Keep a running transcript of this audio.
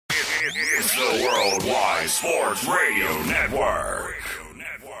It's the Worldwide Sports Radio Network.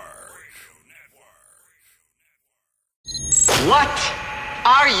 What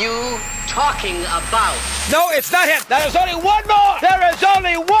are you talking about? No, it's not him. There is only one more. There is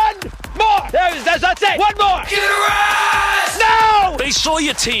only one more. That's it. One more. Get a rest! No! They saw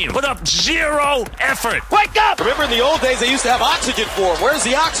your team put up zero effort. Wake up! Remember in the old days, they used to have oxygen for them. Where's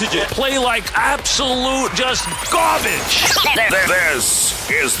the oxygen? Play like absolute just garbage. This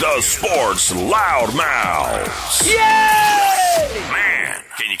is the Sports Loudmouths. Yay! Man,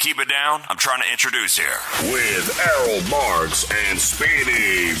 can you keep it down? I'm trying to introduce here. With Errol Marks and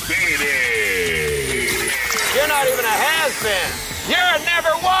Speedy Beatty. You're not even a has-been. You're a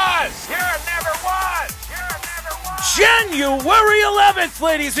never was. You're a never was. You're a never was. January 11th,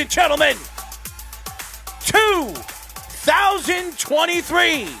 ladies and gentlemen.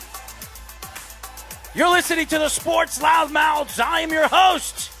 2023. You're listening to the Sports Loudmouths. I am your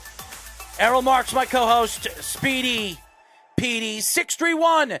host, Errol Marks, my co-host, Speedy PD.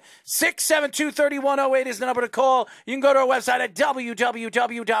 631-672-3108 is the number to call. You can go to our website at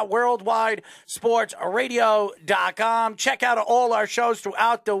www.worldwidesportsradio.com. Check out all our shows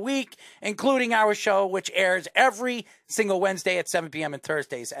throughout the week, including our show, which airs every single Wednesday at 7 p.m. and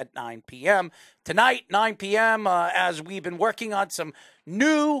Thursdays at 9 p.m. Tonight, 9 p.m., as we've been working on some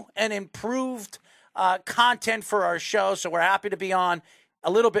new and improved content for our show, so we're happy to be on a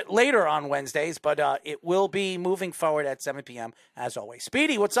little bit later on Wednesdays, but it will be moving forward at 7 p.m. as always.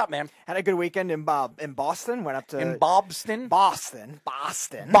 Speedy, what's up, man? Had a good weekend in Boston. Went up to In Boston? Boston.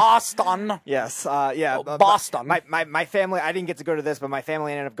 Yeah. Yes. Boston. My family. I didn't get to go to this, but my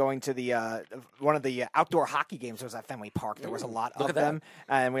family ended up going to the one of the outdoor hockey games. There was at Fenway Park. There was a lot look of at that. them,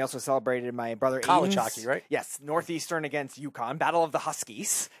 and we also celebrated my brother College Aiden's- hockey, right? Yes, Northeastern against UConn. Battle of the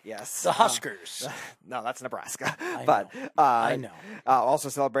Huskies. Yes, The Huskers. no, that's Nebraska. I know. Also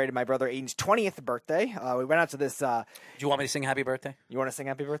celebrated my brother Aiden's 20th birthday. We went out to this. Do you want me to sing happy birthday? You want to sing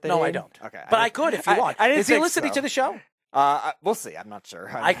happy birthday? No, to I Aiden? don't. Okay, But I could if you want. I didn't Is he think listening so. to the show? We'll see. I'm not sure.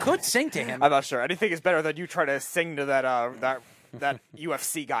 I could sing to him. I'm not sure. Anything is better than you try to sing to that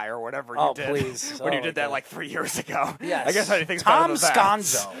UFC guy or whatever you did. Please. When you Oh, did that God. like 3 years ago. Yes. I guess anything's Tom better than that.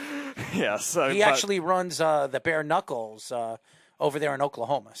 Sconzo. Yes. He actually runs the Bare Knuckles over there in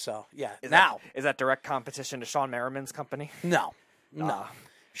Oklahoma. So, yeah. Is that direct competition to Sean Merriman's company? No.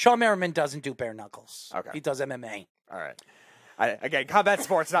 Sean Merriman doesn't do bare knuckles. Okay. He does MMA. All right. Again, combat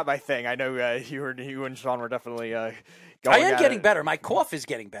sports not my thing. I know you and Sean were definitely going I am at getting it. better. My cough is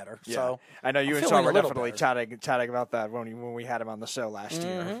getting better. Yeah. So I know you I'm and feeling Sean were a little definitely better. chatting about that when we had him on the show last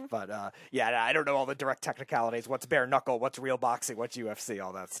year. But I don't know all the direct technicalities. What's bare knuckle? What's real boxing? What's UFC?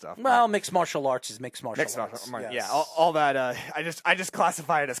 All that stuff. Well, mixed martial arts is mixed martial Mixed arts. martial, Yes. yeah, all that. I just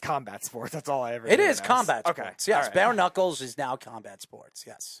classify it as combat sports. That's all I ever. It do is it as. combat Okay. sports. Yes, all right. bare knuckles is now combat sports.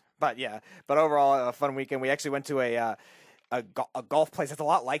 Yes. But overall a fun weekend. We actually went to a golf place. It's a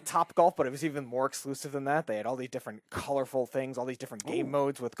lot like Top Golf, but it was even more exclusive than that. They had all these different colorful things, all these different game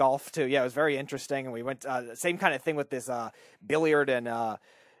modes with golf too. Yeah, it was very interesting. And we went same kind of thing with this billiard and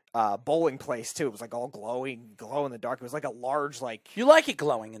bowling place too. It was like all glow in the dark. It was like a large You like it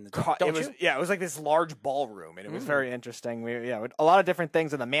glowing in the dark, don't it was, you? Yeah, it was like this large ballroom, and it was very interesting. With a lot of different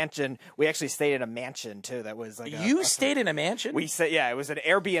things in the mansion. We actually stayed in a mansion too. That was like You stayed in a mansion? We said, it was an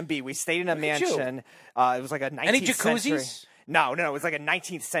Airbnb. We stayed in a Look at you. mansion. It was like a 19th Any century. jacuzzis? No, it was like a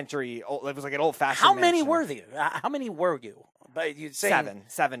 19th century. It was like an old fashioned. How many were there? How many were you? But you saying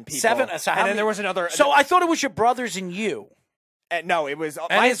seven people. Seven. So how and then many- there was another. So I thought it was your brothers and you no, it was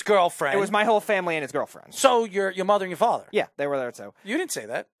and his girlfriend. It was my whole family and his girlfriend. So your mother and your father. Yeah, they were there too. You didn't say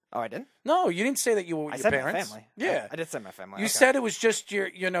that. Oh, I didn't. No, you didn't say that you were with I your said parents. my family. Yeah, I did say my family. You Okay. said it was just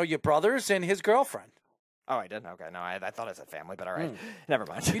your brothers and his girlfriend. Oh, I did. Okay, no, I thought I said family, but all right, never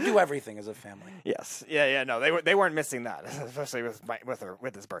mind. You do everything as a family. Yes. Yeah. No, they weren't missing that, especially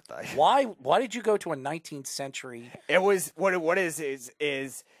with his birthday. Why did you go to a 19th century? It was what it was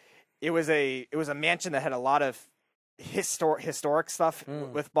a mansion that had a lot of historic stuff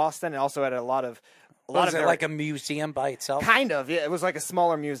with Boston, and also had a lot of Was it like a museum by itself? kind of. Yeah, it was like a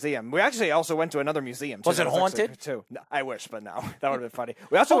smaller museum. We actually also went to another museum. Too. Was it That actually- haunted? Too. No, I wish, but no. That would have been funny.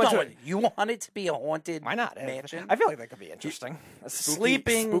 We also Hold went on, to. you want it to be a haunted Why not? mansion? I feel like that could be interesting. A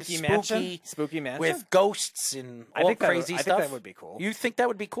spooky mansion. Spooky mansion with ghosts and I all think that would- crazy I think stuff. that would be cool. You think that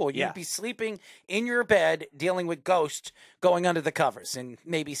would be cool? Yeah. You'd be sleeping in your bed, dealing with ghosts, going under the covers, and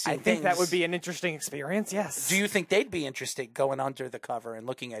maybe seeing I think that things. would be an interesting experience. Yes. Do you think they'd be interested going under the cover and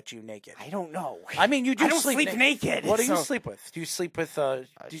looking at you naked? I don't know. I mean, you do I don't sleep, sleep naked. What do you so- sleep with? Do you sleep with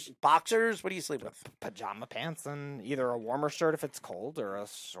boxers? What do you sleep with? Pajama pants and either a warmer shirt if it's cold or a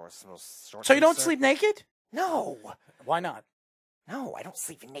short. So you don't shirt. sleep naked? No. Why not? No, I don't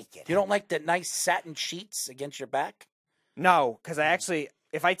sleep naked. You don't like the nice satin sheets against your back? No, because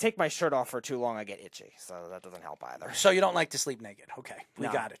if I take my shirt off for too long, I get itchy, so that doesn't help either. So you don't like to sleep naked. Okay, we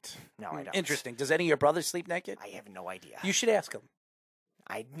No. got it. No, I don't. Interesting. Does any of your brothers sleep naked? I have no idea. You should ask them.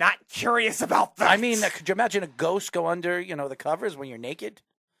 I'm not curious about that. I mean, could you imagine a ghost go under, the covers when you're naked?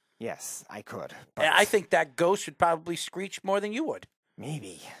 Yes, I could. But I think that ghost would probably screech more than you would.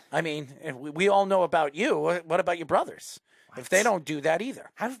 maybe. I mean, we all know about you. What about your brothers? If they don't do that either.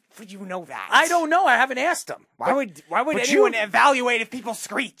 How would you know that? I don't know. I haven't asked them. Why would but anyone you- evaluate if people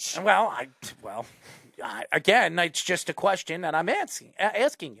screech? Again, it's just a question that I'm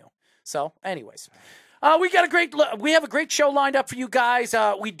asking you. So, anyways, we have a great show lined up for you guys.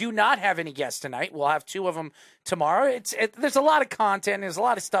 We do not have any guests tonight. We'll have 2 of them tomorrow. There's a lot of content. There's a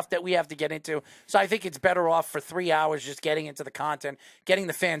lot of stuff that we have to get into. So I think it's better off for 3 hours just getting into the content, getting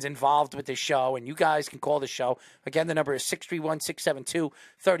the fans involved with the show. And you guys can call the show. Again, the number is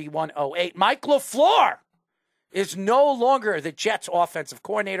 631-672-3108. Mike LaFleur is no longer the Jets offensive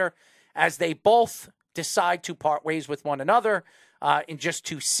coordinator as they both decide to part ways with one another in just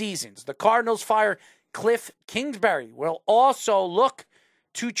 2 seasons. The Cardinals fire Cliff Kingsbury. Will also look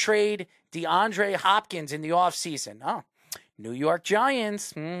to trade DeAndre Hopkins in the offseason. Oh, New York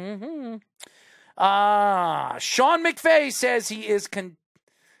Giants. Mm-hmm. Sean McVay says he is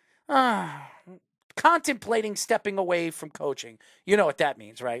contemplating stepping away from coaching. You know what that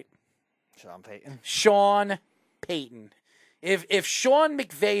means, right? Sean Payton. Sean Payton. If Sean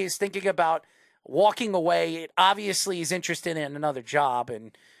McVay is thinking about walking away, obviously he's interested in another job,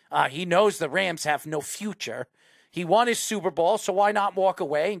 and he knows the Rams have no future. He won his Super Bowl, so why not walk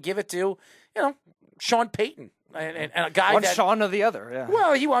away and give it to, Sean Payton, and a guy One Sean or the other, yeah.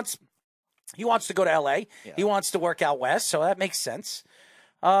 Well, he wants to go to L.A. Yeah. He wants to work out west, so that makes sense.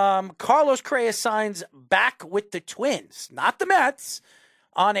 Carlos Correa signs back with the Twins, not the Mets,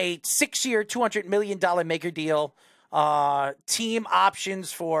 on a 6-year, $200 million mega deal. Team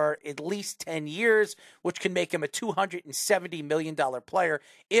options for at least 10 years, which can make him a $270 million player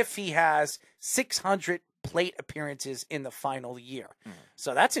if he has 600 plate appearances in the final year.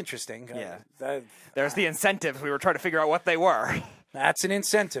 So that's interesting. Yeah. There's the incentive. We were trying to figure out what they were. That's an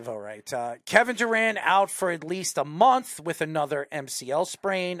incentive, all right. Kevin Durant out for at least a month with another MCL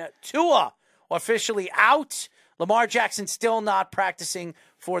sprain. Tua officially out. Lamar Jackson still not practicing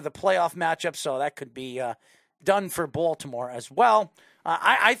for the playoff matchup, so that could be done for Baltimore as well.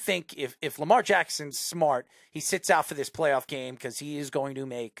 I think if Lamar Jackson's smart, he sits out for this playoff game because he is going to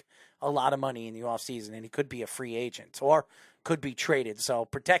make a lot of money in the offseason, and he could be a free agent or could be traded. So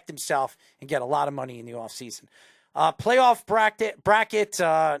protect himself and get a lot of money in the offseason. Playoff bracket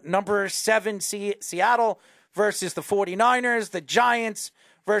number 7, Seattle versus the 49ers, the Giants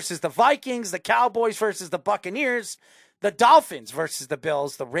versus the Vikings, the Cowboys versus the Buccaneers, the Dolphins versus the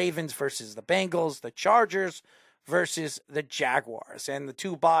Bills, the Ravens versus the Bengals, the Chargers versus the Jaguars, and the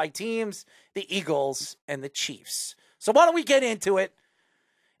 2 bye teams, the Eagles and the Chiefs. So why don't we get into it?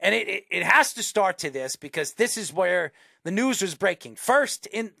 And it has to start to this because this is where the news was breaking. First,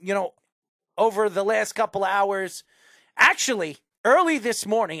 over the last couple hours, actually early this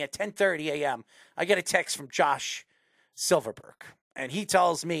morning at 10:30 a.m., I get a text from Josh Silverberg, and he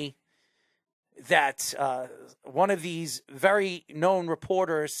tells me that one of these very known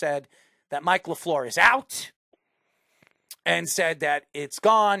reporters said that Mike LaFleur is out and said that it's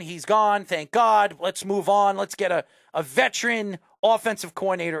gone. He's gone. Thank God. Let's move on. Let's get a veteran offensive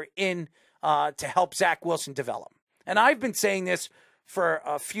coordinator in to help Zach Wilson develop. And I've been saying this for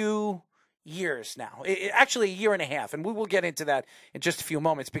a few years now, actually a year and a half, and we will get into that in just a few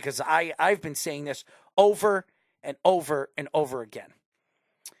moments because I've been saying this over and over and over again.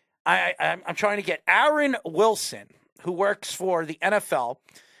 I'm trying to get Aaron Wilson, who works for the NFL,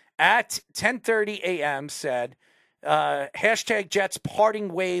 at 10:30 a.m. said, hashtag Jets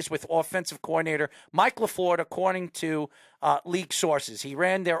parting ways with offensive coordinator Mike LaFleur, according to league sources. He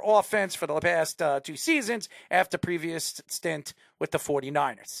ran their offense for the past 2 seasons after previous stint with the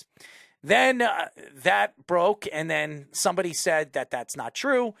 49ers. Then that broke, and then somebody said that that's not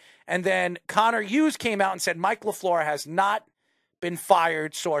true. And then Connor Hughes came out and said Mike LaFleur has not been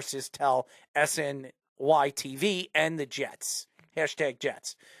fired, sources tell SNY-TV and the Jets. Hashtag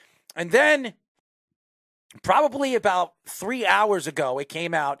Jets. And then probably about 3 hours ago, it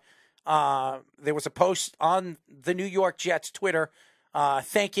came out. There was a post on the New York Jets Twitter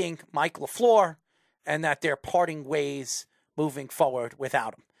thanking Mike LaFleur and that they're parting ways moving forward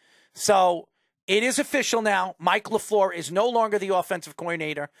without him. So it is official now. Mike LaFleur is no longer the offensive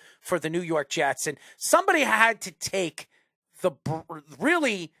coordinator for the New York Jets. And somebody had to take the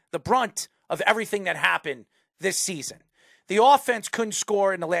brunt of everything that happened this season. The offense couldn't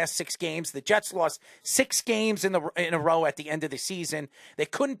score in the last 6 games. The Jets lost 6 games in a row at the end of the season. They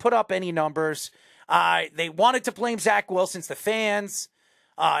couldn't put up any numbers. They wanted to blame Zach Wilson. The fans,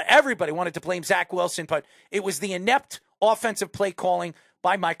 everybody wanted to blame Zach Wilson, but it was the inept offensive play calling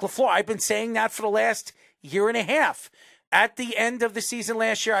by Mike LaFleur. I've been saying that for the last year and a half. At the end of the season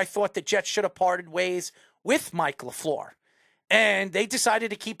last year, I thought the Jets should have parted ways with Mike LaFleur, and they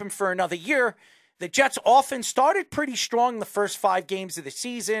decided to keep him for another year. The Jets offense started pretty strong the first 5 games of the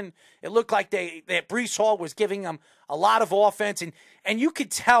season. It looked like that Breece Hall was giving them a lot of offense, and you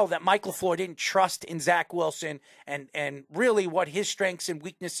could tell that Mike LaFleur didn't trust in Zach Wilson and really what his strengths and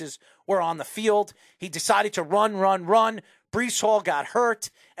weaknesses were on the field. He decided to run. Breece Hall got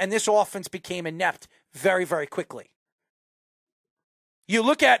hurt, and this offense became inept very, very quickly. You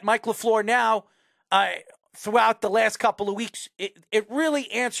look at Mike LaFleur now, throughout the last couple of weeks, it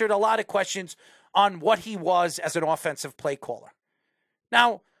really answered a lot of questions on what he was as an offensive play caller.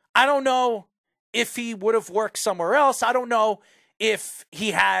 Now, I don't know if he would have worked somewhere else. I don't know if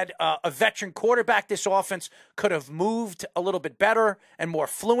he had a veteran quarterback. This offense could have moved a little bit better and more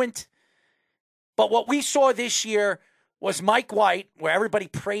fluent. But what we saw this year was Mike White, where everybody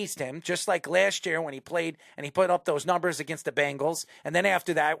praised him, just like last year when he played and he put up those numbers against the Bengals. And then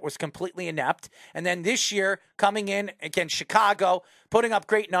after that was completely inept. And then this year, coming in against Chicago, putting up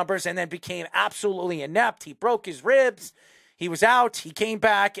great numbers, and then became absolutely inept. He broke his ribs. He was out. He came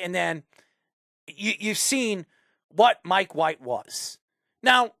back. And then you've seen what Mike White was.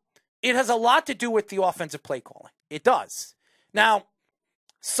 Now, it has a lot to do with the offensive play calling. It does. Now,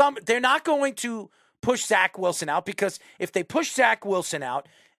 they're not going to push Zach Wilson out, because if they push Zach Wilson out,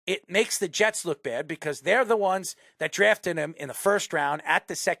 it makes the Jets look bad, because they're the ones that drafted him in the first round at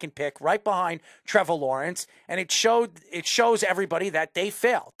the second pick, right behind Trevor Lawrence. And it shows everybody that they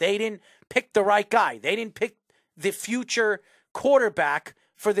failed. They didn't pick the right guy. They didn't pick the future quarterback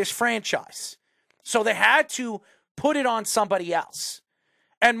for this franchise. So they had to put it on somebody else.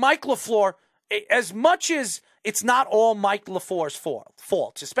 And Mike LaFleur, as much as it's not all Mike LaFleur's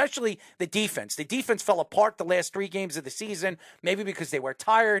fault, especially the defense. The defense fell apart the last 3 games of the season, maybe because they were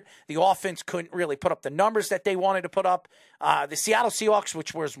tired. The offense couldn't really put up the numbers that they wanted to put up. The Seattle Seahawks,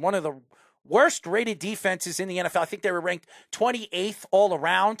 which was one of the worst-rated defenses in the NFL, I think they were ranked 28th all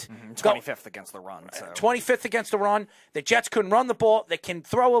around. 25th against the run. 25th against the run. The Jets couldn't run the ball. They can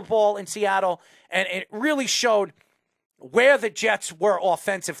throw a ball in Seattle, and it really showed where the Jets were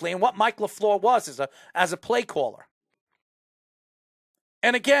offensively and what Mike LaFleur was as a play caller.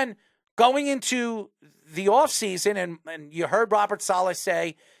 And again, going into the offseason, and you heard Robert Saleh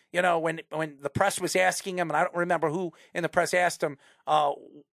say, when the press was asking him, and I don't remember who in the press asked him,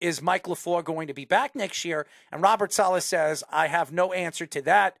 is Mike LaFleur going to be back next year? And Robert Saleh says, I have no answer to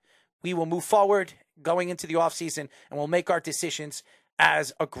that. We will move forward going into the offseason, and we'll make our decisions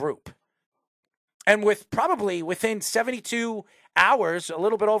as a group. And probably within 72 hours, a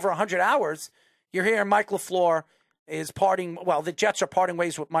little bit over 100 hours, you're hearing Mike LaFleur is the Jets are parting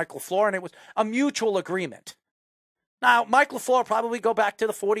ways with Mike LaFleur, and it was a mutual agreement. Now, Mike LaFleur probably go back to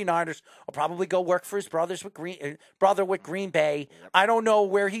the 49ers, or probably go work for his brother with Green Bay. Yep. I don't know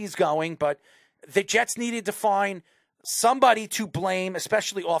where he's going, but the Jets needed to find somebody to blame,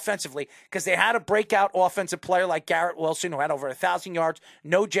 especially offensively, because they had a breakout offensive player like Garrett Wilson, who had over 1,000 yards.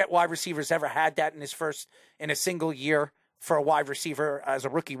 No Jet wide receivers ever had that in a single year for a wide receiver, as a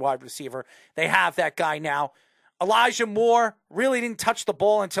rookie wide receiver. They have that guy now. Elijah Moore really didn't touch the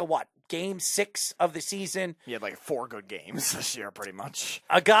ball until Game 6 of the season. He had 4 good games this year, pretty much.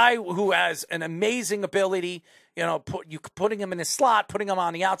 A guy who has an amazing ability, putting him in the slot, putting him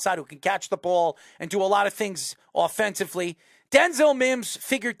on the outside, who can catch the ball and do a lot of things offensively. Denzel Mims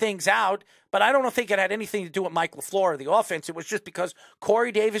figured things out, but I don't think it had anything to do with Mike LaFleur or the offense. It was just because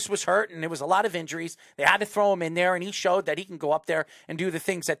Corey Davis was hurt and there was a lot of injuries. They had to throw him in there, and he showed that he can go up there and do the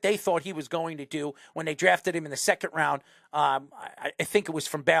things that they thought he was going to do when they drafted him in the second round. I think it was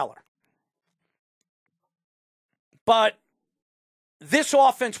from Baylor. But this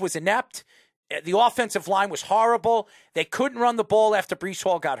offense was inept. The offensive line was horrible. They couldn't run the ball after Breece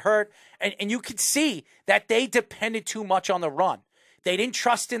Hall got hurt. And you could see that they depended too much on the run. They didn't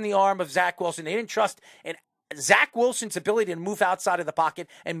trust in the arm of Zach Wilson. They didn't trust in Zach Wilson's ability to move outside of the pocket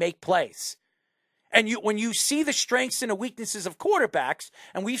and make plays. And when you see the strengths and the weaknesses of quarterbacks,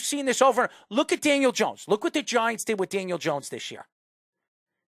 and we've seen this over, look at Daniel Jones. Look what the Giants did with Daniel Jones this year.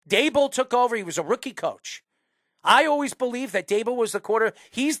 Daboll took over. He was a rookie coach. I always believe that Daboll was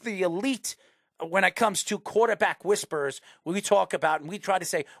he's the elite when it comes to quarterback whisperers. We talk about and we try to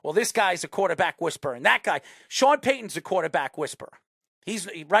say, well, this guy's a quarterback whisperer, and that guy, Sean Payton's a quarterback whisperer.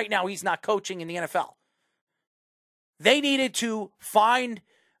 Right now he's not coaching in the NFL. They needed to find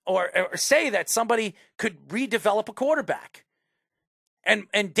or say that somebody could redevelop a quarterback. And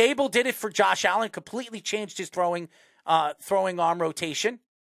Dable did it for Josh Allen, completely changed his throwing arm rotation.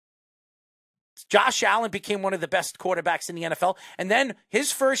 Josh Allen became one of the best quarterbacks in the NFL. And then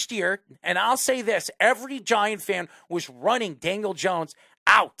his first year, and I'll say this, every Giant fan was running Daniel Jones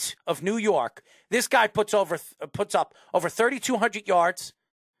out of New York. This guy puts up over 3,200 yards,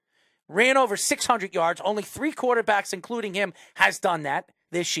 ran over 600 yards. Only 3 quarterbacks, including him, has done that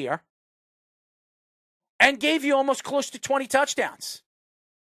this year. And gave you almost close to 20 touchdowns.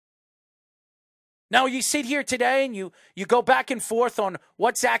 Now, you sit here today and you go back and forth on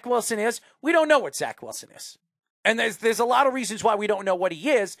what Zach Wilson is. We don't know what Zach Wilson is. And there's a lot of reasons why we don't know what he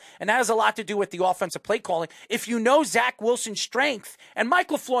is, and that has a lot to do with the offensive play calling. If you know Zach Wilson's strength, and Mike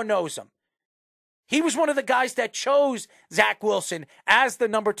LaFleur knows him, he was one of the guys that chose Zach Wilson as the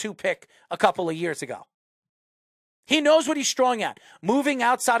number 2 pick a couple of years ago. He knows what he's strong at, moving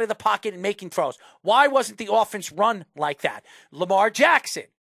outside of the pocket and making throws. Why wasn't the offense run like that? Lamar Jackson.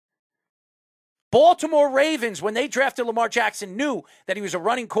 Baltimore Ravens, when they drafted Lamar Jackson, knew that he was a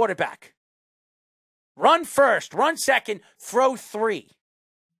running quarterback. Run first, run second, throw 3.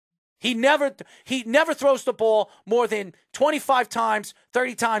 He never throws the ball more than 25 times,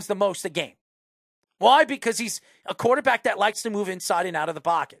 30 times the most a game. Why? Because he's a quarterback that likes to move inside and out of the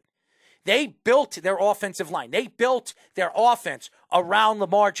pocket. They built their offensive line. They built their offense around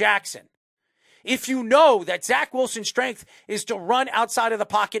Lamar Jackson. If you know that Zach Wilson's strength is to run outside of the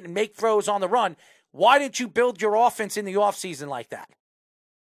pocket and make throws on the run, why didn't you build your offense in the offseason like that?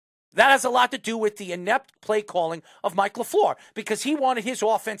 That has a lot to do with the inept play calling of Mike LaFleur, because he wanted his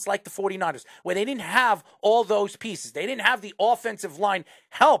offense like the 49ers, where they didn't have all those pieces. They didn't have the offensive line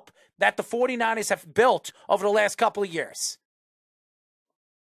help that the 49ers have built over the last couple of years.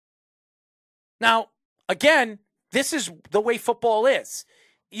 Now, again, this is the way football is.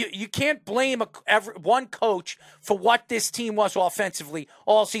 You can't blame one coach for what this team was offensively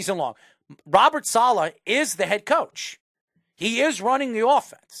all season long. Robert Saleh is the head coach. He is running the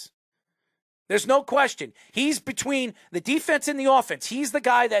offense. There's no question. He's between the defense and the offense. He's the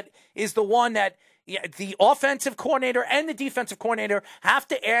guy that is the one that the offensive coordinator and the defensive coordinator have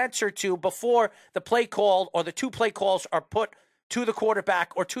to answer to before the play call or the 2 play calls are put to the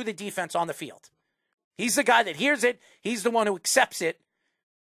quarterback or to the defense on the field. He's the guy that hears it. He's the one who accepts it.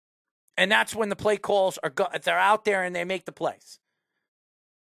 And that's when the play calls they're out there and they make the plays.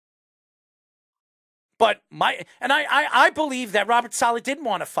 But I believe that Robert Saleh didn't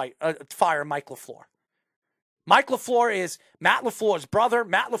want to fire Mike LaFleur. Mike LaFleur is Matt LaFleur's brother.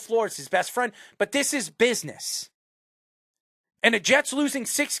 Matt LaFleur is his best friend. But this is business. And the Jets losing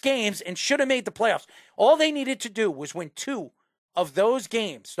 6 games and should have made the playoffs. All they needed to do was win 2 of those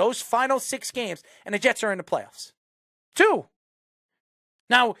games, those final 6 games, and the Jets are in the playoffs. 2.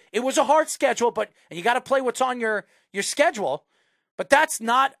 Now, it was a hard schedule, and you got to play what's on your schedule, but that's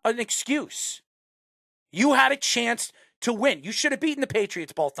not an excuse. You had a chance to win. You should have beaten the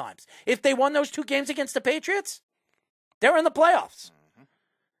Patriots both times. If they won those 2 games against the Patriots, they're in the playoffs. Mm-hmm.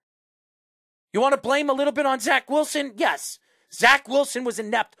 You want to blame a little bit on Zach Wilson? Yes. Zach Wilson was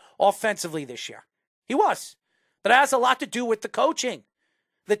inept offensively this year. He was. But it has a lot to do with the coaching,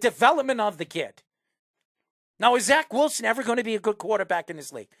 the development of the kid. Now, is Zach Wilson ever going to be a good quarterback in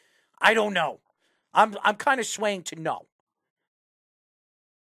this league? I don't know. I'm kind of swaying to no.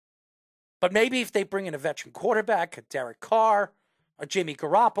 But maybe if they bring in a veteran quarterback, a Derek Carr, a Jimmy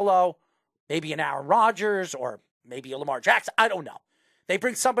Garoppolo, maybe an Aaron Rodgers, or maybe a Lamar Jackson, I don't know. They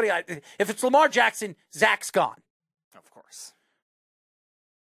bring somebody. If it's Lamar Jackson, Zach's gone. Of course.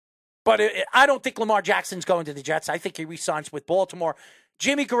 But I don't think Lamar Jackson's going to the Jets. I think he re-signs with Baltimore.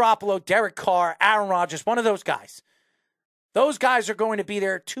 Jimmy Garoppolo, Derek Carr, Aaron Rodgers, one of those guys. Those guys are going to be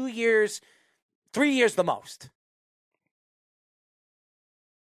there 2 years, 3 years the most.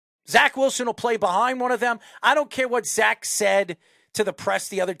 Zach Wilson will play behind one of them. I don't care what Zach said to the press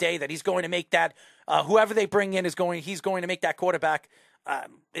the other day that he's going to make that, whoever they bring in he's going to make that quarterback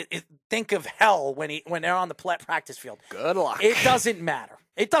think of hell when they're on the practice field. Good luck. It doesn't matter.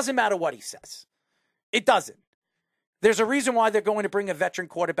 It doesn't matter what he says. It doesn't. There's a reason why they're going to bring a veteran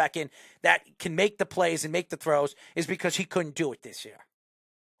quarterback in that can make the plays and make the throws is because he couldn't do it this year.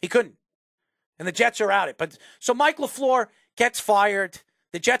 He couldn't. And the Jets are out. So Mike LaFleur gets fired.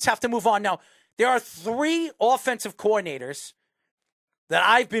 The Jets have to move on. Now, there are 3 offensive coordinators that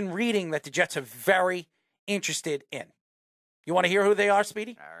I've been reading that the Jets are very interested in. You want to hear who they are,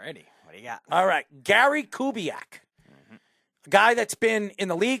 Speedy? Alrighty. What do you got? All right. Gary Kubiak. A guy that's been in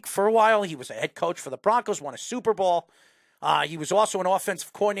the league for a while. He was a head coach for the Broncos, won a Super Bowl. He was also an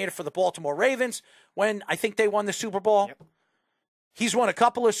offensive coordinator for the Baltimore Ravens when I think they won the Super Bowl. Yep. He's won a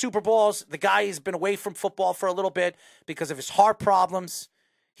couple of Super Bowls. The guy has been away from football for a little bit because of his heart problems.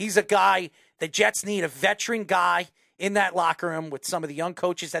 He's a guy, the Jets need a veteran guy in that locker room with some of the young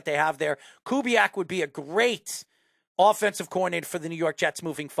coaches that they have there. Kubiak would be a great offensive coordinator for the New York Jets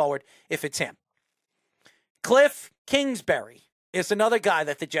moving forward if it's him. Cliff Kingsbury is another guy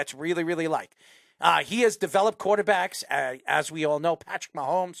that the Jets really, really like. He has developed quarterbacks, as we all know. Patrick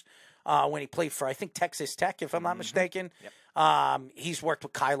Mahomes, when he played for, I think, Texas Tech, if I'm not mistaken. Yep. He's worked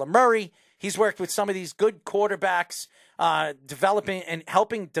with Kyler Murray. He's worked with some of these good quarterbacks, developing and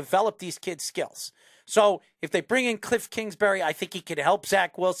helping develop these kids' skills. So if they bring in Cliff Kingsbury, I think he could help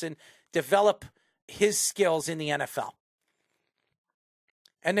Zach Wilson develop his skills in the NFL.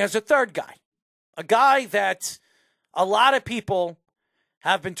 And there's a third guy, a guy that a lot of people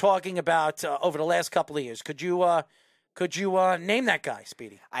have been talking about over the last couple of years. Could you name that guy,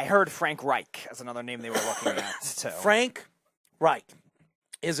 Speedy? I heard Frank Reich as another name they were looking at, too. Frank Reich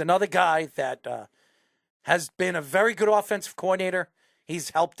is another guy that has been a very good offensive coordinator. He's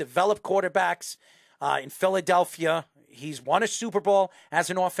helped develop quarterbacks in Philadelphia. He's won a Super Bowl as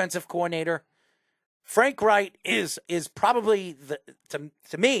an offensive coordinator. Frank Reich is probably,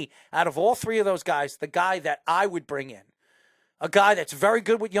 to me, out of all three of those guys, the guy that I would bring in. A guy that's very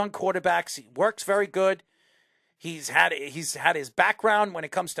good with young quarterbacks. He works very good. He's had his background when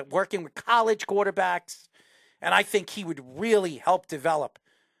it comes to working with college quarterbacks. And I think he would really help develop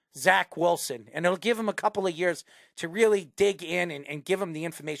Zach Wilson. And it'll give him a couple of years to really dig in and give him the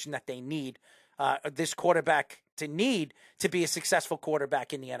information that they need, this quarterback to need to be a successful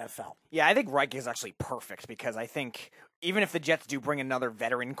quarterback in the NFL. Yeah, I think Reich is actually perfect because I think even if the Jets do bring another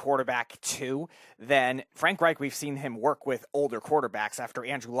veteran quarterback too, then Frank Reich, we've seen him work with older quarterbacks after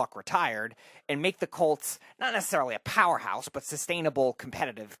Andrew Luck retired and make the Colts not necessarily a powerhouse, but sustainable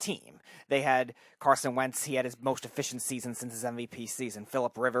competitive team. They had Carson Wentz. He had his most efficient season since his MVP season.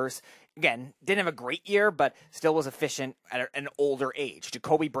 Phillip Rivers, again, didn't have a great year, but still was efficient at an older age.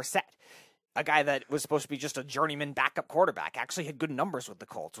 Jacoby Brissett, a guy that was supposed to be just a journeyman backup quarterback, actually had good numbers with the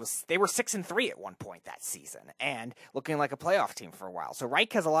Colts. They were 6-3 at one point that season and looking like a playoff team for a while. So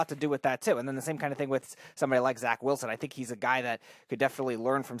Reich has a lot to do with that too. And then the same kind of thing with somebody like Zach Wilson. I think he's a guy that could definitely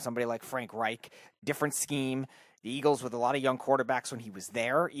learn from somebody like Frank Reich. Different scheme. The Eagles with a lot of young quarterbacks when he was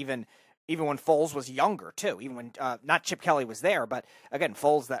there, even when Foles was younger too, even when not Chip Kelly was there, but again,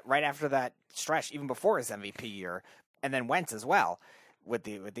 Foles that right after that stretch, even before his MVP year, and then Wentz as well. With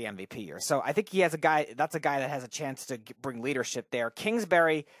the MVP year. So I think he has that's a guy that has a chance to bring leadership there.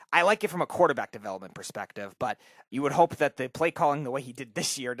 Kingsbury, I like it from a quarterback development perspective, but you would hope that the play calling the way he did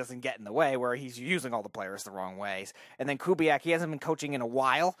this year doesn't get in the way where he's using all the players the wrong ways. And then Kubiak, he hasn't been coaching in a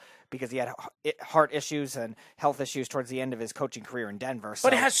while because he had heart issues and health issues towards the end of his coaching career in Denver. So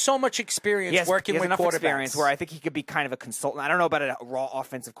but he has so much experience working with quarterbacks. Experience where I think he could be kind of a consultant. I don't know about a raw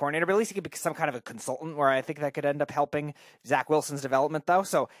offensive coordinator, but at least he could be some kind of a consultant where I think that could end up helping Zach Wilson's development, though.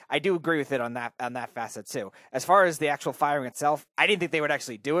 So I do agree with it on that facet, too. As far as the actual firing itself, I didn't think they would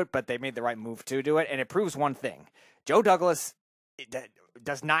actually do it, but they made the right move to do it, and it proves one thing. Joe Douglas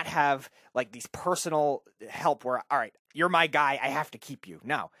does not have like these personal help where, all right, you're my guy, I have to keep you.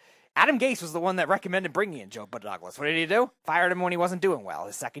 No. Adam Gase was the one that recommended bringing in Joe Douglas. What did he do? Fired him when he wasn't doing well,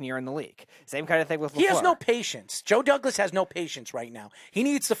 his second year in the league. Same kind of thing with LaFleur. He has no patience. Joe Douglas has no patience right now. He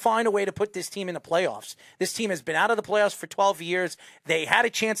needs to find a way to put this team in the playoffs. This team has been out of the playoffs for 12 years. They had a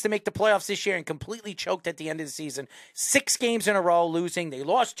chance to make the playoffs this year and completely choked at the end of the season. 6 games in a row losing. They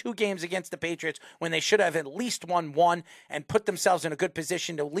lost 2 games against the Patriots when they should have at least won 1 and put themselves in a good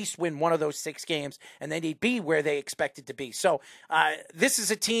position to at least win one of those 6 games, and then they'd be where they expected to be. So this is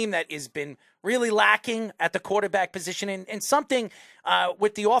a team that has been really lacking at the quarterback position. And something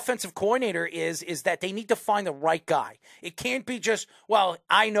with the offensive coordinator is that they need to find the right guy. It can't be just, well,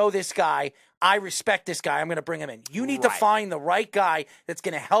 I know this guy, I respect this guy, I'm going to bring him in. You need to find the right guy that's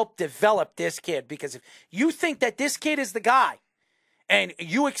going to help develop this kid. Because if you think that this kid is the guy, and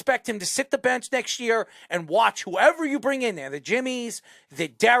you expect him to sit the bench next year and watch whoever you bring in there, the Jimmies, the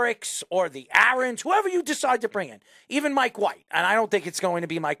Derricks, or the Aarons, whoever you decide to bring in, even Mike White. And I don't think it's going to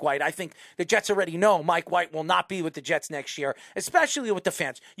be Mike White. I think the Jets already know Mike White will not be with the Jets next year, especially with the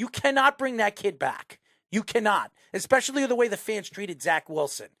fans. You cannot bring that kid back. You cannot, especially the way the fans treated Zach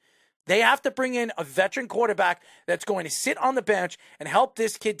Wilson. They have to bring in a veteran quarterback that's going to sit on the bench and help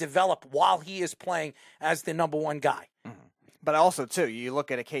this kid develop while he is playing as the number one guy. Mm-hmm. But also, too, you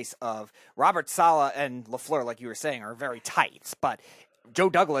look at a case of Robert Saleh and LaFleur, like you were saying, are very tight. But Joe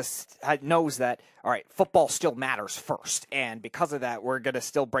Douglas knows that, all right, football still matters first. And because of that, we're going to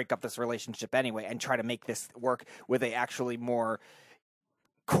still break up this relationship anyway and try to make this work with a actually more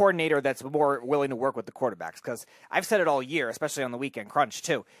coordinator that's more willing to work with the quarterbacks. Because I've said it all year, especially on the weekend crunch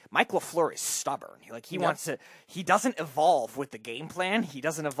too. Mike LaFleur is stubborn. He wants to. He doesn't evolve with the game plan. He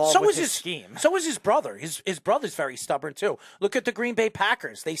doesn't evolve with his scheme. So is his brother. His brother's very stubborn too. Look at the Green Bay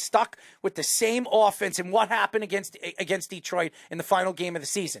Packers. They stuck with the same offense. And what happened against Detroit in the final game of the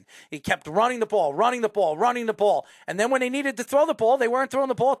season? He kept running the ball. And then when they needed to throw the ball, they weren't throwing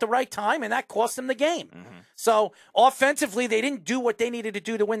the ball at the right time, and that cost them the game. Mm-hmm. So offensively, they didn't do what they needed to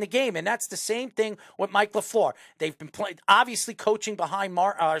do to win the game, and that's the same thing with Mike LaFleur. They've been obviously coaching behind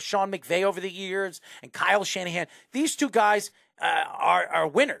Sean McVay over the years and Kyle Shanahan. These two guys are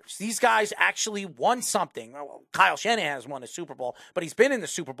winners. These guys actually won something. Well, Kyle Shanahan has won a Super Bowl, but he's been in the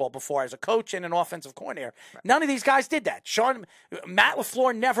Super Bowl before as a coach and an offensive coordinator. Right. None of these guys did that. Matt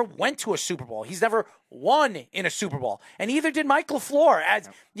LaFleur never went to a Super Bowl. He's never won in a Super Bowl, and neither did Mike LaFleur.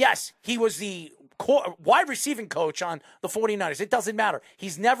 Yes, he was the wide receiving coach on the 49ers. It doesn't matter.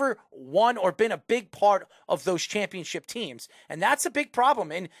 He's never won or been a big part of those championship teams. And that's a big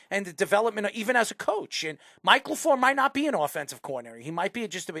problem in the development, even as a coach. And Mike LaFleur might not be an offensive coordinator. He might be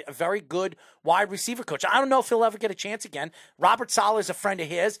just a very good wide receiver coach. I don't know if he'll ever get a chance again. Robert Saleh is a friend of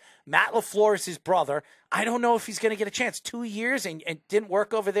his. Matt LaFleur is his brother. I don't know if he's going to get a chance. 2 years and didn't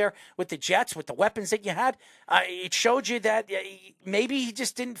work over there with the Jets, with the weapons that you had. It showed you that maybe he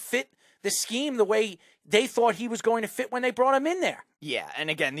just didn't fit the scheme the way they thought he was going to fit when they brought him in there. Yeah, and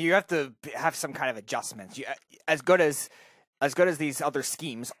again, you have to have some kind of adjustments. As good as these other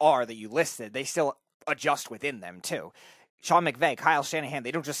schemes are that you listed, they still adjust within them too. Sean McVay, Kyle Shanahan, they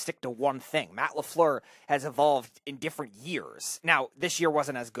don't just stick to one thing. Matt LaFleur has evolved in different years. Now, this year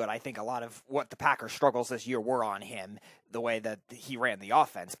wasn't as good. I think a lot of what the Packers' struggles this year were on him, the way that he ran the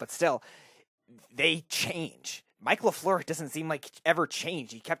offense. But still, they change. Mike LaFleur doesn't seem like ever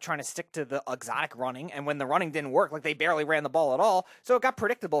changed. He kept trying to stick to the exotic running, and when the running didn't work, they barely ran the ball at all, so it got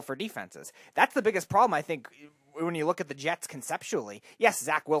predictable for defenses. That's the biggest problem, I think, when you look at the Jets conceptually. Yes,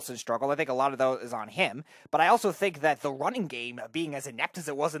 Zach Wilson struggled. I think a lot of that is on him, but I also think that the running game, being as inept as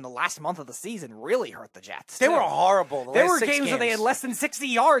it was in the last month of the season, really hurt the Jets. They were horrible. There were games where they had less than 60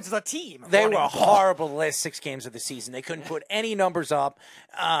 yards as a team. They were horrible the last 6 games of the season. They couldn't put any numbers up.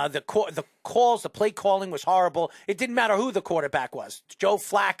 The calls, the play calling was horrible. It didn't matter who the quarterback was, Joe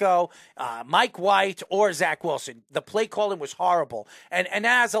Flacco, Mike White, or Zach Wilson. The play calling was horrible. And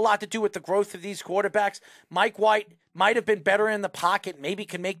that has a lot to do with the growth of these quarterbacks. Mike White might have been better in the pocket, maybe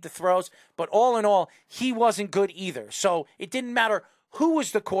can make the throws, but all in all, he wasn't good either. So it didn't matter who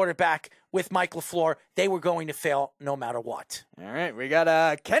was the quarterback with Mike LaFleur. They were going to fail no matter what. All right, we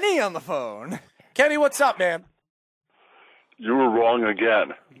got Kenny on the phone. Kenny, what's up, man? You were wrong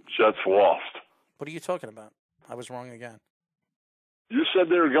again. Jets lost. What are you talking about? I was wrong again. You said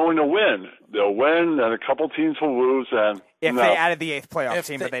they were going to win. They'll win, and a couple teams will lose. And if they added the 8th playoff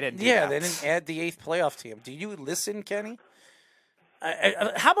team, but they didn't. Yeah, they didn't add the 8th playoff team. Do you listen, Kenny?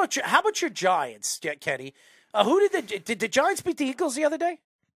 How about your Giants, Kenny? Did the Giants beat the Eagles the other day?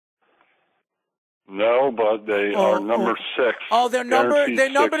 No, but they are number 6. Oh, they're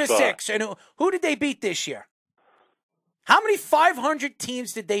number 6. And who did they beat this year? How many 500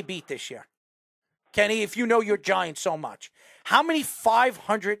 teams did they beat this year? Kenny, if you know your Giants so much. How many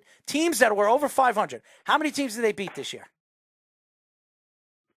 500 teams that were over 500? How many teams did they beat this year?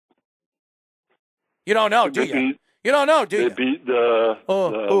 You don't know, do you? You don't know, do you? They beat the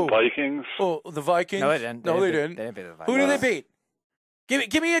Vikings. Oh, the Vikings? No, they didn't. They didn't. They didn't beat the Vikings. Who did they beat?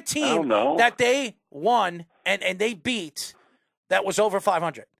 Give me a team that they won and they beat that was over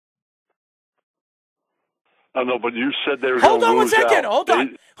 500. I know, but you said they were going to lose out. Hold on 1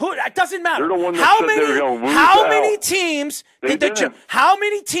 second. Hold on. It doesn't matter. They're the one that said they were going to lose out. How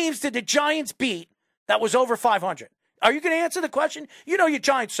many teams did the Giants beat that was over 500? Are you going to answer the question? You know your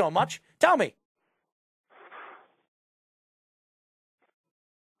Giants so much. Tell me.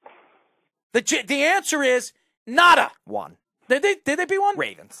 The answer is nada. 1. Did they beat one?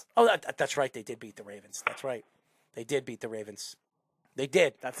 Ravens. Oh, that's right. They did beat the Ravens. That's right. They did beat the Ravens. They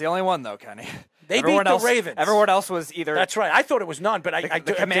did. That's the only one, though, Kenny. They beat the Ravens. Everyone else was either. That's right. I thought it was none, but I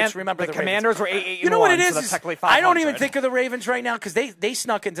just remember the Commanders Ravens. were 8-1. You know what it is? So I don't even think of the Ravens right now because they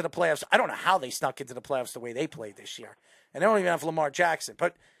snuck into the playoffs. I don't know how they snuck into the playoffs the way they played this year, and they don't even have Lamar Jackson.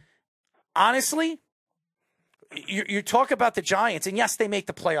 But honestly, you talk about the Giants, and yes, they make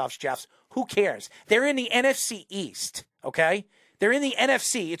the playoffs, Jeff. Who cares? They're in the NFC East. Okay. They're in the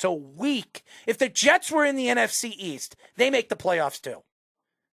NFC. It's a weak. If the Jets were in the NFC East, they make the playoffs too.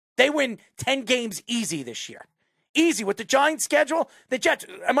 They win 10 games easy this year. Easy. With the Giants schedule, the Jets,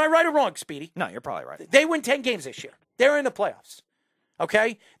 am I right or wrong, Speedy? No, you're probably right. They win 10 games this year. They're in the playoffs.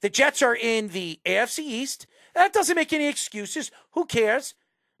 Okay? The Jets are in the AFC East. That doesn't make any excuses. Who cares?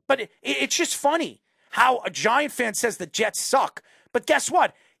 But it's just funny how a Giant fan says the Jets suck. But guess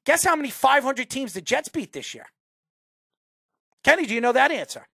what? Guess how many 500 teams the Jets beat this year? Kenny, do you know that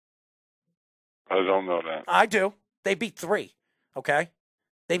answer? I don't know that. I do. They beat 3. Okay?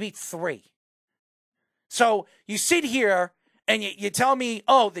 They beat 3. So you sit here and you tell me,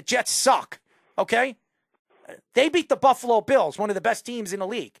 oh, the Jets suck. Okay? They beat the Buffalo Bills, one of the best teams in the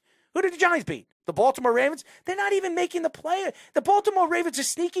league. Who did the Giants beat? The Baltimore Ravens? They're not even making the play. The Baltimore Ravens are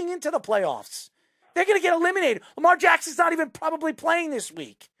sneaking into the playoffs. They're going to get eliminated. Lamar Jackson's not even probably playing this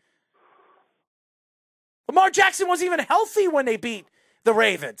week. Lamar Jackson wasn't even healthy when they beat the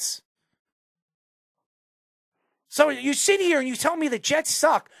Ravens. So you sit here and you tell me the Jets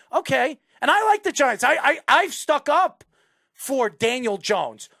suck. Okay. And I like the Giants. I've stuck up for Daniel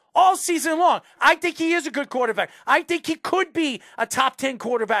Jones all season long. I think he is a good quarterback. I think he could be a top 10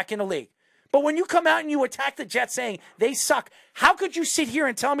 quarterback in the league. But when you come out and you attack the Jets saying they suck, how could you sit here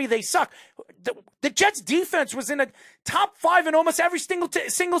and tell me they suck? The Jets' defense was in the top 5 in almost every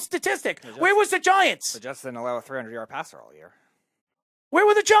single statistic. Where was the Giants? The Jets didn't allow a 300-yard passer all year. Where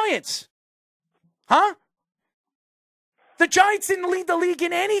were the Giants? Huh? The Giants didn't lead the league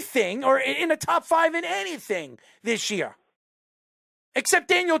in anything or in the top 5 in anything this year. Except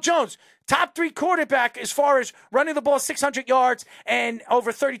Daniel Jones, top 3 quarterback as far as running the ball 600 yards and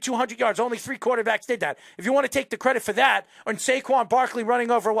over 3,200 yards. Only 3 quarterbacks did that. If you want to take the credit for that, and Saquon Barkley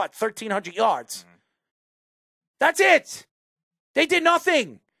running over, 1,300 yards. That's it. They did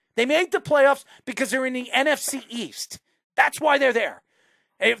nothing. They made the playoffs because they're in the NFC East. That's why they're there.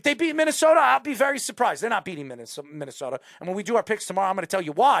 If they beat Minnesota, I'll be very surprised. They're not beating Minnesota. And when we do our picks tomorrow, I'm going to tell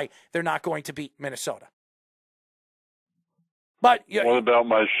you why they're not going to beat Minnesota. But what about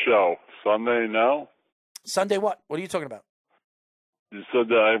my show? Sunday, no? Sunday what? What are you talking about? You said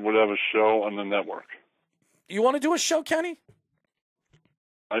that I would have a show on the network. You want to do a show, Kenny?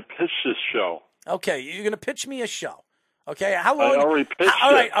 I pitched this show. Okay, you're going to pitch me a show. Okay, how I long? already pitched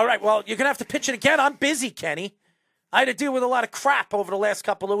it. All right. Well, you're going to have to pitch it again. I'm busy, Kenny. I had to deal with a lot of crap over the last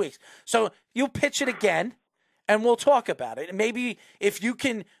couple of weeks. So you pitch it again, and we'll talk about it. And maybe if you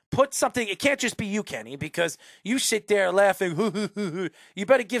can put something, it can't just be you, Kenny, because you sit there laughing. You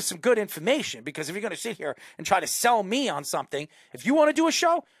better give some good information, because if you're going to sit here and try to sell me on something, if you want to do a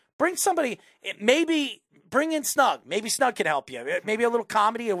show, bring somebody. Maybe bring in Snug. Maybe Snug can help you. Maybe a little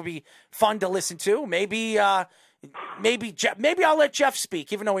comedy. It would be fun to listen to. Maybe Jeff. Maybe I'll let Jeff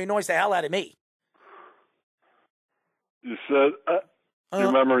speak, even though he annoys the hell out of me. You said,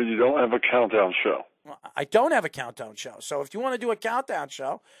 remember, you don't have a countdown show. I don't have a countdown show. So if you want to do a countdown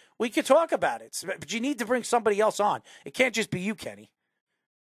show, we could talk about it. But you need to bring somebody else on. It can't just be you, Kenny.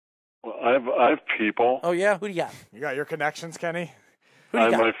 Well, I have people. Oh, yeah? Who do you got? You got your connections, Kenny? I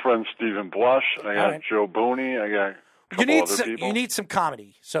have my friend Stephen Blush. I got Joe Booney. I got a couple other people. You need some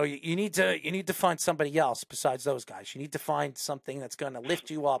comedy. So you need to find somebody else besides those guys. You need to find something that's going to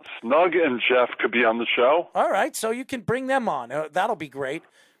lift you up. Snug and Jeff could be on the show. All right, so you can bring them on. That'll be great.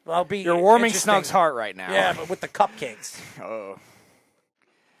 You're warming Snug's heart right now. Yeah, but with the cupcakes. Oh.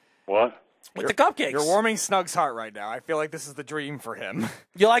 What? With the cupcakes. You're warming Snug's heart right now. I feel like this is the dream for him.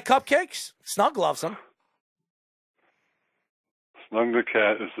 You like cupcakes? Snug loves them. Snug the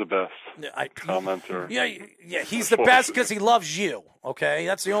cat is the best commenter. Yeah, he's the best because he loves you, okay?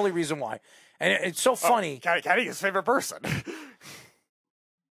 That's the only reason why. And it's so funny. Kenny, his favorite person.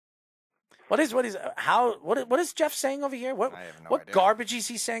 What is Jeff saying over here? What idea. Garbage is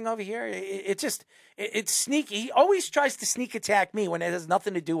he saying over here? It's sneaky. He always tries to sneak attack me when it has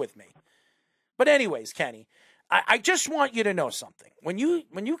nothing to do with me. But anyways, Kenny, I just want you to know something. When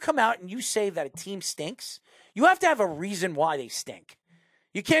you come out and you say that a team stinks, you have to have a reason why they stink.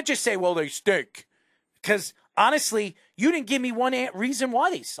 You can't just say, well, they stink. Because honestly, you didn't give me one reason why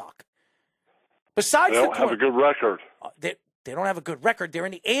they suck. Besides, they don't have a good record. They don't have a good record. They're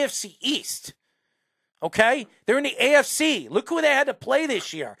in the AFC East. Okay? They're in the AFC. Look who they had to play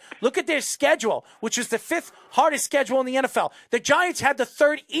this year. Look at their schedule, which is the 5th hardest schedule in the NFL. The Giants had the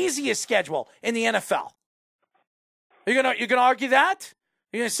 3rd easiest schedule in the NFL. You're gonna argue that?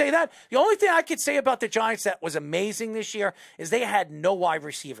 You're going to say that? The only thing I could say about the Giants that was amazing this year is they had no wide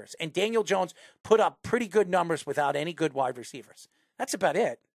receivers. And Daniel Jones put up pretty good numbers without any good wide receivers. That's about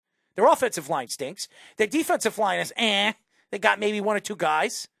it. Their offensive line stinks. Their defensive line is They got maybe 1 or 2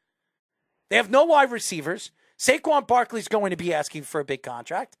 guys. They have no wide receivers. Saquon Barkley's going to be asking for a big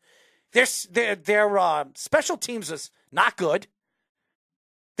contract. Their special teams is not good.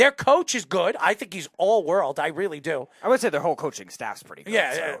 Their coach is good. I think he's all world. I really do. I would say their whole coaching staff's pretty good.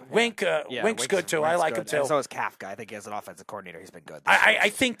 Yeah, Wink's good too. I like him too. And so is Kafka. I think he has an offensive coordinator. He's been good. I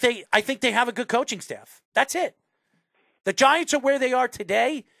think they have a good coaching staff. That's it. The Giants are where they are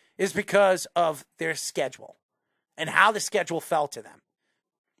today is because of their schedule and how the schedule fell to them.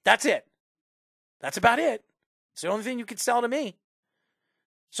 That's it. That's about it. It's the only thing you can sell to me.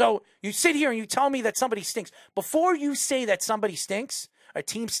 So you sit here and you tell me that somebody stinks. Before you say that somebody stinks, a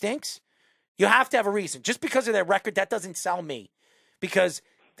team stinks, you have to have a reason. Just because of their record, that doesn't sell me. Because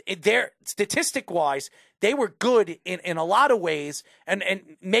they're statistic-wise, they were good in a lot of ways. And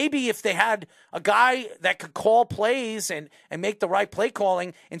maybe if they had a guy that could call plays and make the right play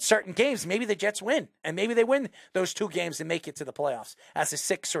calling in certain games, maybe the Jets win. And maybe they win those 2 games and make it to the playoffs as a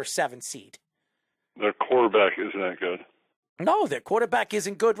 6 or 7 seed. Their quarterback isn't that good. No, their quarterback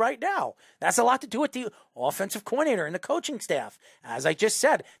isn't good right now. That's a lot to do with the offensive coordinator and the coaching staff. As I just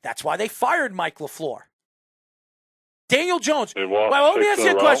said, that's why they fired Mike LaFleur. Daniel Jones. Well, let me ask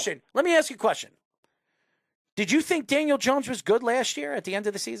you a question. Let me ask you a question. Did you think Daniel Jones was good last year at the end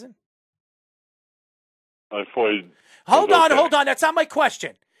of the season? I thought he Hold on. That's not my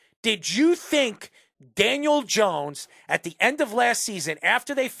question. Did you think Daniel Jones at the end of last season,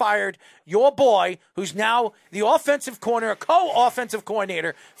 after they fired your boy, who's now the co-offensive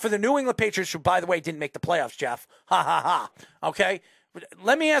coordinator for the New England Patriots, who, by the way, didn't make the playoffs, Jeff. Ha, ha, ha. Okay?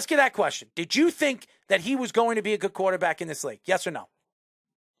 Let me ask you that question. Did you think that he was going to be a good quarterback in this league? Yes or no?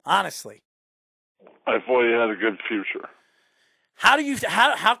 Honestly. I thought he had a good future.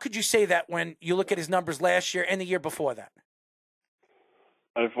 How could you say that when you look at his numbers last year and the year before that?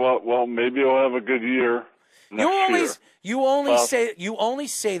 I thought, well, maybe he'll have a good year next year. You only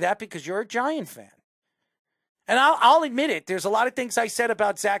say that because you're a Giant fan. And I'll admit it. There's a lot of things I said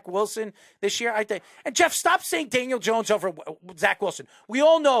about Zach Wilson this year. I think, and Jeff, stop saying Daniel Jones over Zach Wilson. We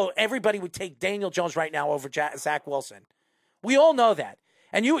all know everybody would take Daniel Jones right now over Zach Wilson. We all know that.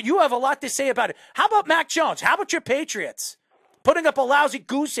 And you have a lot to say about it. How about Mac Jones? How about your Patriots? Putting up a lousy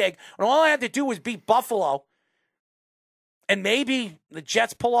goose egg when all I had to do was beat Buffalo. And maybe the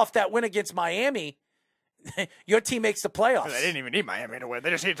Jets pull off that win against Miami. Your team makes the playoffs. They didn't even need Miami to win.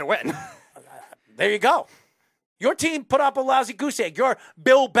 They just needed to win. There you go. Your team put up a lousy goose egg. Your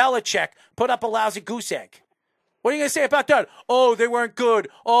Bill Belichick put up a lousy goose egg. What are you going to say about that? Oh, they weren't good.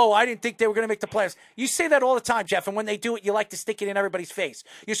 Oh, I didn't think they were going to make the playoffs. You say that all the time, Jeff, and when they do it, you like to stick it in everybody's face.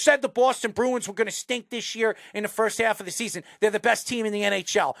 You said the Boston Bruins were going to stink this year in the first half of the season. They're the best team in the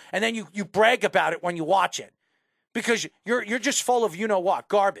NHL. And then you brag about it when you watch it. Because you're just full of you-know-what,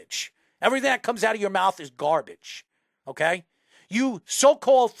 garbage. Everything that comes out of your mouth is garbage, okay? You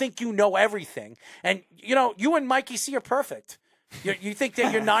so-called think you know everything. And, you and Mikey C are perfect. You think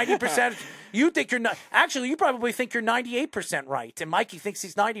that you're 90%. You think you're not. Actually, you probably think you're 98% right. And Mikey thinks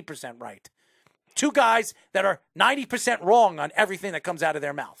he's 90% right. 2 guys that are 90% wrong on everything that comes out of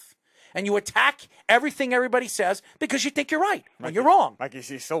their mouth. And you attack everything everybody says because you think you're right when you're wrong. Mikey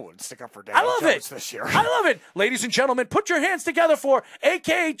C still wouldn't stick up for Daniel Jones this year. I love it. Ladies and gentlemen, put your hands together for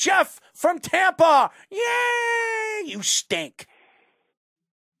A.K.A. Jeff from Tampa. Yay! You stink.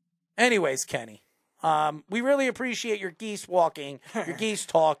 Anyways, Kenny, we really appreciate your geese walking, your geese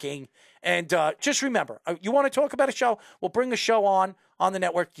talking. And just remember, you want to talk about a show? We'll bring a show on the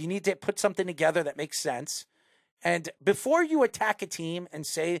network. You need to put something together that makes sense. And before you attack a team and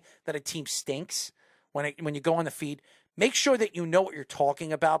say that a team stinks, when you go on the feed, make sure that you know what you're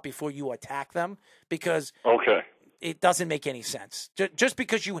talking about before you attack them, because it doesn't make any sense. Just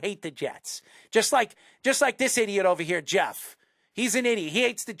because you hate the Jets, just like this idiot over here, Jeff. He's an idiot. He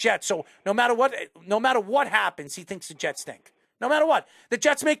hates the Jets. So no matter what happens, he thinks the Jets stink. No matter what, the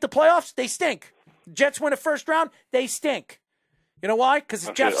Jets make the playoffs, they stink. The Jets win a first round, they stink. You know why? Because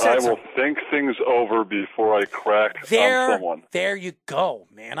Jeff said so. I will think things over before I crack on someone. There you go,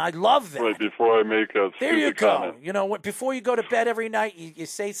 man. I love that. Right, before I make a there you go. comment. You know, before you go to bed every night, you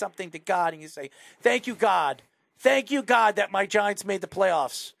say something to God, and you say, thank you, God. Thank you, God, that my Giants made the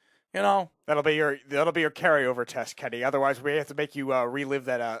playoffs. You know? That'll be your carryover test, Kenny. Otherwise, we have to make you relive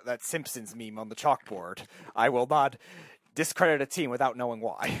that Simpsons meme on the chalkboard. I will not discredit a team without knowing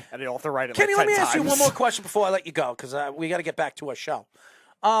why. And you'll have to write it Kenny, like 10 let me ask you times. one more question before I let you go, because we got to get back to our show.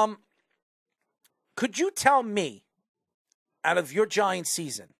 Could you tell me, out of your Giants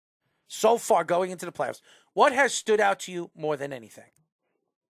season, so far going into the playoffs, what has stood out to you more than anything?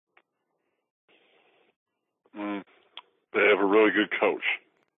 They have a really good coach.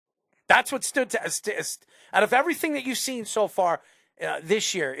 That's what stood out of everything that you've seen so far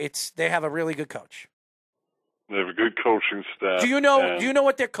this year. They have a really good coach. They have a good coaching staff. Do you know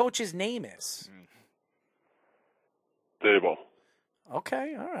what their coach's name is? Dable.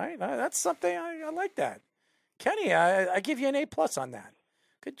 Okay, all right. That's something I like that. Kenny, I give you an A+ on that.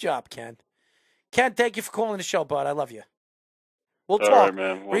 Good job, Ken. Ken, thank you for calling the show, bud. I love you. We'll talk. All right,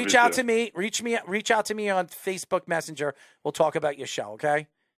 man. Reach out to me. Reach out to me on Facebook Messenger. We'll talk about your show, okay?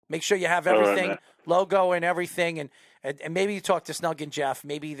 Make sure you have everything, logo and everything, and maybe you talk to Snug and Jeff.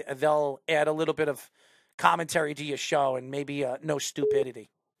 Maybe they'll add a little bit of commentary to your show and maybe no stupidity.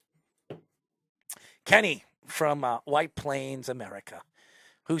 Kenny from White Plains, America,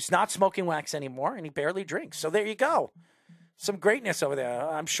 who's not smoking wax anymore, and he barely drinks. So there you go. Some greatness over there.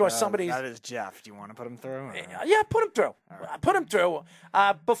 I'm sure somebody's... That is Jeff. Do you want to put him through? Or? Yeah, put him through. Right. Put him through.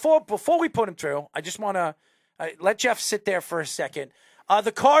 Before we put him through, I just want to let Jeff sit there for a second.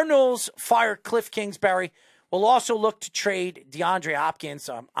 The Cardinals fire Cliff Kingsbury. Will also look to trade DeAndre Hopkins,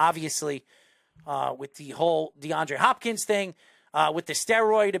 obviously, with the whole DeAndre Hopkins thing. With the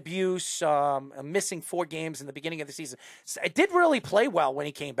steroid abuse, missing 4 games in the beginning of the season. It did really play well when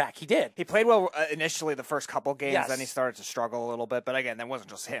he came back. He did. He played well initially the first couple games, Yes. then he started to struggle a little bit. But again, that wasn't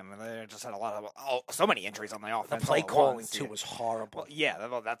just him. They just had so many injuries on the offense. The play all at calling, once. too, was horrible. Well, yeah,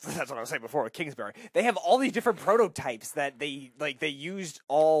 that's what I was saying before with Kingsbury. They have all these different prototypes that they used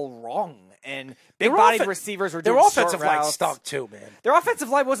all wrong. And big-bodied receivers were doing their offensive short line routes. stunk, too, man. Their offensive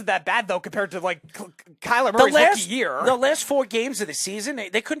line wasn't that bad, though, compared to, Kyler Murray's rookie year. The last 4 games of the season,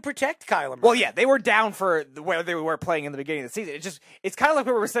 they couldn't protect Kyler Murray. Well, yeah, they were down for where they were playing in the beginning of the season. It's kind of like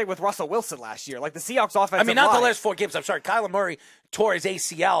what we were saying with Russell Wilson last year. Like the Seahawks offensive I mean, not line. the last 4 games. I'm sorry. Kyler Murray tore his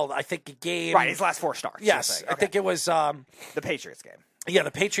ACL, I think, a game. Right, his last 4 starts. Yes, I think it was... the Patriots game. Yeah,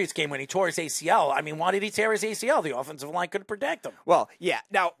 the Patriots game when he tore his ACL. I mean, why did he tear his ACL? The offensive line couldn't protect him. Well, yeah.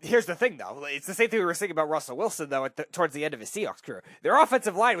 Now, here's the thing, though. It's the same thing we were saying about Russell Wilson, though, towards the end of his Seahawks career. Their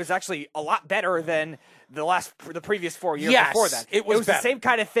offensive line was actually a lot better than the previous 4 years before that. It was the same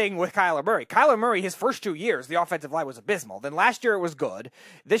kind of thing with Kyler Murray. Kyler Murray, his first 2 years, the offensive line was abysmal. Then last year it was good.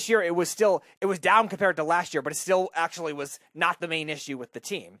 This year it was down compared to last year, but it still actually was not the main issue with the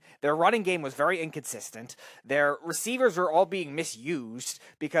team. Their running game was very inconsistent. Their receivers were all being misused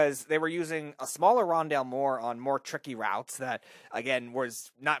because they were using a smaller Rondale Moore on more tricky routes that, again,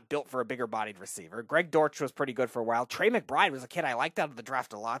 was not built for a bigger-bodied receiver. Greg Dortch was pretty good for a while. Trey McBride was a kid I liked out of the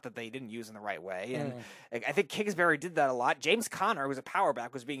draft a lot that they didn't use in the right way, and I think Kingsbury did that a lot. James Conner, who was a power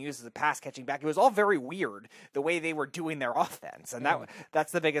back, was being used as a pass-catching back. It was all very weird, the way they were doing their offense, and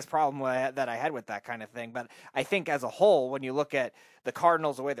that's the biggest problem that I had with that kind of thing. But I think as a whole, when you look at the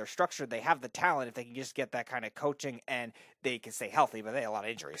Cardinals, the way they're structured, they have the talent if they can just get that kind of coaching and they can stay healthy, but they have a lot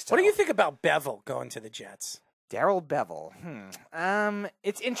of injuries too. What do you think about Bevel going to the Jets? Darrell Bevel.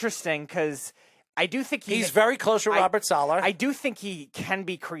 It's interesting because I do think he's very close to Robert Saleh. I do think he can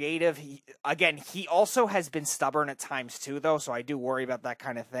be creative. He also has been stubborn at times too, though, so I do worry about that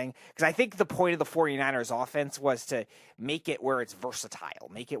kind of thing. Because I think the point of the 49ers offense was to make it where it's versatile,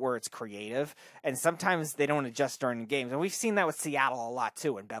 make it where it's creative, and sometimes they don't adjust during games. And we've seen that with Seattle a lot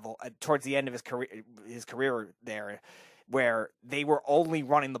too, and Bevel, towards the end of his career there, where they were only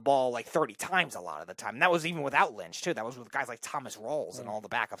running the ball 30 times a lot of the time. And that was even without Lynch, too. That was with guys like Thomas Rawls and all the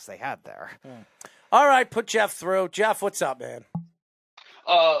backups they had there. All right, put Jeff through. Jeff, what's up, man?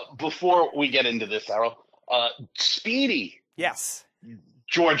 Before we get into this, Errol, Speedy. Yes.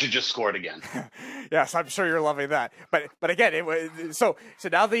 Georgia just scored again. Yes, I'm sure you're loving that. But again, it was so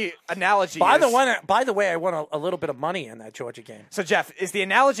now the analogy By the way, I won a little bit of money in that Georgia game. So, Jeff, is the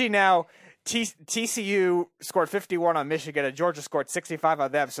analogy now TCU scored 51 on Michigan and Georgia scored 65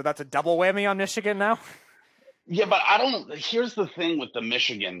 on them, so that's a double whammy on Michigan now? Yeah, but I don't – here's the thing with the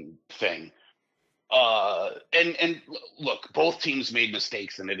Michigan thing. And look, both teams made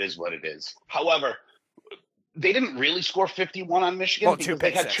mistakes, and it is what it is. However, they didn't really score 51 on Michigan because they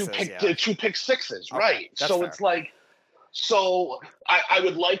had two pick sixes, okay, right? So fair. It's like – so I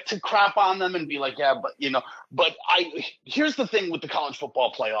would like to crap on them and be like, yeah, but here's the thing with the college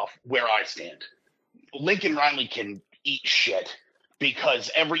football playoff where I stand. Lincoln Riley can eat shit because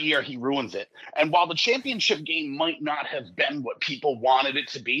every year he ruins it. And while the championship game might not have been what people wanted it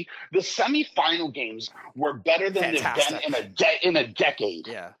to be, the semifinal games were better than they've been in a decade.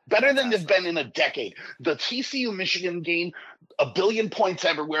 Yeah, better than they've been in a decade. The TCU Michigan game, 1 billion points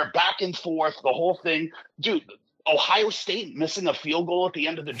everywhere, back and forth, the whole thing, dude. Ohio State missing a field goal at the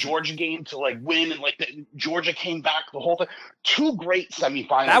end of the Georgia game to win, and Georgia came back, the whole thing. 2 great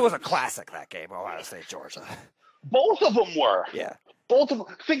semifinals. That was a classic, that game, Ohio State Georgia. Both of them were. Yeah. Both of them.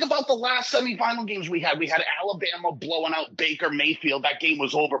 Think about the last semifinal games we had. We had Alabama blowing out Baker Mayfield. That game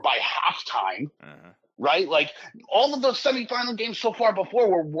was over by halftime. Right? All of the semifinal games so far before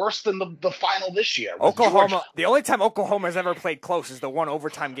were worse than the final this year. Oklahoma. Georgia. The only time Oklahoma has ever played close is the one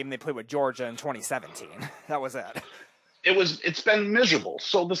overtime game they played with Georgia in 2017. That was it. It's been miserable.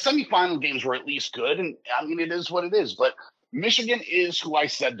 So the semifinal games were at least good, and I mean it is what it is. But Michigan is who I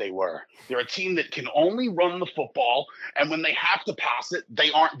said they were. They're a team that can only run the football, and when they have to pass it,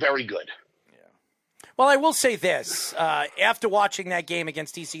 they aren't very good. Well, I will say this, after watching that game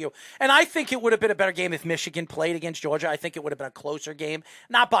against TCU, and I think it would have been a better game if Michigan played against Georgia. I think it would have been a closer game,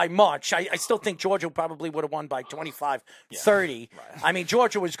 not by much. I still think Georgia probably would have won by 25-30. Right. I mean,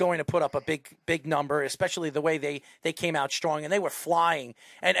 Georgia was going to put up a big number, especially the way they came out strong, and they were flying.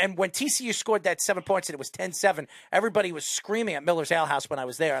 And when TCU scored that 7 points and it was 10-7, everybody was screaming at Miller's Ale House when I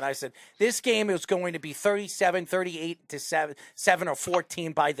was there, and I said, this game is going to be 37, 38 to 7 or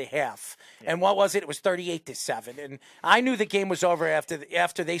 14 by the half. Yeah. And what was it? It was 38-7, and I knew the game was over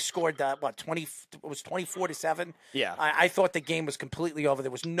after they scored 20. It was 24-7. Yeah, I thought the game was completely over.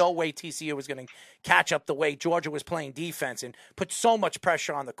 There was no way TCU was going to catch up the way Georgia was playing defense and put so much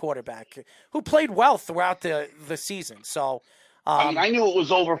pressure on the quarterback, who played well throughout the season. So, I knew it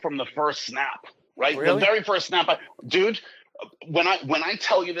was over from the first snap. Right, really? The very first snap, dude. When I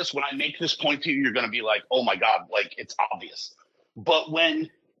tell you this, when I make this point to you, you're going to be like, "Oh my God!" Like it's obvious. But when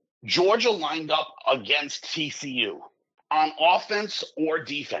Georgia lined up against TCU on offense or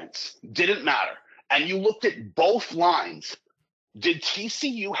defense, didn't matter. And you looked at both lines. Did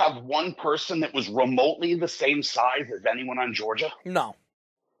TCU have one person that was remotely the same size as anyone on Georgia? No.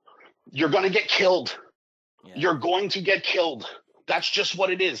 You're going to get killed. Yeah. You're going to get killed. That's just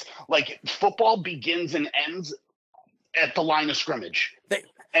what it is. Like football begins and ends at the line of scrimmage.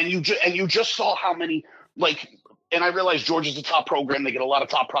 And you just saw how many, like, and I realize Georgia's a top program. They get a lot of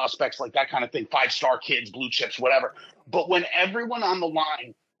top prospects, like that kind of thing, 5-star kids, blue chips, whatever. But when everyone on the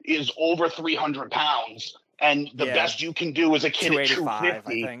line is over 300 pounds and the best you can do is a kid at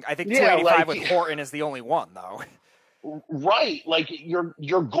 250. I think 285 with Horton is the only one, though. Right. Like,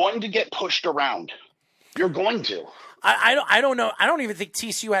 you're going to get pushed around. You're going to. I don't know. I don't even think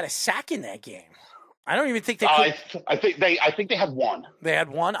TCU had a sack in that game. I don't even think they could. I think they had one. They had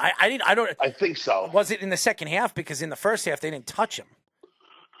one. I think so. Was it in the second half? Because in the first half they didn't touch him.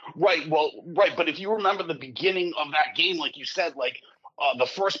 Right. Well, right. But if you remember the beginning of that game, like you said, like the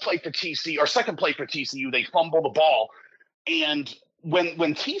first play for TCU or second play for TCU, they fumble the ball, and when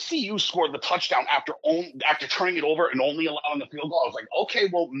TCU scored the touchdown after turning it over and only allowing the field goal, I was like, okay,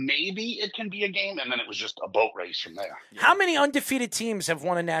 well maybe it can be a game, and then it was just a boat race from there. How many undefeated teams have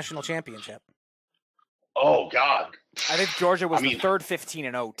won a national championship? Oh, God. I think Georgia was the third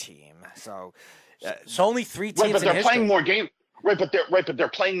 15-0 team. So only 3 teams. Right, but they're playing more games. Right, but they're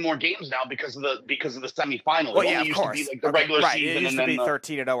playing more games now because of the semifinal. Well, it only used course. to be like the regular season. It used to be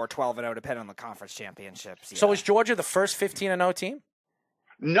 13-0 or 12-0, depending on the conference championships. Yeah. So is Georgia the first 15-0 team?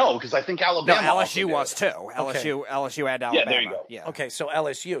 No, because I think Alabama. No, LSU was too. LSU and Alabama. Yeah, there you go. Yeah. Okay, so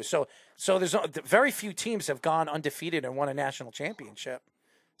LSU. So there's very few teams have gone undefeated and won a national championship.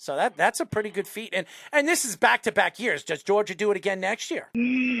 So that's a pretty good feat. And this is back-to-back years. Does Georgia do it again next year?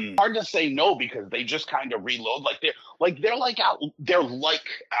 Hard to say no because they just kind of reload. They're like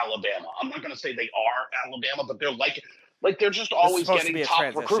Alabama. I'm not going to say they are Alabama, but they're just always getting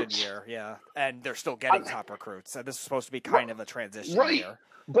top recruits. Year, yeah, and they're still getting top recruits. So this is supposed to be kind of a transition year.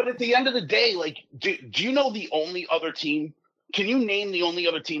 But at the end of the day, like, do you know the only other team? Can you name the only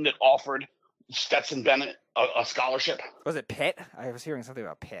other team that offered Stetson Bennett a scholarship? Was it Pitt? I was hearing something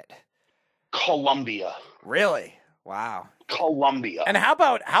about Pitt. Columbia. Really? Wow. Columbia. And how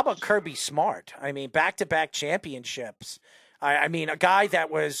about Kirby Smart? I mean, back-to-back championships. I mean, a guy that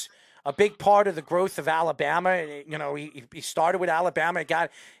was a big part of the growth of Alabama. You know, he started with Alabama.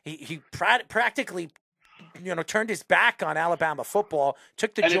 He practically, turned his back on Alabama football.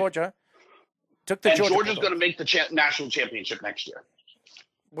 Georgia. Georgia's going to make the national championship next year.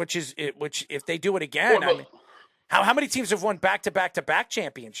 Which if they do it again, I mean, how many teams have won back-to-back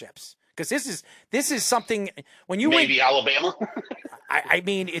championships? Because this is something when you maybe Alabama. I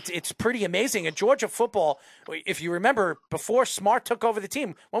mean, it's pretty amazing. And Georgia football, if you remember, before Smart took over the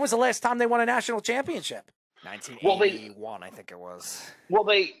team, when was the last time they won a national championship? 1981, I think it was. Well,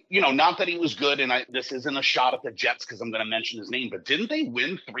 not that he was good, and this isn't a shot at the Jets because I'm going to mention his name, but didn't they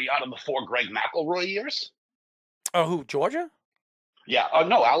win 3 out of the 4 Greg McElroy years? Oh, who, Georgia? Yeah.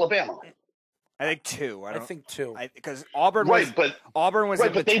 No, Alabama. I think 2. I think 2. Because Auburn was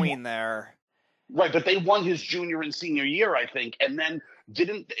in between there. Right, but they won his junior and senior year, I think, and then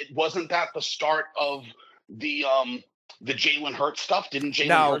wasn't that the start of the Jalen Hurts stuff? Didn't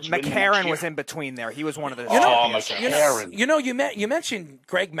Jalen Hurts win McCarron was in between there. He was one of the McCarron. You mentioned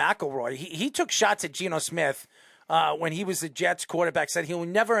Greg McElroy. He took shots at Geno Smith when he was the Jets quarterback, said he will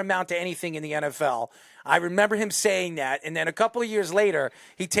never amount to anything in the NFL. I remember him saying that, and then a couple of years later,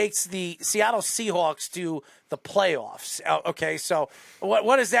 he takes the Seattle Seahawks to the playoffs. Okay, so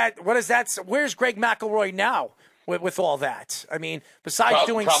what is that? What is that? Where's Greg McElroy now with all that? I mean, besides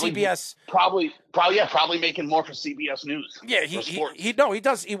doing CBS, probably making more for CBS News. Yeah, he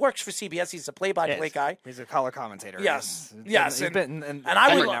does. He works for CBS. He's a play-by-play guy. He's a color commentator. Yes, and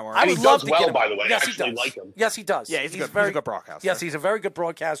I would love to get him. By the way, yes, he does. Like him. Yes, he does. Yeah, he's a good broadcaster. Yes, he's a very good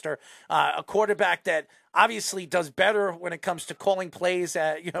broadcaster. A quarterback that obviously does better when it comes to calling plays.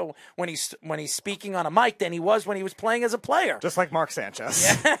 When he's speaking on a mic than he was when he was playing as a player. Just like Mark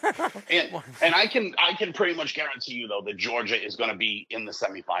Sanchez. Yeah. and I can pretty much guarantee you though that Georgia is going to be in the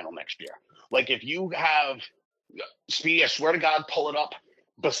semifinal next year. Like if you have Speedy, I swear to God, pull it up.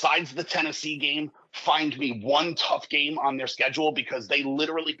 Besides the Tennessee game, find me one tough game on their schedule because they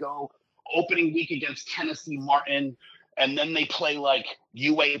literally go opening week against Tennessee Martin, and then they play like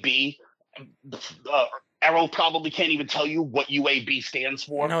UAB. Errol probably can't even tell you what UAB stands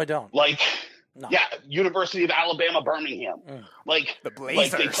for. No, I don't. Yeah, University of Alabama, Birmingham. Like the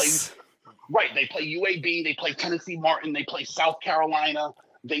Blazers. They play UAB, they play Tennessee Martin, they play South Carolina,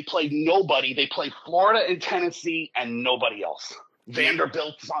 they play nobody. They play Florida and Tennessee and nobody else.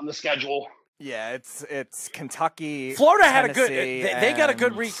 Vanderbilt's on the schedule. Yeah, it's Kentucky. Florida had a good. They got a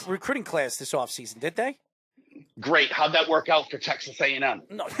good recruiting class this offseason, did they? Great. How'd that work out for Texas A&M?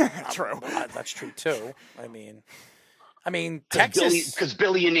 No, true. That's true too. I mean, Texas because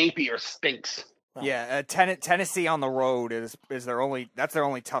Billy Napier stinks. Yeah, Tennessee on the road is their only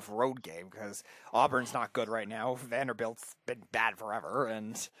tough road game because Auburn's not good right now. Vanderbilt's been bad forever,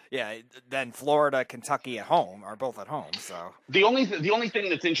 and then Florida, Kentucky at home are both at home. So the only thing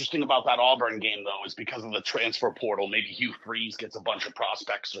that's interesting about that Auburn game though is because of the transfer portal. Maybe Hugh Freeze gets a bunch of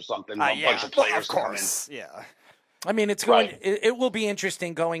prospects or something. A bunch of players come in. Yeah, I mean it's going. Right. It will be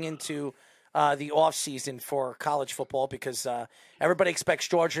interesting going into the off season for college football because everybody expects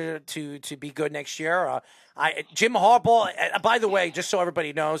Georgia to be good next year. Jim Harbaugh, by the way, just so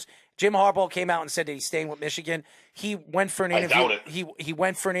everybody knows, Jim Harbaugh came out and said that he's staying with Michigan. He went for an interview. I doubt it. He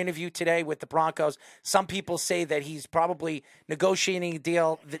went for an interview today with the Broncos. Some people say that he's probably negotiating a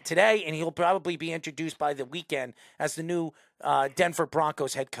deal today, and he'll probably be introduced by the weekend as the new Denver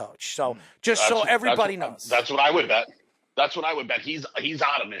Broncos head coach. So so everybody knows. That's what I would bet. That's what I would bet. He's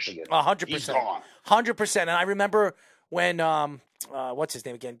out of Michigan. 100%. He's gone. 100%. And I remember when what's his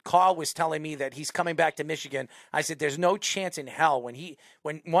name again? Carl was telling me that he's coming back to Michigan. I said, "There's no chance in hell."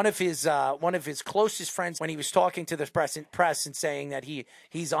 When one of his closest friends, when he was talking to the press and saying that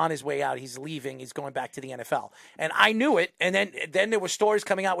he's on his way out, he's leaving, he's going back to the NFL, and I knew it. And then there were stories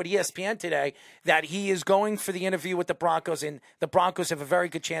coming out with ESPN today that he is going for the interview with the Broncos, and the Broncos have a very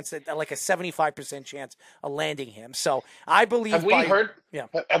good chance, like a 75% chance of landing him. So I believe. Have we heard? Yeah.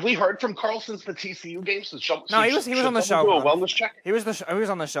 Have we heard from Carl since the TCU game? No, he was on the show. Do a wellness check. He was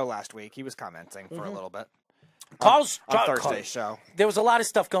on the show last week. He was commenting for a little bit. Carl's on Thursday's show. There was a lot of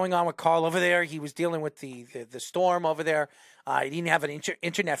stuff going on with Carl over there. He was dealing with the storm over there. He didn't have an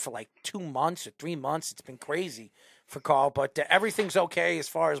internet for like 2 months or 3 months. It's been crazy for Carl, but everything's okay as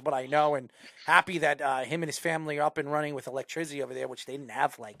far as what I know, and happy that him and his family are up and running with electricity over there, which they didn't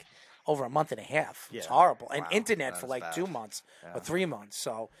have like over a month and a half. It's horrible. And internet for like bad. 2 months or 3 months.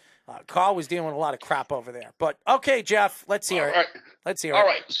 So Carl was dealing with a lot of crap over there. But okay, Jeff, let's hear it. Let's hear it. All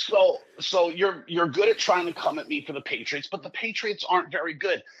right. So you're good at trying to come at me for the Patriots, but the Patriots aren't very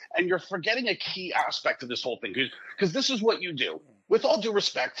good. And you're forgetting a key aspect of this whole thing because this is what you do. With all due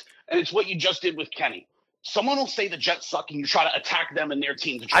respect, and it's what you just did with Kenny. Someone will say the Jets suck and you try to attack them and their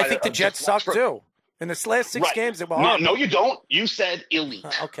team to try I think the Jets suck too. In the last 6 games, they were horrible. No, you don't. You said elite.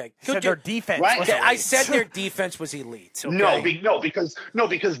 Okay. You said their defense was elite. I said their defense was elite. Okay? No,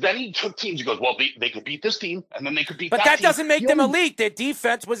 because then he took teams. He goes, well, they could beat this team, and then they could beat that team. But that doesn't make them elite. Their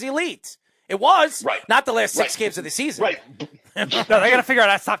defense was elite. It was. Right. Not the last 6 games of the season. Right. No, they got to figure out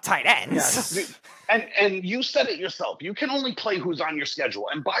how to stop tight ends. Yes. And you said it yourself. You can only play who's on your schedule.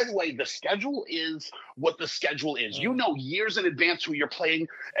 And by the way, the schedule is what the schedule is. You know years in advance who you're playing,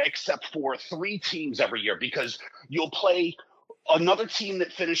 except for 3 teams every year, because you'll play another team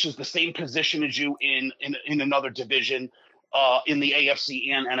that finishes the same position as you in another division in the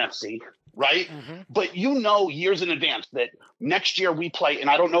AFC and NFC, right? Mm-hmm. But you know years in advance that next year we play, and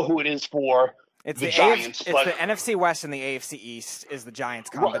I don't know who it is for. It's the Giants. It's the NFC West and the AFC East is the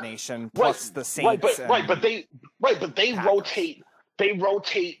Giants combination plus the Saints. But they rotate. They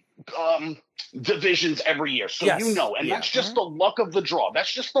rotate divisions every year, so you know, and that's just the luck of the draw.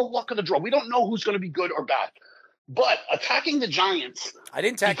 That's just the luck of the draw. We don't know who's going to be good or bad. But attacking the Giants. I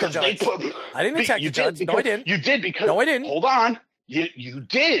didn't attack the Giants. I didn't attack the Giants. No, I didn't. You did because. No, I didn't. Hold on. You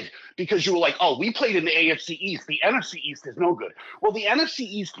did because you were like, oh, we played in the AFC East. The NFC East is no good. Well, the NFC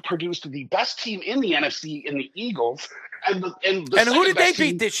East produced the best team in the NFC in the Eagles. And who did they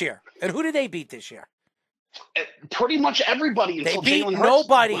beat this year? Pretty much everybody. They beat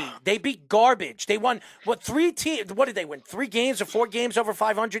nobody. They beat garbage. They won, 3 teams? What did they win? 3 games or 4 games over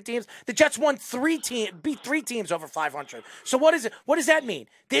 500 teams? The Jets won beat 3 teams over 500. So what is it? What does that mean?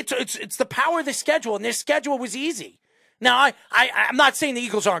 It's the power of the schedule, and their schedule was easy. Now, I'm not saying the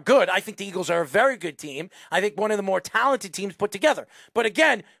Eagles aren't good. I think the Eagles are a very good team. I think one of the more talented teams put together. But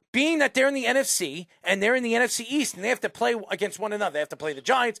again, being that they're in the NFC and they're in the NFC East and they have to play against one another. They have to play the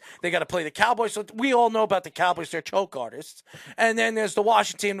Giants. They got to play the Cowboys. So we all know about the Cowboys. They're choke artists. And then there's the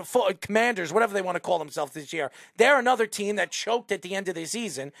Washington Commanders, whatever they want to call themselves this year. They're another team that choked at the end of the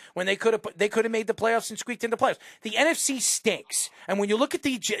season when they could have made the playoffs and squeaked into the playoffs. The NFC stinks. And when you look at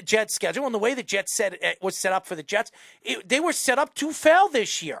the Jets schedule and the way the Jets was set up for the Jets, they were set up to fail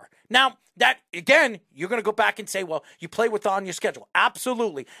this year. Now, that, again, you're going to go back and say, well, you play what's on your schedule.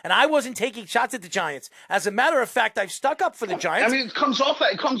 Absolutely. And I wasn't taking shots at the Giants. As a matter of fact, I've stuck up for the Giants. I mean, it comes off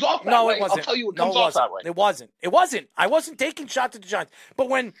that way. No, it wasn't. I'll tell you, it comes off that way. It wasn't. I wasn't taking shots at the Giants. But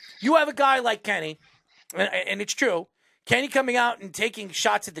when you have a guy like Kenny, and it's true, Kenny coming out and taking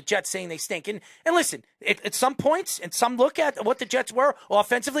shots at the Jets saying they stink. And listen, at some points, and some look at what the Jets were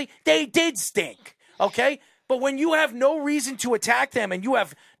offensively, they did stink. Okay? But when you have no reason to attack them and you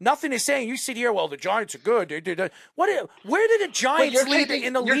have nothing to say, and you sit here, well, the Giants are good. Where did the Giants lead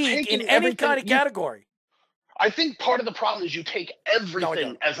in the league in any kind of category? I think part of the problem is you take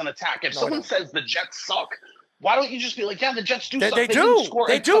everything as an attack. If someone says the Jets suck, why don't you just be like, yeah, the Jets do suck. They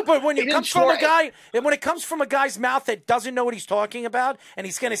do. But when it comes from a guy's mouth that doesn't know what he's talking about, and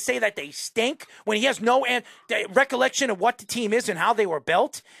he's going to say that they stink when he has no recollection of what the team is and how they were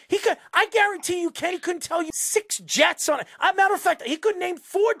built, I guarantee you, Kenny couldn't tell you 6 Jets on it. As a matter of fact, he couldn't name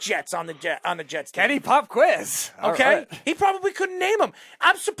 4 Jets on the Jets team. Kenny pop quiz. Okay, right. He probably couldn't name them.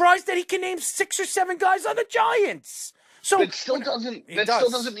 I'm surprised that he can name 6 or 7 guys on the Giants. So that still doesn't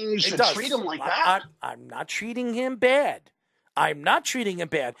mean you should treat him like that. I'm not treating him bad.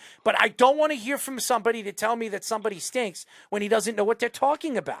 But I don't want to hear from somebody to tell me that somebody stinks when he doesn't know what they're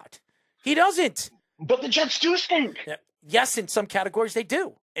talking about. He doesn't. But the Jets do stink. Yes, in some categories they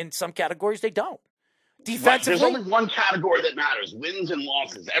do. In some categories they don't. Defensively, there's only one category that matters: wins and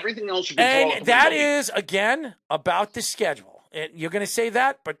losses. Everything else you can throw out the window. That is, again, about the schedule. You're going to say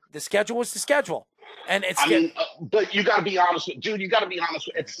that, but the schedule is the schedule. And but you got to be honest with, dude. You got to be honest.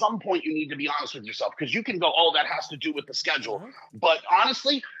 At some point, you need to be honest with yourself because you can go, "Oh, that has to do with the schedule." Mm-hmm. But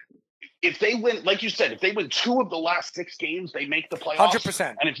honestly, if they win, like you said, if they win 2 of the last 6 games, they make the playoffs.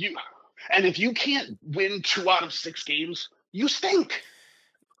 100%. And if you can't win 2 out of 6 games, you stink.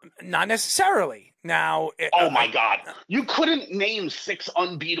 Not necessarily. Now, oh my God, you couldn't name 6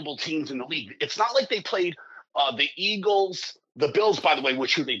 unbeatable teams in the league. It's not like they played the Eagles. The Bills, by the way,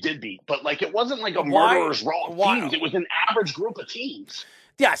 who they did beat, but it wasn't like a murderer's row of teams. It was an average group of teams.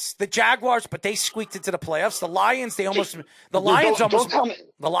 Yes, the Jaguars, but they squeaked into the playoffs. The Lions, almost made the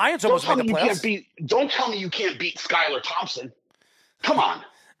playoffs. Don't tell me you can't beat Skylar Thompson. Come on,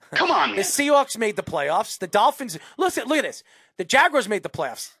 man. The Seahawks made the playoffs. The Dolphins. Listen, look at this. The Jaguars made the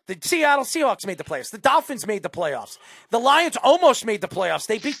playoffs. The Seattle Seahawks made the playoffs. The Dolphins made the playoffs. The Lions almost made the playoffs.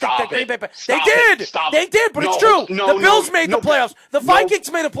 They beat the Green Bay. They did, but it's true. The Bills made the playoffs. The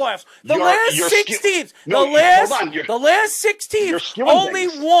Vikings made the playoffs. The last 6 teams, only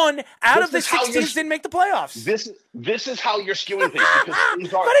one out of the 6 teams didn't make the playoffs. This is how you're skewing things.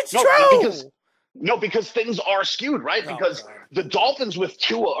 But it's true. Because things are skewed, right? Because the Dolphins with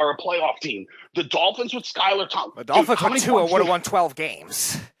Tua are a playoff team. The Dolphins with Skylar Thompson. The Dolphins with Tua would have won 12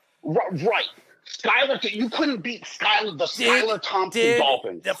 games. Right. You couldn't beat Skylar Thompson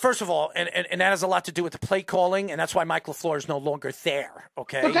Dolphins. First of all, and that has a lot to do with the play calling, and that's why Mike LaFleur is no longer there,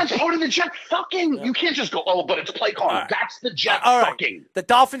 okay? But that's part of the Jets sucking. Yeah. You can't just go, but it's play calling. Right. That's the Jets sucking. The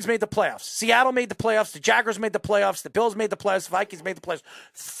Dolphins made the playoffs. Seattle made the playoffs. The Jaguars made the playoffs. The Bills made the playoffs. The Vikings made the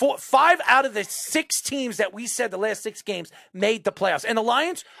playoffs. 5 out of the 6 teams that we said the last 6 games made the playoffs. And the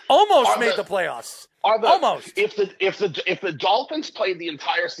Lions almost made the playoffs. Almost. If the Dolphins played the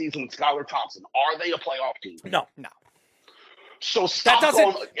entire season with Skylar Thompson, are they a playoff team? No. So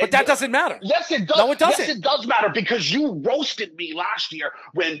that doesn't matter. Yes, it does. No, it doesn't. Yes, it does matter because you roasted me last year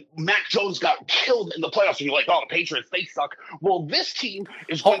when Mac Jones got killed in the playoffs, and you're like, "Oh, the Patriots, they suck." Well, this team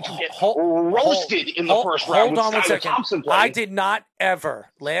is going to get roasted in the first round. Hold on 1 second. I did not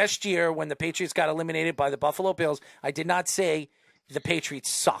ever last year when the Patriots got eliminated by the Buffalo Bills. I did not say the Patriots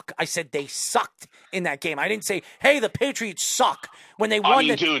suck. I said they sucked in that game. I didn't say, hey, the Patriots suck when they won.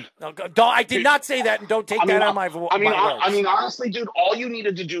 Dude, I did not say that, and don't take that out of my words. I mean, honestly, dude, all you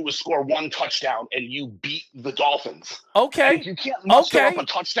needed to do was score one touchdown, and you beat the Dolphins. Okay. And if you can't muster up a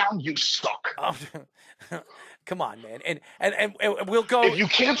touchdown, you suck. Come on, man. And we'll go. If you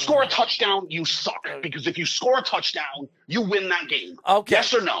can't score a touchdown, you suck. Because if you score a touchdown, you win that game. Okay.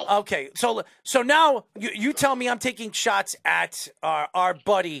 Yes or no? Okay. So now you tell me I'm taking shots at our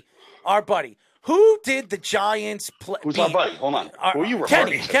buddy. Who did the Giants play? Who's our buddy? Hold on. Who are you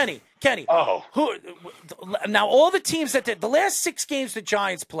referring to? Kenny. Oh. Now, all the teams the last 6 games the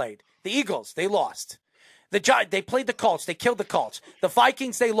Giants played, the Eagles, they lost. They played the Colts. They killed the Colts. The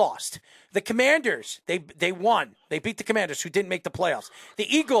Vikings, they lost. The Commanders, they won. They beat the Commanders, who didn't make the playoffs.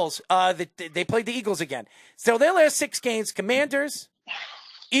 The Eagles, they played the Eagles again. So their last 6 games, Commanders,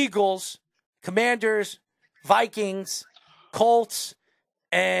 Eagles, Commanders, Vikings, Colts,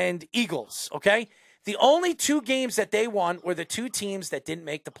 and Eagles, okay? The only 2 games that they won were the 2 teams that didn't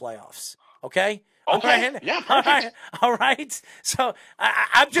make the playoffs, okay? Okay. Right. Yeah. All right. So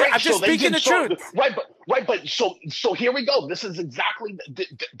I'm just speaking the truth. Right. But so here we go. This is exactly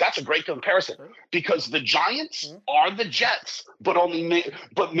that's a great comparison because the Giants are the Jets, but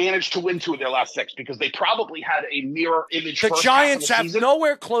managed to win 2 of their last 6 because they probably had a mirror image. The Giants have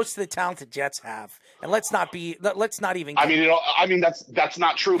nowhere close to the talent the Jets have, and let's not even. I mean that's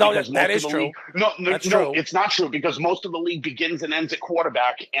not true. No, because that is true. No, it's not true because most of the league begins and ends at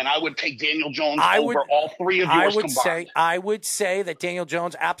quarterback, and I would take Daniel Jones over all 3 of yours combined. I would say that Daniel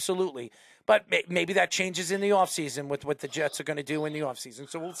Jones, absolutely. But maybe that changes in the offseason with what the Jets are going to do in the offseason.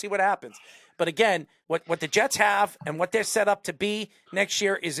 So we'll see what happens. But again, what the Jets have and what they're set up to be next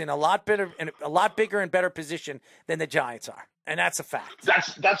year is in a lot bigger and better position than the Giants are. And that's a fact.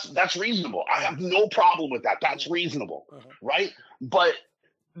 That's reasonable. I have no problem with that. That's reasonable, right? But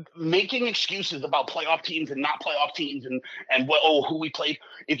making excuses about playoff teams and not playoff teams and who we played,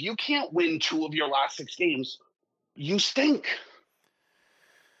 if you can't win 2 of your last 6 games, you stink.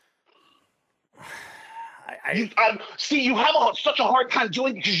 You have such a hard time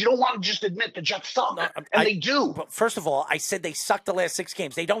doing it because you don't want to just admit the Jets suck, they do. But first of all, I said they sucked the last 6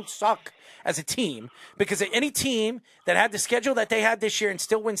 games. They don't suck as a team because any team that had the schedule that they had this year and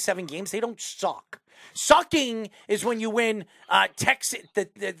still win 7 games, they don't suck. Sucking is when you win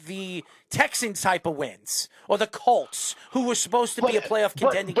the Texan type of wins, or the Colts, who were supposed to be a playoff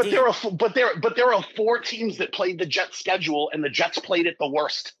contending team. There are 4 teams that played the Jets schedule, and the Jets played it the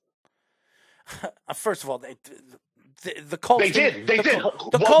worst. First of all, the Colts. They did.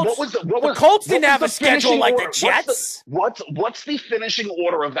 The Colts didn't have a schedule like the Jets. What's the finishing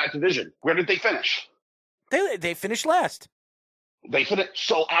order of that division? Where did they finish? They finished last.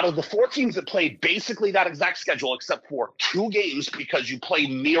 So out of the 4 teams that played basically that exact schedule, except for 2 games because you play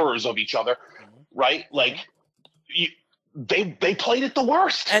mirrors of each other, right? Like they played it the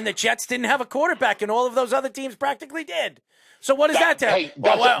worst. And the Jets didn't have a quarterback, and all of those other teams practically did. So what does that tell? Hey,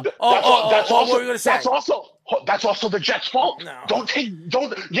 what were we going to say? That's also the Jets' fault. No.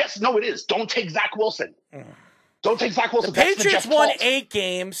 It is. Don't take Zach Wilson. Don't take Zach Wilson. The Patriots won 8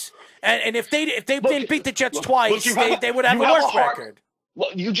 games, and if they didn't beat the Jets twice, they would have a worse record. Well,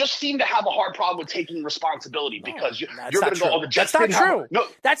 you just seem to have a hard problem with taking responsibility because you're going to go, the Jets That's not true. No,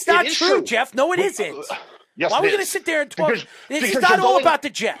 that's not true, Jeff. No, it isn't. Yes, why are we going to sit there and talk? It's not all about the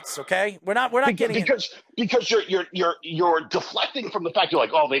Jets, okay? We're not getting because you're deflecting from the fact you're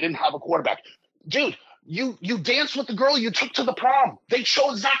like, oh, they didn't have a quarterback, dude. You danced with the girl you took to the prom. They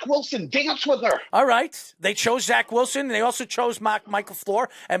chose Zach Wilson. Dance with her. All right. They chose Zach Wilson, and they also chose Michael Flohr,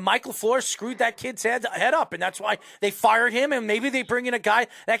 and Michael Flohr screwed that kid's head up, and that's why they fired him, and maybe they bring in a guy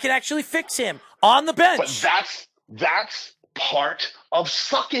that can actually fix him on the bench. But that's part of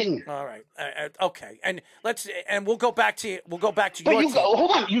sucking. All right. Okay. And we'll go back to But your team.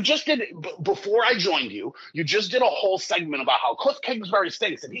 Hold on. You just did before I joined you. You just did a whole segment about how Cliff Kingsbury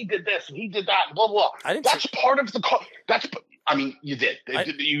stinks and he did this and he did that and blah blah. That's part of the. You did.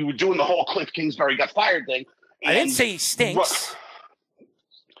 You were doing the whole Cliff Kingsbury got fired thing. I didn't say he stinks.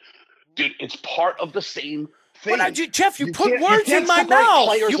 Dude, it's part of the same thing. Well, Jeff, you put words in my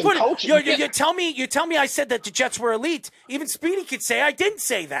mouth. You tell me I said that the Jets were elite. Even Speedy could say I didn't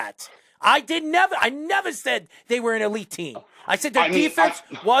say that. I never said they were an elite team. I said their defense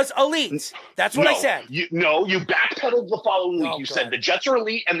was elite. That's what I said. You backpedaled the following week. You said the Jets are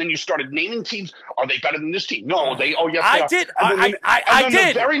elite, and then you started naming teams. Are they better than this team? No, they. Oh, yes, I did. I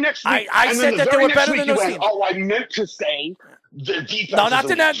did. The very next week, I said that they were better than those teams. Oh, I meant to say the defense. No, not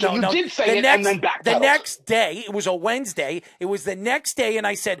the next. So no, you did say it and then backpedaled. The next day, it was a Wednesday. It was the next day, and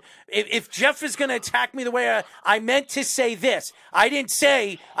I said, if Jeff is going to attack me the way I meant to say this. I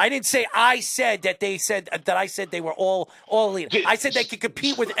said that I said they were all elite. I said they could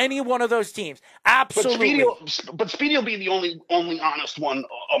compete with any one of those teams. Absolutely. But Speedy will be the only honest one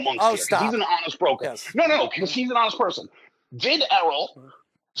amongst here. Stop. He's an honest broker. Yes. No, because he's an honest person. Did Errol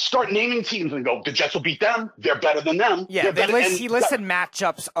start naming teams and go, the Jets will beat them, they're better than them? Yeah, he listed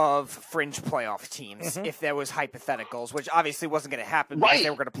matchups of fringe playoff teams if there was hypotheticals, which obviously wasn't going to happen because they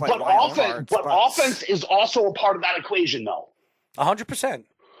were going to play But offense is also a part of that equation, though. 100%.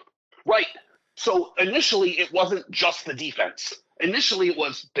 Right. So initially, it wasn't just the defense. Initially, it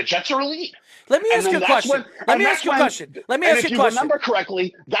was the Jets are elite. Let me ask you a question. Let me ask you a question. If you remember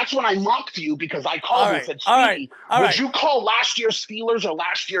correctly, that's when I mocked you because I called you and said, Speedy, would you call last year's Steelers or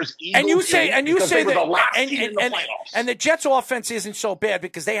last year's Eagles? And you say that, and the Jets' offense isn't so bad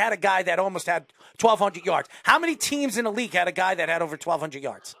because they had a guy that almost had 1,200 yards. How many teams in the league had a guy that had over 1,200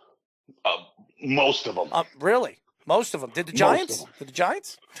 yards? Most of them. Really? Most of them. Did the Giants? No,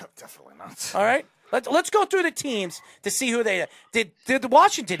 definitely not. All right. Let's go through the teams to see who they did. Did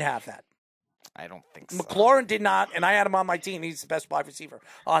Washington have that? I don't think so. McLaurin did not, and I had him on my team. He's the best wide receiver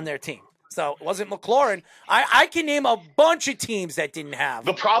on their team. So it wasn't McLaurin. I can name a bunch of teams that didn't have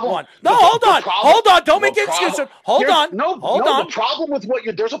the problem. One. No, hold on. Don't make excuses. Hold on. The problem with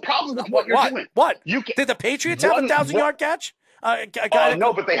there's a problem with what you're doing. What? Did the Patriots have a 1,000-yard catch?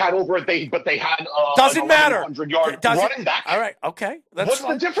 No, but they had doesn't matter. 100-yard running back. All right, okay. What's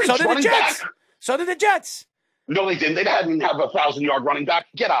the difference? So did the Jets. So did the Jets. No, they didn't. They didn't have a 1,000-yard running back.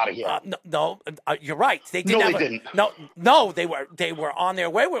 Get out of here. No, you're right. They didn't. No, they were on their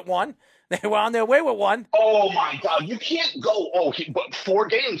way with one. They were on their way with one. Oh my God! You can't go. But 4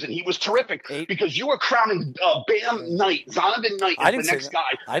 games and he was terrific because you were crowning Bam Knight, Zonovan Knight, as the next guy,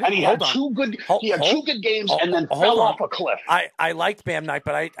 and he had two good. He had 2 good games and then fell off a cliff. I liked Bam Knight,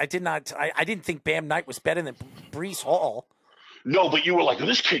 but I did not. I didn't think Bam Knight was better than Breece Hall. No, but you were like,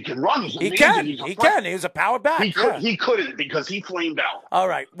 this kid can run. He can. He was a power back. He couldn't because he flamed out. All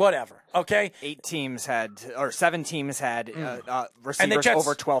right, whatever. Okay. 7 teams had receivers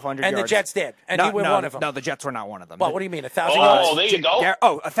over 1,200 yards. And the Jets did. And he was one of them. No, the Jets were not one of them. Well, what do you mean, 1,000 yards? Oh, there you go.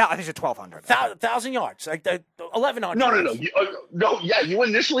 I think it's 1,200. 1,000 yards, like 1,100. No. You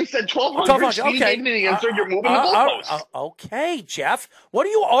initially said 1,200. Okay. Gave me the answer. You're moving the goalposts. Okay, Jeff. What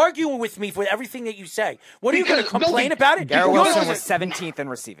are you arguing with me for everything that you say? What are you going to complain about it? Garrett Wilson was 17th in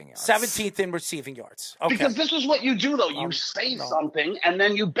receiving yards. 17th in receiving yards. Okay. Because this is what you do, though. You say something, and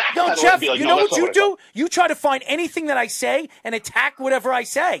then you backpedal. No, Jeff, you know what you do? You try to find anything that I say and attack whatever I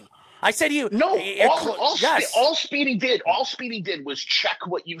say. I said to you. No, all Speedy did was check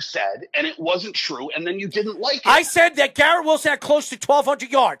what you said, and it wasn't true, and then you didn't like it. I said that Garrett Wilson had close to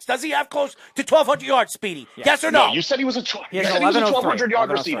 1,200 yards. Does he have close to 1,200 yards, Speedy? Yes or no? No, you said he was a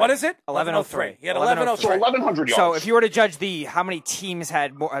 1,200-yard receiver. What is it? 1,103. He had 1,103. So 1,100 yards. So if you were to judge how many teams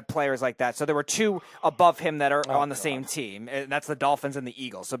had players like that, so there were 2 above him that are on the same team, and that's the Dolphins and the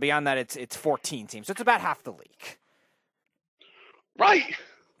Eagles. So beyond that, it's 14 teams. So it's about half the league. Right.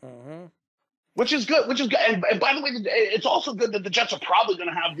 Mm-hmm. Which is good. And by the way, it's also good that the Jets are probably going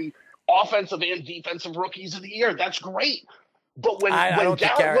to have the offensive and defensive rookies of the year. That's great. But when Garrett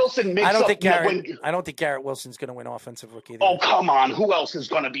Wilson makes I don't think Garrett Wilson's going to win offensive rookie. Oh, come on. Who else is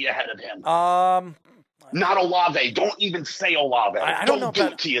going to be ahead of him? Not Olave. Don't even say Olave. Don't do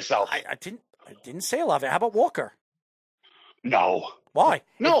it to yourself. I didn't say Olave. How about Walker? No. Why?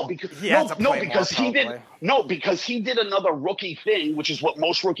 No, because he did another rookie thing, which is what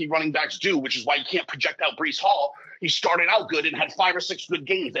most rookie running backs do, which is why you can't project out Breece Hall. He started out good and had 5 or 6 good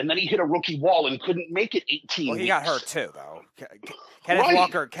games, and then he hit a rookie wall and couldn't make it 18 Well, he weeks. got hurt too, though.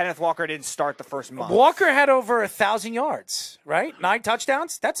 Kenneth Walker didn't start the first month. Walker had over 1,000 yards, right? 9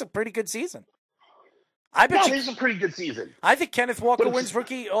 touchdowns. That's a pretty good season. It is a pretty good season. I think Kenneth Walker wins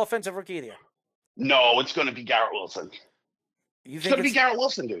offensive rookie of the year. No, it's going to be Garrett Wilson. It's going to be Garrett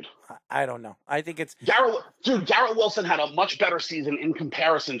Wilson, dude. I don't know. I think it's Garrett Wilson had a much better season in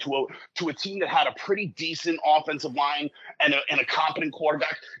comparison to a team that had a pretty decent offensive line and a competent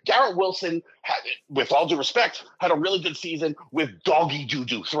quarterback. Garrett Wilson, with all due respect, had a really good season with doggy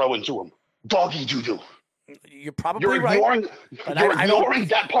doo-doo throwing to him. Doggy doo-doo. You're probably right. You're ignoring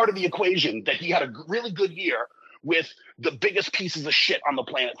that part of the equation, that he had a really good year with the biggest pieces of shit on the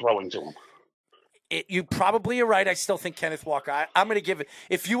planet throwing to him. You probably are right. I still think Kenneth Walker. I'm going to give it.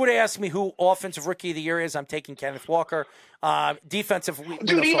 If you would ask me who Offensive Rookie of the Year is, I'm taking Kenneth Walker. Defensive.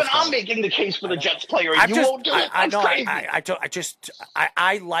 Dude, even I'm making the case for the Jets player. You won't do it.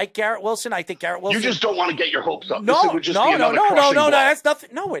 I like Garrett Wilson. I think Garrett Wilson. You just don't want to get your hopes up. No. That's nothing.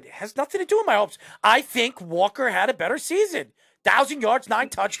 No, it has nothing to do with my hopes. I think Walker had a better season. 1,000 yards, 9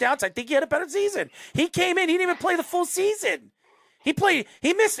 touchdowns. I think he had a better season. He came in. He didn't even play the full season. He played.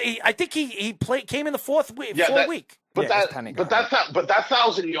 He missed. I think he played. Came in the fourth week. But that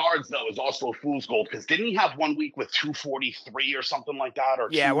 1,000 yards though is also a fool's gold because didn't he have 1 week with 243 or something like that?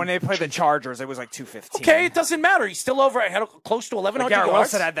 Or when they played the Chargers, it was like 215. Okay, it doesn't matter. He's still over. Had close to 1,100 yards. Garrett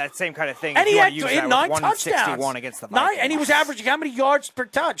Wilson had that same kind of thing, and he had 9 touchdowns against the Vikings. And he was averaging how many yards per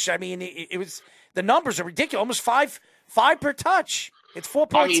touch? I mean, it was the numbers are ridiculous. Almost five per touch. It's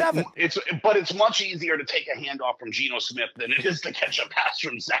 4.7. But it's much easier to take a handoff from Geno Smith than it is to catch a pass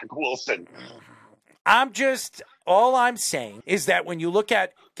from Zach Wilson. All I'm saying is that when you look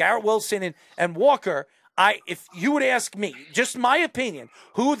at Garrett Wilson and Walker, if you would ask me, just my opinion,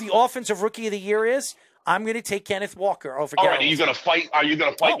 who the Offensive Rookie of the Year is, I'm going to take Kenneth Walker over Garrett Wilson. Are you going to fight? Are you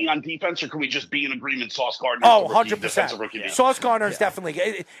going to fight me on defense, or can we just be in agreement? Sauce Gardner. 100%. Sauce Gardner is definitely.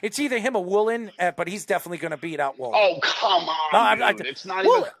 It's either him or Woolen, but he's definitely going to beat out Woolen. Oh come on! It's not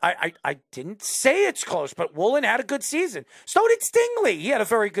even. I didn't say it's close, but Woolen had a good season. So did Stingley. He had a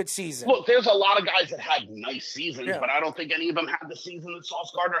very good season. Look, there's a lot of guys that had nice seasons, but I don't think any of them had the season that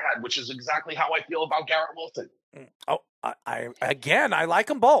Sauce Gardner had, which is exactly how I feel about Garrett Wilson. I like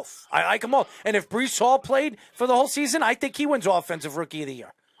them both. And if Breece Hall played for the whole season, I think he wins Offensive Rookie of the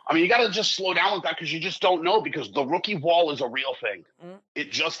Year. I mean, you got to just slow down with that because you just don't know because the rookie wall is a real thing. It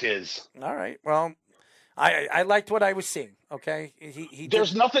just is. All right. Well, I liked what I was seeing. Okay.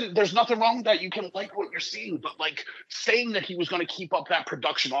 There's nothing wrong with that. You can like what you're seeing, but like saying that he was going to keep up that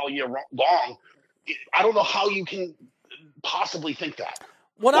production all year long, I don't know how you can possibly think that.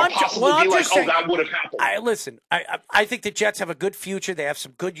 I'm just saying, that would have happened. I think the Jets have a good future. They have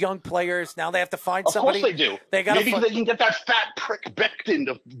some good young players. Now they have to find somebody. Of course they do. Maybe they can get that fat prick Becton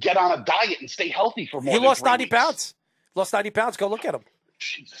to get on a diet and stay healthy for more. He lost 90 pounds. Go look at him.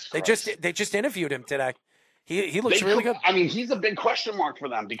 Jesus Christ. They just interviewed him today. He looks really good. I mean, he's a big question mark for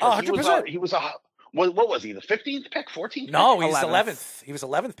them because he was a what was he? The 15th pick, 14th? No, he was 11th. He was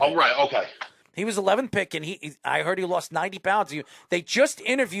 11th. Pick. Oh right, okay. He was 11th pick, and I heard he lost 90 pounds. They just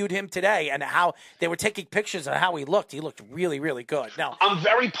interviewed him today, and how they were taking pictures of how he looked. He looked really, really good. Now, I'm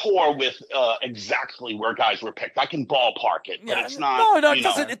very poor with exactly where guys were picked. I can ballpark it, but it's not. No,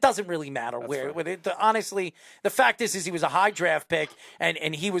 it doesn't really matter where. Right. Honestly, the fact is he was a high draft pick, and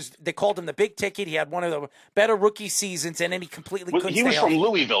they called him the big ticket. He had one of the better rookie seasons, and then he completely couldn't stay He was from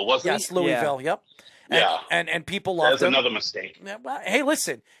Louisville, wasn't he? Yes, Louisville, yep. And people loved him. That's another mistake. Well, hey,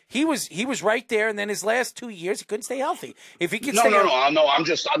 listen, he was right there, and then his last 2 years he couldn't stay healthy. If he could no, I'm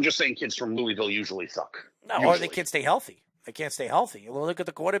just saying kids from Louisville usually suck. Or they can't stay healthy. They can't stay healthy. Look at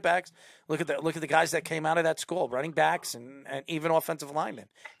the quarterbacks. Look at the guys that came out of that school, running backs and even offensive linemen.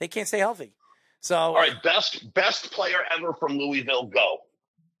 They can't stay healthy. So all right, best player ever from Louisville, go.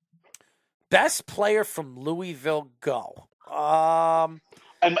 Best player from Louisville, go.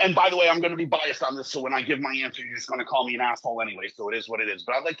 And by the way, I'm going to be biased on this, so when I give my answer, you're just going to call me an asshole anyway. So it is what it is.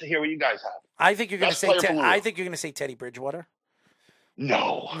 But I'd like to hear what you guys have. I think you're going to say Teddy Bridgewater.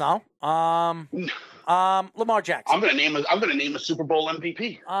 No. Lamar Jackson. I'm going to name a Super Bowl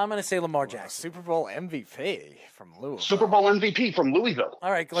MVP. I'm going to say Lamar Jackson. Super Bowl MVP from Louisville. Super Bowl MVP from Louisville.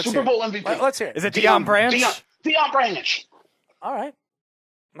 All right, let's Super hear Bowl MVP. Let's hear it. Is it Deion Branch? Deion Branch. All right.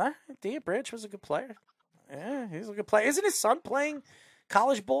 Deion Branch was a good player. Yeah, he's a good player. Isn't his son playing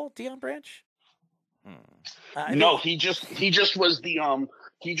college ball, Deion Branch? No, he just was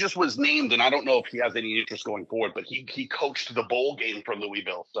he just was named, and I don't know if he has any interest going forward, but he coached the bowl game for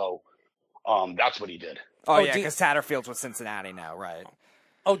Louisville, so that's what he did. Oh yeah, because Satterfield's with Cincinnati now, right?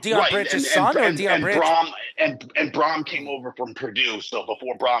 Oh, Deion Branch's son, or Deion Branch? And Brom came over from Purdue, so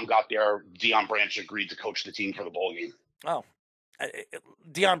before Brom got there, Deion Branch agreed to coach the team for the bowl game. Oh.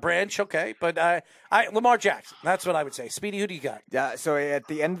 Deion Branch, okay, but Lamar Jackson. That's what I would say. Speedy, who do you got? Yeah, so at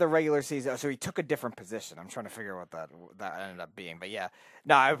the end of the regular season, so he took a different position. I'm trying to figure out what that ended up being, but yeah,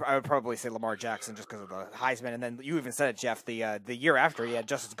 no, I would probably say Lamar Jackson just because of the Heisman, and then you even said it, Jeff. The year after, he had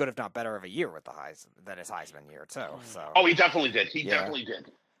just as good, if not better, of a year with the Heisman than his Heisman year too. So he definitely did. He definitely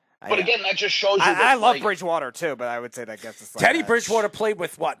did. But again, that just shows you. I love Bridgewater too, but I would say that gets us. Teddy Bridgewater played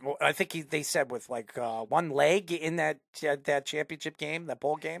with what? I think they said with like one leg in that championship game, that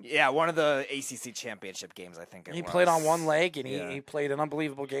bowl game. Yeah, one of the ACC championship games, I think. He played on one leg, and he played an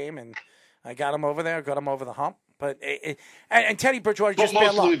unbelievable game, and I got him over there, got him over the hump. But and Teddy Bridgewater just most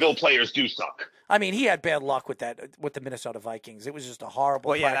bad luck. Louisville players do suck. I mean, he had bad luck with the Minnesota Vikings. It was just a horrible.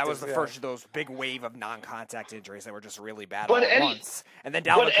 Well, yeah, practice. that was the first of those big wave of non-contact injuries that were just really bad But all at once. And then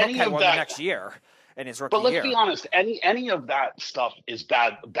Dalvin Cook had one the next year in his rookie year. But let's be honest, any of that stuff is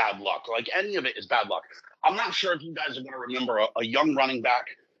bad luck. Like, any of it is bad luck. I'm not sure if you guys are going to remember a young running back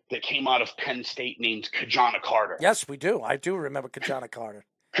that came out of Penn State named Kajana Carter. Yes, we do. I do remember Kajana Carter.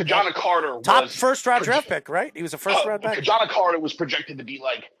 Kajana Carter was top first-round draft pick, right? He was a first-round pick. Kajana Carter was projected to be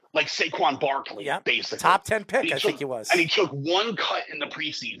like Saquon Barkley, basically. Top 10 pick, I think he was. And he took one cut in the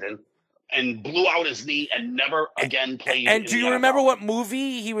preseason and blew out his knee and never again played. And do you remember what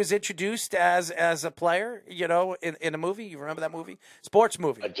movie he was introduced as a player? You know, in a movie, you remember that movie? Sports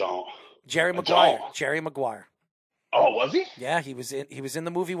movie. I don't. Jerry Maguire. Jerry Maguire. Oh, was he? Yeah, he was in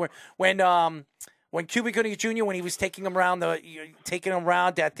the movie when Cuba Gooding Jr. when he was taking him around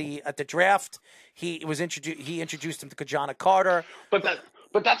at the draft, he introduced him to Kajana Carter.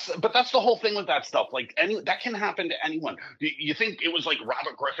 But that's the whole thing with that stuff. Like, that can happen to anyone. You think it was like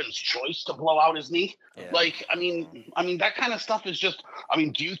Robert Griffin's choice to blow out his knee? Yeah. Like, I mean that kind of stuff is just. I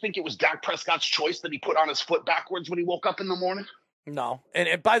mean, do you think it was Dak Prescott's choice that he put on his foot backwards when he woke up in the morning? No.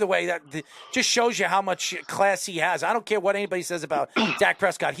 And by the way, that just shows you how much class he has. I don't care what anybody says about Dak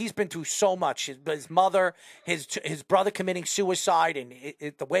Prescott. He's been through so much. His mother, his brother committing suicide, and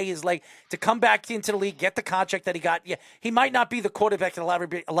the way his leg to come back into the league, get the contract that he got. Yeah, he might not be the quarterback that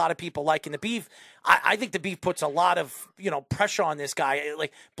a lot of people like in the Beef. I think the Beef puts a lot of pressure on this guy.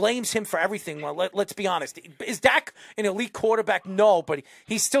 Like, blames him for everything. Well, let's be honest. Is Dak an elite quarterback? No, but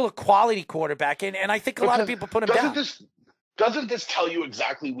he's still a quality quarterback, and I think a lot of people put him down. Doesn't this tell you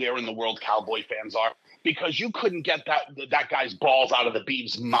exactly where in the world Cowboy fans are? Because you couldn't get that guy's balls out of the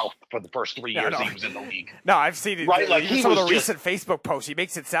Beav's mouth for the first 3 years he was in the league. No, I've seen it. Right, like some of the recent Facebook posts, he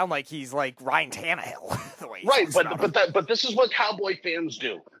makes it sound like he's like Ryan Tannehill. The way but this is what Cowboy fans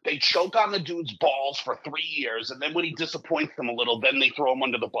do. They choke on the dude's balls for 3 years, and then when he disappoints them a little, then they throw him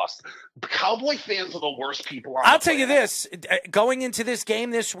under the bus. Cowboy fans are the worst people on I'll tell you this, going into this game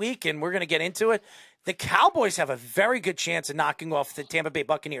this week, and we're going to get into it, the Cowboys have a very good chance of knocking off the Tampa Bay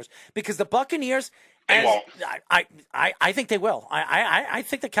Buccaneers because the Buccaneers, I think they will. I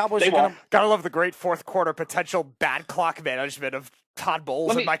think the Cowboys are going to. Gotta love the great fourth quarter potential bad clock management of Todd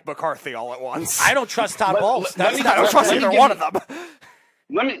Bowles and Mike McCarthy all at once. I don't trust Todd Bowles. I don't trust either one of them.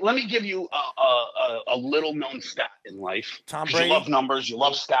 Let me give you a little known stat in life. Tom Brady. You love numbers, you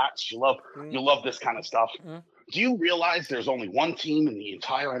love stats, you love this kind of stuff. Do you realize there's only one team in the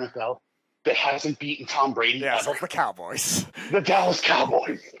entire NFL that hasn't beaten Tom Brady ever? So the Cowboys. The Dallas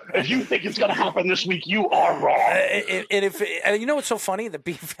Cowboys. If you think it's going to happen this week, you are wrong. And you know what's so funny? The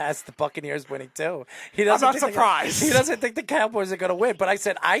Beef has the Buccaneers winning too. I'm not surprised. He doesn't think the Cowboys are going to win. But I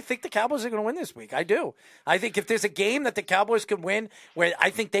said, I think the Cowboys are going to win this week. I do. I think if there's a game that the Cowboys could win where I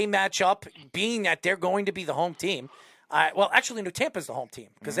think they match up, being that they're going to be the home team. Well, actually, no, Tampa's the home team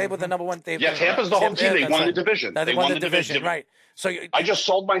because they were the number one. Tampa's the home team. They won the division. They won the division, right? So I just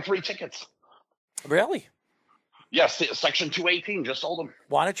sold my 3 tickets. Really? Yes, Section 218 just sold them.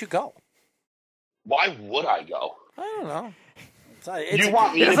 Why don't you go? Why would I go? I don't know. You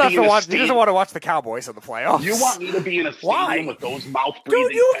want me he doesn't want to watch the Cowboys in the playoffs. You want me to be in a stadium with those mouth breathing?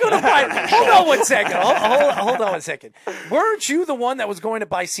 Dude, you were going to buy. Hold on 1 second. Hold on 1 second. Weren't you the one that was going to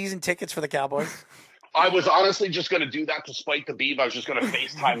buy season tickets for the Cowboys? I was honestly just going to do that to spite the Beeve. I was just going to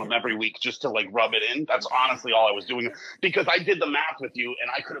FaceTime him every week just to rub it in. That's honestly all I was doing because I did the math with you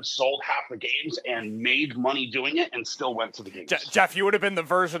and I could have sold half the games and made money doing it and still went to the games. Jeff, you would have been the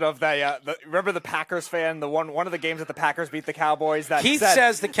version of remember the Packers fan, the one of the games that the Packers beat the Cowboys. That Keith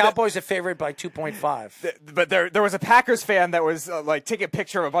says the Cowboys are favored by 2.5. But there was a Packers fan that was taking a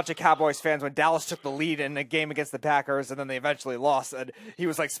picture of a bunch of Cowboys fans when Dallas took the lead in a game against the Packers and then they eventually lost. And he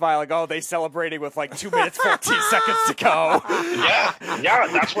was smiling, they celebrating with 2 minutes, 14 seconds to go. Yeah,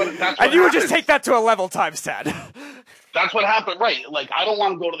 that's what and you would just take that to 11 times 10. That's what happened, right? I don't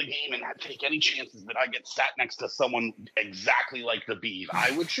want to go to the game and take any chances that I get sat next to someone exactly like the Beeve.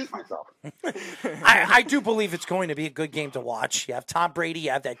 I would shoot myself. I do believe it's going to be a good game to watch. You have Tom Brady, you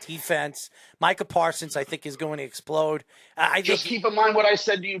have that defense. Micah Parsons, I think, is going to explode. Just keep in mind what I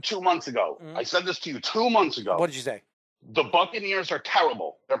said to you 2 months ago. Mm-hmm. I said this to you 2 months ago. What did you say? The Buccaneers are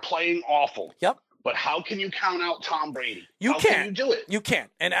terrible. They're playing awful. Yep. But how can you count out Tom Brady? How can you do it? You can't.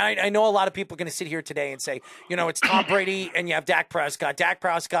 And I know a lot of people are going to sit here today and say, it's Tom Brady and you have Dak Prescott. Dak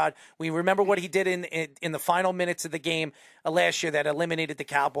Prescott, we remember what he did in the final minutes of the game last year that eliminated the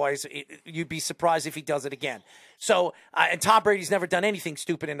Cowboys. You'd be surprised if he does it again. So, and Tom Brady's never done anything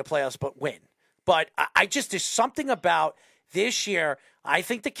stupid in the playoffs but win. But I just, there's something about this year, I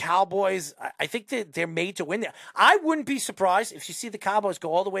think the Cowboys, I think that they're made to win there. I wouldn't be surprised if you see the Cowboys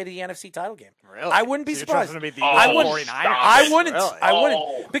go all the way to the NFC title game. Really? I wouldn't be surprised. I wouldn't. I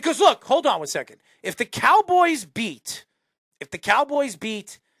wouldn't. Because look, hold on one second. If the Cowboys beat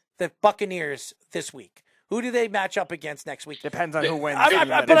the Buccaneers this week, who do they match up against next week? Depends on who wins. It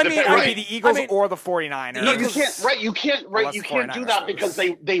would be the Eagles or the 49ers. You can't do that because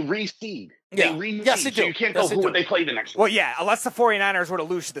they reseed. Yeah. Yes, they do. So you can't go who would they play the next week. Well, yeah, unless the 49ers were to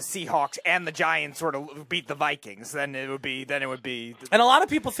lose to the Seahawks and the Giants were to beat the Vikings, then it would be. And a lot of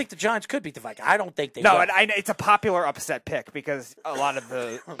people think the Giants could beat the Vikings. I don't think they. No, will. it's a popular upset pick because a lot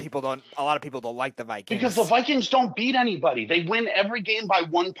of people don't like the Vikings. Because the Vikings don't beat anybody. They win every game by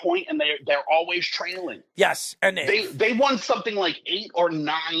 1 point, and they're always trailing. Yes, and they won something like 8 or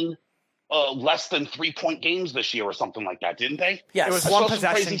 9. Less than 3-point games this year or something like that, didn't they? Yes. It was one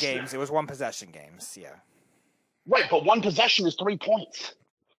possession games. It was one possession games, yeah. Right, but one possession is 3 points.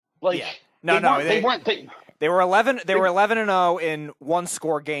 Like, yeah. They were 11. They were 11-0 in one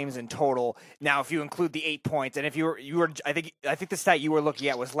score games in total. Now, if you include the 8 points, and if you were, I think the stat you were looking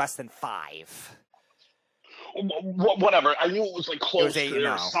at was less than 5. Whatever. I knew it was like close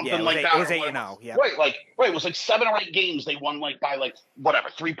to something like that. It was 8-0. Yeah. Right. It was like 7 or 8 games they won by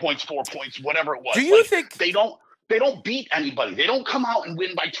 3 points, 4 points, whatever it was. Do you think they don't beat anybody? They don't come out and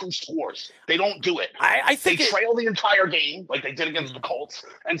win by 2 scores. They don't do it. I think they trail the entire game like they did against the Colts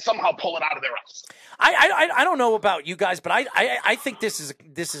and somehow pull it out of their ass. I don't know about you guys, but I think this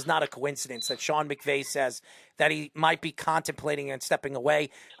is not a coincidence that Sean McVay says that he might be contemplating and stepping away.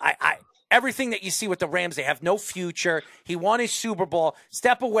 Everything that you see with the Rams, they have no future. He won his Super Bowl.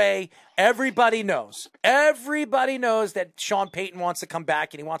 Step away. Everybody knows. Everybody knows that Sean Payton wants to come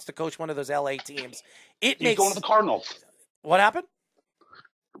back and he wants to coach one of those LA teams. He's going to the Cardinals. What happened?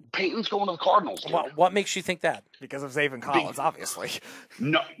 Peyton's going to the Cardinals. What makes you think that? Because of Zaven Collins, obviously.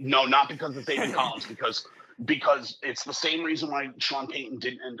 No, not because of Zaven Collins. Because it's the same reason why Sean Payton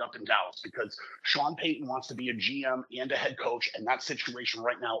didn't end up in Dallas. Because Sean Payton wants to be a GM and a head coach, and that situation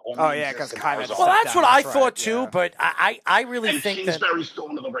right now only exists in Arizona. Well, that's what I thought too. But I really think Kingsbury's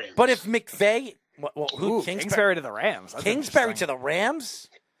going to the Rams. But if McVay, Kingsbury to the Rams. Kingsbury to the Rams.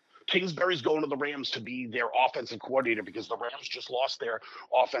 Kingsbury's going to the Rams to be their offensive coordinator because the Rams just lost their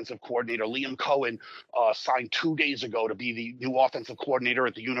offensive coordinator. Liam Cohen signed 2 days ago to be the new offensive coordinator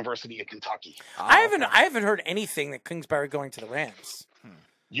at the University of Kentucky. I haven't heard anything that Kingsbury going to the Rams.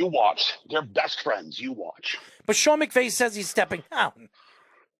 You watch. They're best friends. You watch. But Sean McVay says he's stepping down.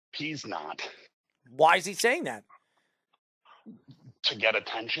 He's not. Why is he saying that? To get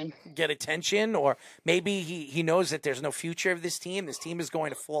attention, or maybe he knows that there's no future of this team. This team is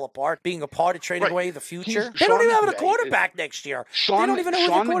going to fall apart. Being a part of trading away the future. They don't even have a quarterback next year. They don't even know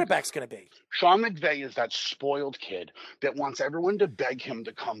who the quarterback's going to be. Sean McVay is that spoiled kid that wants everyone to beg him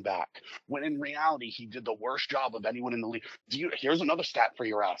to come back, when in reality he did the worst job of anyone in the league. Here's another stat for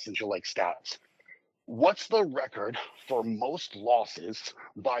your ass, since you like stats. What's the record for most losses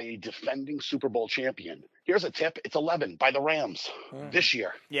by a defending Super Bowl champion? Here's a tip. It's 11 by the Rams this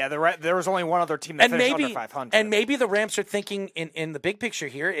year. Yeah, there was only one other team that finished under 500. And maybe the Rams are thinking in the big picture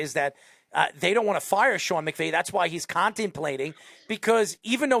here is that they don't want to fire Sean McVay. That's why he's contemplating, because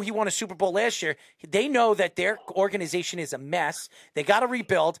even though he won a Super Bowl last year, they know that their organization is a mess. They got to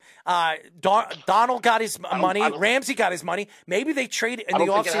rebuild. Donald got his money. Ramsey got his money. Maybe they trade in the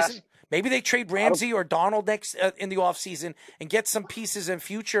offseason. Maybe they trade Ramsey or Donald next in the offseason and get some pieces in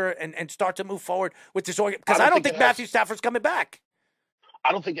future and start to move forward with this organization. Because I don't think Matthew Stafford's coming back.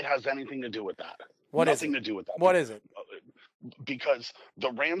 I don't think it has anything to do with that. Nothing to do with that. What is it? Because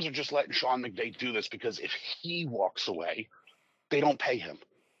the Rams are just letting Sean McVay do this because if he walks away, they don't pay him.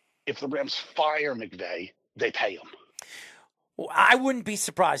 If the Rams fire McVay, they pay him. Well, I wouldn't be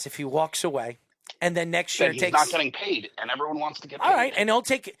surprised if he walks away. And then next year he's not getting paid, and everyone wants to get paid. All right, and he'll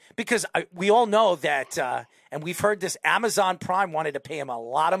take it because we all know that, and we've heard this. Amazon Prime wanted to pay him a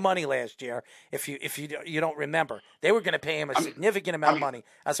lot of money last year. If you don't remember, they were going to pay him a significant amount of money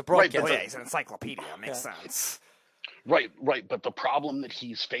as a broadcaster. Right, he's an encyclopedia. Makes sense. Right. But the problem that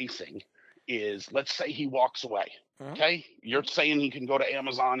he's facing is, let's say he walks away. Okay, you're saying he can go to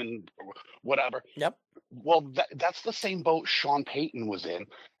Amazon and whatever. Yep. Well, that's the same boat Sean Payton was in.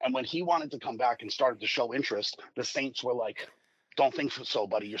 And when he wanted to come back and started to show interest, the Saints were like, don't think so,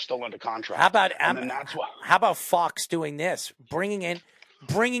 buddy. You're still under contract. How about Fox doing this? Bringing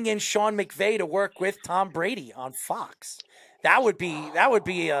in Sean McVay to work with Tom Brady on Fox. That would be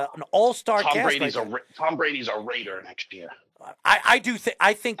an all-star cast. Tom Brady's a Raider next year.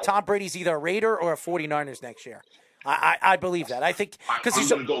 I think Tom Brady's either a Raider or a 49ers next year. I believe that. I think because he's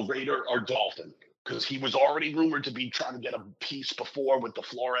going to go Raider or Dolphin. because he was already rumored to be trying to get a piece before with the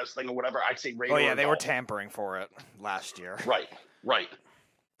Flores thing or whatever. I say Ray. Oh yeah, they were tampering for it last year. Right.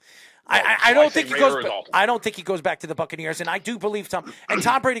 I don't think he goes. I don't think he goes back to the Buccaneers, and I do believe Tom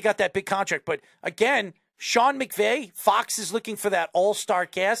Brady got that big contract. But again, Sean McVay, Fox is looking for that all-star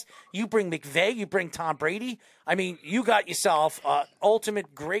cast. You bring McVay, you bring Tom Brady. I mean, you got yourself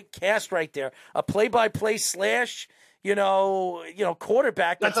ultimate great cast right there. A play-by-play slash.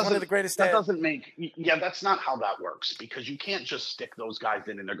 Quarterback. That's one of the greatest. That doesn't make. Yeah, that's not how that works, because you can't just stick those guys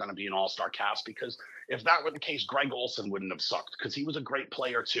in and they're going to be an all-star cast. Because if that were the case, Greg Olsen wouldn't have sucked, because he was a great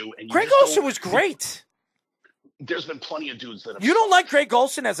player too. And Greg Olsen was great. There's been plenty of dudes that have. You don't like Greg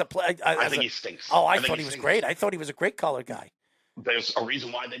Olsen as a player? I think he stinks. Oh, I thought he was great. I thought he was a great color guy. There's a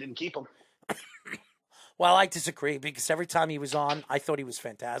reason why they didn't keep him. Well, I disagree, because every time he was on, I thought he was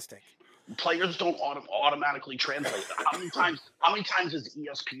fantastic. Players don't automatically translate. How many times has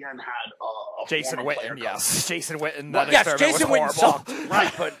ESPN had Jason Witten? Yes, Jason Witten. Yes, Jason Witten sucked.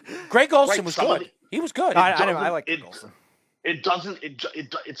 Right, but Greg Olsen was good. He was good. I like Greg Olsen. It doesn't.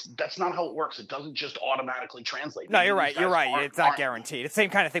 It's that's not how it works. It doesn't just automatically translate. No, you're right. It's not guaranteed. It's the same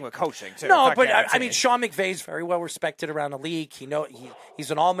kind of thing with coaching too. No, but I mean, Sean McVay's very well respected around the league.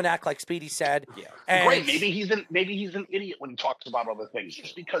 He's an almanac, like Speedy said. Yeah, and great. Maybe he's an idiot when he talks about other things.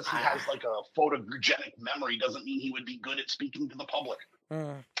 Just because he has like a photogenic memory doesn't mean he would be good at speaking to the public.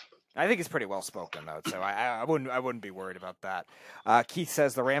 I think he's pretty well spoken though, so I wouldn't be worried about that. Keith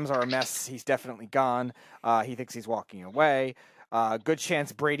says the Rams are a mess. He's definitely gone. He thinks he's walking away. Good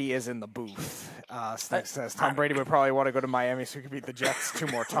chance Brady is in the booth. Snake says Tom Brady would probably want to go to Miami so he could beat the Jets 2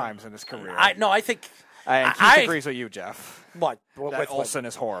 more times in his career. I think. And Keith agrees with you, Jeff. What? That Olsen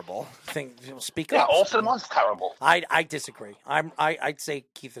is horrible. Speak up. Yeah, Olsen was terrible. I disagree. I'd say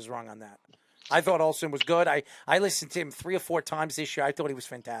Keith is wrong on that. I thought Olsen was good. I listened to him 3 or 4 times this year. I thought he was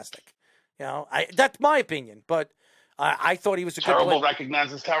fantastic. That's my opinion, but I thought he was a terrible. Good player.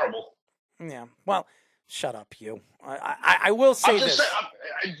 Recognizes terrible. Yeah. Well, shut up, you. I will say this.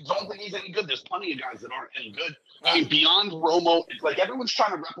 I don't think he's any good. There's plenty of guys that aren't any good. I mean, beyond Romo, like everyone's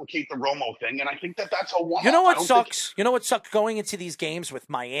trying to replicate the Romo thing, and I think that's a one. You know what sucks? You know what sucks going into these games with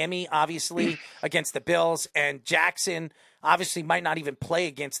Miami, obviously, against the Bills, and Jackson obviously might not even play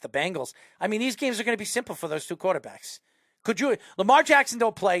against the Bengals. I mean, these games are going to be simple for those 2 quarterbacks. Lamar Jackson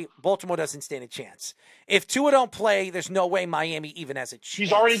don't play, Baltimore doesn't stand a chance. If Tua don't play, there's no way Miami even has a chance.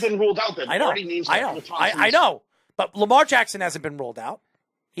 He's already been ruled out. I know. But Lamar Jackson hasn't been ruled out.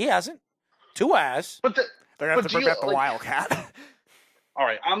 He hasn't. Tua has. They're going to have to bring back the Wildcat. All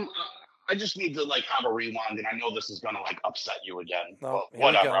right, I just need to have a rewind, and I know this is going to upset you again. No, but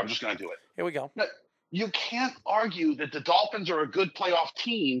whatever, I'm just going to do it. Here we go. No, you can't argue that the Dolphins are a good playoff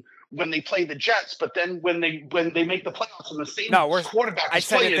team when they play the Jets, but then when they make the playoffs and the same quarterback is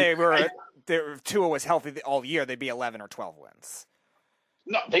playing. I said if Tua was healthy all year, they'd be 11 or 12 wins.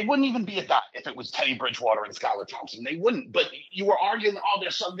 No, they wouldn't even be at that if it was Teddy Bridgewater and Skylar Thompson. They wouldn't. But you were arguing,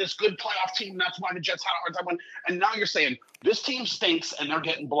 there's this good playoff team, that's why the Jets had a hard time winning. And now you're saying this team stinks and they're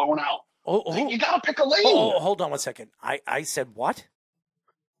getting blown out. You got to pick a lane. Hold on 1 second. I said what?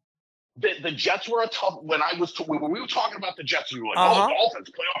 The Jets were a tough. When we were talking about the Jets, you were like, Dolphins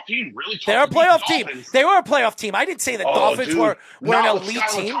playoff team, really tough. They're a playoff team. They were a playoff team. I didn't say the Dolphins were an elite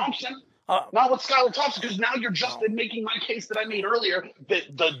team. Not with Skylar Thompson, because now you're just making my case that I made earlier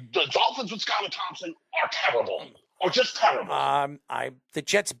that the Dolphins with Skylar Thompson are terrible, or just terrible. The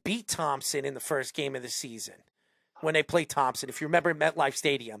Jets beat Thompson in the first game of the season when they played Thompson. If you remember MetLife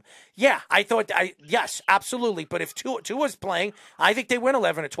Stadium, yes, absolutely. But if Tua's playing, I think they win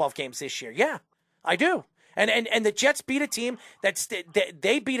 11 or 12 games this year. Yeah, I do. And the Jets beat a team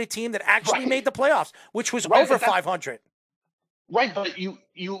they beat a team that actually made the playoffs, which was over 500. Right, but you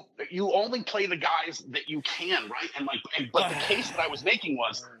only play the guys that you can, right? But the case that I was making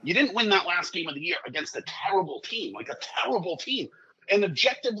was you didn't win that last game of the year against a terrible team, an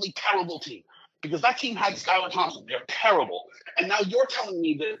objectively terrible team, because that team had Skylar Thompson. They're terrible, and now you're telling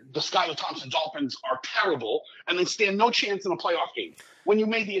me that the Skylar Thompson Dolphins are terrible and they stand no chance in a playoff game when you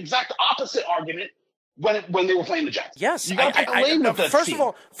made the exact opposite argument when they were playing the Jets. Yes, you got to pick a lane with that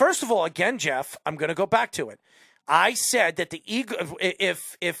team. First of all, again, Jeff, I'm going to go back to it. I said that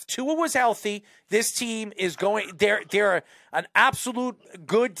if Tua was healthy, this team is going. They're an absolute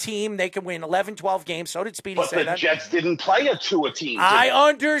good team. They can win 11, 12 games. So did Speedy say that. But the Jets didn't play a Tua team. I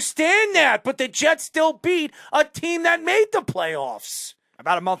understand that, but the Jets still beat a team that made the playoffs.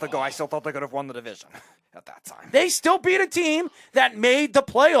 About a month ago, I still thought they could have won the division at that time. They still beat a team that made the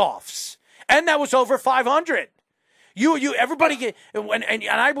playoffs, and that was over 500. Everybody get and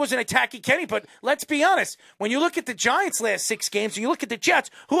I wasn't attacking Kenny, but let's be honest. When you look at the Giants' last 6 games and you look at the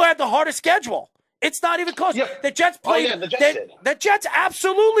Jets, who had the hardest schedule? It's not even close. Yeah. The Jets played. The Jets did. The Jets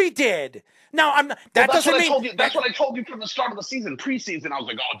absolutely did. Now I'm not. That doesn't mean. That's what I told you from the start of the season. Preseason, I was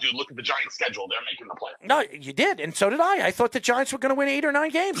like, "Oh, dude, look at the Giants' schedule. They're making the playoffs." No, you did, and so did I. I thought the Giants were going to win 8 or 9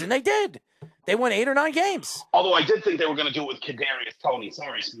 games, and they did. They won 8 or 9 games. Although I did think they were going to do it with Kadarius Toney.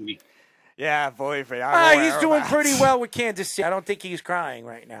 Sorry, Stevie. Yeah, believe me. He's doing pretty well with Kansas City. I don't think he's crying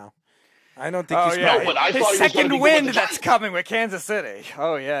right now. I don't think he's crying. No, but I his thought second win that's coming with Kansas City.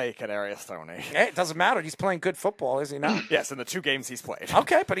 Oh, yeah, Kadarius Toney. Yeah, it doesn't matter. He's playing good football, is he not? Yes, in the 2 games he's played.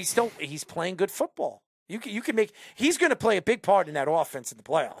 Okay, but he's playing good football. You can make. He's going to play a big part in that offense in the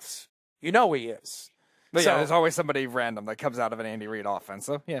playoffs. You know he is. But yeah, there's always somebody random that comes out of an Andy Reid offense.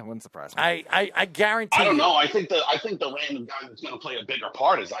 So yeah, wouldn't surprise me. I guarantee. I don't know. I think the random guy that's going to play a bigger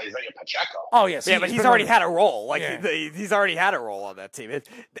part is Isaiah Pacheco. Oh yes, yeah, but he's already had a role. Like he's already had a role on that team.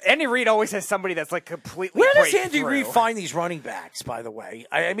 Andy Reid always has somebody that's like completely. Where does Andy Reid find these running backs? By the way,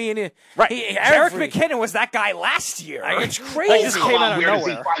 I mean, right? Jerick McKinnon was that guy last year. It's crazy. He just came out of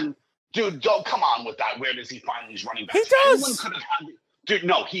nowhere. Dude, don't come on with that. Where does he find these running backs? He does. Anyone could have had. Dude,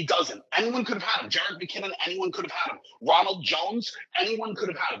 no, he doesn't. Anyone could have had him. Jerick McKinnon, anyone could have had him. Ronald Jones, anyone could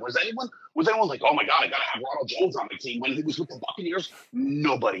have had him. Was anyone like, oh my God, I gotta have Ronald Jones on my team when he was with the Buccaneers?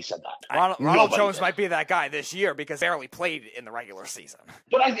 Nobody said that. Ronald Jones might be that guy this year because he barely played in the regular season.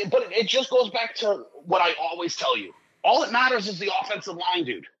 But it just goes back to what I always tell you. All that matters is the offensive line,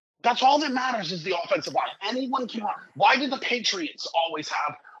 dude. That's all that matters is the offensive line. Anyone can run. Why did the Patriots always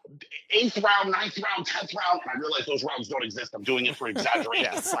have 8th round, 9th round, 10th round? And I realize those rounds don't exist. I'm doing it for exaggeration.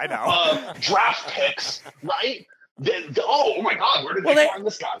 Yes, I know. Draft picks, right? Oh my God, where did they find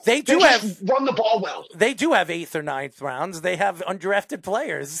this guy? They just run the ball well. They do have 8th or 9th rounds. They have undrafted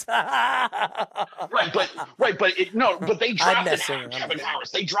players. But they drafted Kevin Harris.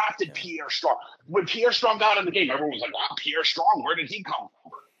 They drafted Pierre Strong. When Pierre Strong got in the game, everyone was like, "Wow, Pierre Strong, where did he come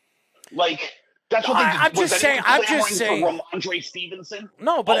from?" Like. That's what I'm just saying. For Ramondre Stevenson.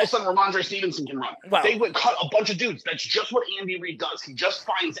 No, but all of a sudden Ramondre Stevenson can run. Well, they would cut a bunch of dudes. That's just what Andy Reid does. He just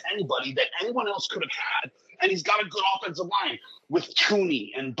finds anybody that anyone else could have had, and he's got a good offensive line with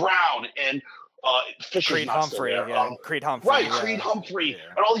Tooney and Brown and Creed Humphrey. Creed Humphrey. Right, Creed Humphrey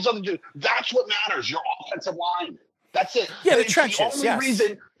and all these other dudes. That's what matters. Your offensive line. That's it. Yeah, the trenches.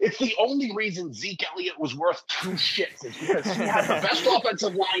 It's the only reason Zeke Elliott was worth 2 shits is because he had the best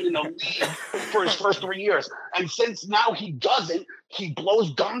offensive line in the league for his first 3 years. And since now he doesn't, he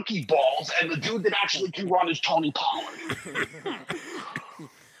blows donkey balls, and the dude that actually can run is Tony Pollard.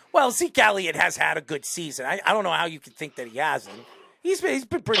 Well, Zeke Elliott has had a good season. I don't know how you can think that he hasn't. He's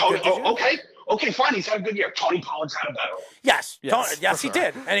been pretty good. Okay, fine. He's had a good year. Tony Pollard's had a better one. Yes, he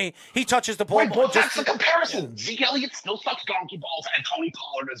did. And he touches the ball. Right, but that's the comparison. Yeah. Zeke Elliott still sucks donkey balls, and Tony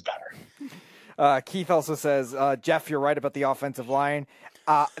Pollard is better. Keith also says, Jeff, you're right about the offensive line.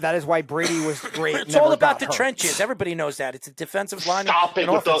 That is why Brady was great. It's all about the trenches. Everybody knows that. It's a defensive line and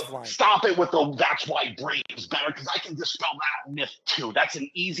offensive line. Stop it with the that's why Brady was better, because I can dispel that myth, too. That's an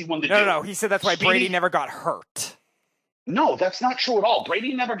easy one to do. No. He said that's why Brady never got hurt. No, that's not true at all.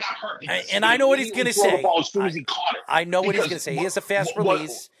 Brady never got hurt. And I know what he's going to say. The ball as soon as he caught it. I know what he's going to say. He has a fast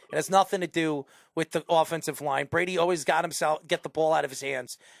release. It has nothing to do with the offensive line. Brady always get the ball out of his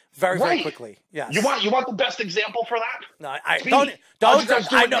hands very quickly. Yes. You want the best example for that? No,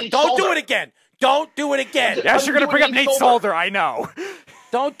 don't do it again. Don't do it again. Yes, you're going to bring up Nate Solder. I know.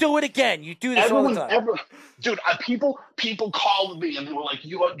 Don't do it again. You do this all the time. Dude, people called me and they were like,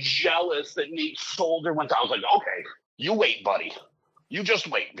 "You are jealous that Nate Solder went." I was like, "Okay, you wait, buddy. You just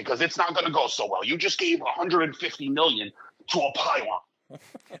wait, because it's not going to go so well. You just gave $150 million to a pylon."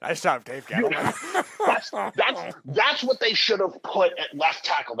 Nice job, Dave Gettleman. That's what they should have put at left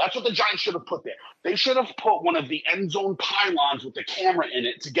tackle. That's what the Giants should have put there. They should have put one of the end zone pylons with the camera in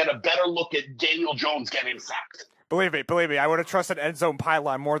it to get a better look at Daniel Jones getting sacked. Believe me, I would have trusted end zone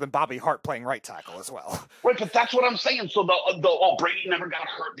pylon more than Bobby Hart playing right tackle as well. Right, but that's what I'm saying. So Brady never got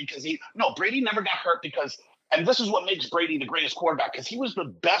hurt because Brady never got hurt because. And this is what makes Brady the greatest quarterback, because he was the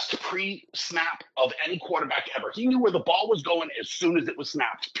best pre-snap of any quarterback ever. He knew where the ball was going as soon as it was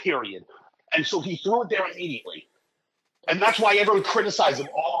snapped, period. And so he threw it there immediately. And that's why everyone criticized him.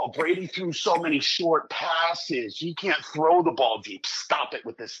 Oh, Brady threw so many short passes. He can't throw the ball deep. Stop it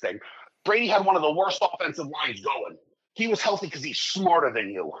with this thing. Brady had one of the worst offensive lines going. He was healthy because he's smarter than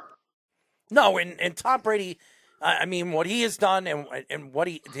you. No, and Tom Brady I mean, what he has done and what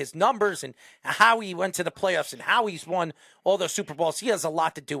his numbers and how he went to the playoffs and how he's won all those Super Bowls, he has a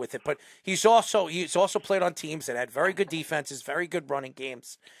lot to do with it. But he's also played on teams that had very good defenses, very good running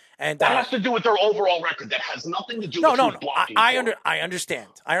games. And that has to do with their overall record. That has nothing to do with who's blocking. I understand.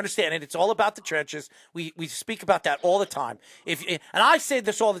 I understand. And it's all about the trenches. We speak about that all the time. And I say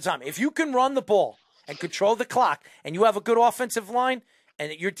this all the time. If you can run the ball and control the clock and you have a good offensive line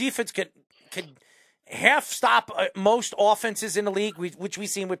and your defense can half stop most offenses in the league, which we've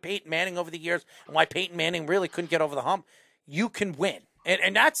seen with Peyton Manning over the years, and why Peyton Manning really couldn't get over the hump, you can win.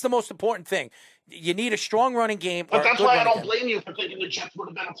 And that's the most important thing. You need a strong running game. But that's why I don't blame you for thinking the Jets would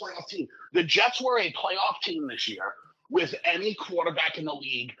have been a playoff team. The Jets were a playoff team this year with any quarterback in the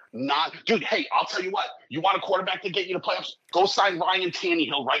league. Dude, hey, I'll tell you what. You want a quarterback to get you to playoffs? Go sign Ryan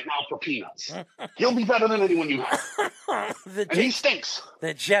Tannehill right now for peanuts. He'll be better than anyone you have. He stinks.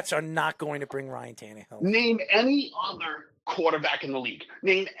 The Jets are not going to bring Ryan Tannehill. Name any other quarterback in the league.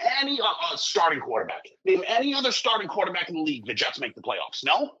 Name any starting quarterback. Name any other starting quarterback in the league. The Jets make the playoffs.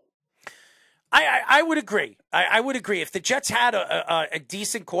 No? I would agree. I would agree. If the Jets had a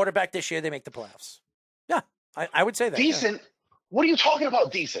decent quarterback this year, they make the playoffs. Yeah, I would say that. Decent? Yeah. What are you talking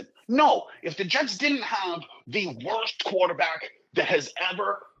about decent? No. If the Jets didn't have the worst quarterback that has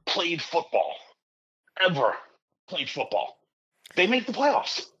ever played football, they make the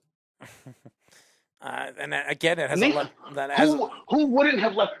playoffs. And again, it has who wouldn't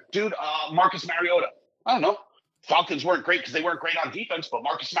have left? Dude, Marcus Mariota. I don't know. Falcons weren't great because they weren't great on defense, but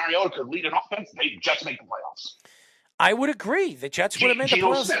Marcus Mariota could lead an offense. The Jets make the playoffs. I would agree. The Jets would have made the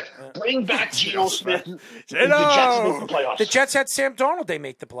playoffs. Smith. Bring back Geno Smith. The Jets make the playoffs. The Jets had Sam Darnold. They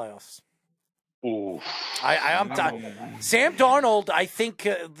make the playoffs. Ooh. Sam Darnold, I think,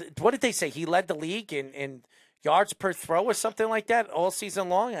 what did they say? He led the league in yards per throw or something like that all season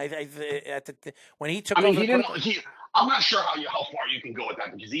long. When he took over. He didn't. I'm not sure how far you can go with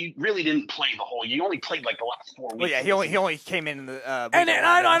that because he really didn't play the whole. He only played like the last 4 weeks. Well, yeah, he only came in the. And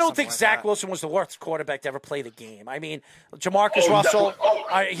I don't think Zach Wilson was the worst quarterback to ever play the game. I mean, Jamarcus Russell,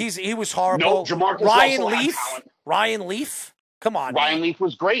 he was horrible. No, Jamarcus Ryan Leaf. Come on. Ryan Leaf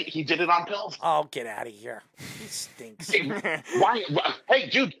was great. He did it on pills. Oh, get out of here. He stinks. Hey,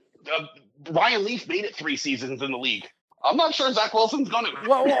 dude, Ryan Leaf made it 3 seasons in the league. I'm not sure Zach Wilson's going to.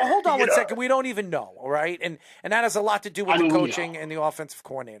 Well, hold on one second. We don't even know, all right? And that has a lot to do with the coaching and the offensive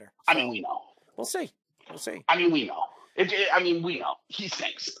coordinator. So, we know. We'll see. We know. We know. He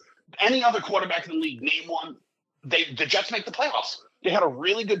stinks. Any other quarterback in the league, name one, the Jets make the playoffs. They had a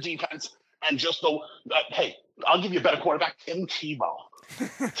really good defense, and just hey, I'll give you a better quarterback, Tim Tebow.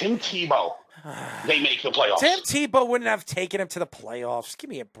 They make the playoffs. Tim Tebow wouldn't have taken him to the playoffs. Give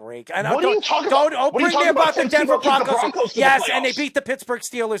me a break. What are you talking about? Don't bring me about the Denver Broncos. Yes, and they beat the Pittsburgh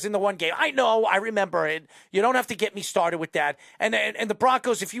Steelers in the one game. I know. I remember it. You don't have to get me started with that. And the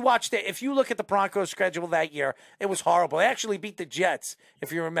Broncos, if you look at the Broncos schedule that year, it was horrible. They actually beat the Jets,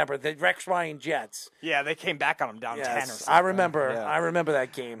 if you remember, the Rex Ryan Jets. Yeah, they came back on them down 10 or something. I remember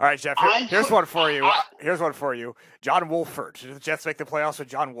that game. All right, Jeff, here's one for you. John Wolford. Did the Jets make the playoffs with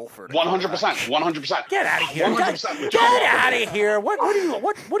John Wolford? 100%. 100%. Get out of here. Get out of here. What are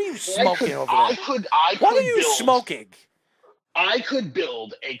you smoking over there? What are you smoking? I could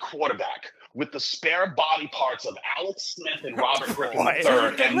build a quarterback with the spare body parts of Alex Smith and Robert Griffin III.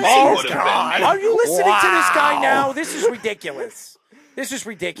 Oh, God. Are you listening to this guy now? This is ridiculous.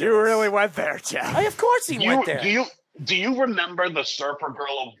 You really went there, Jeff. Of course he went there. Do you remember the surfer girl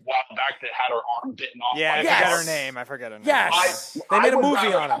a while back that had her arm bitten off? Yeah, I forget her name. Yes. They made a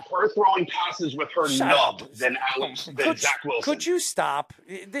movie on her. Her throwing passes with her nub than Zach Wilson. Could you stop?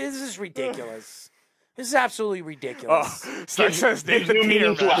 This is ridiculous. This is absolutely ridiculous. Stuck says Nathan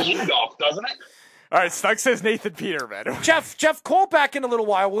Peterman. Doesn't it? All right, Stuck says Nathan Peterman. Jeff, call back in a little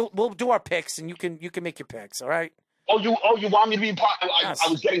while. We'll do our picks, and you can make your picks. All right. Oh, you want me to be part? I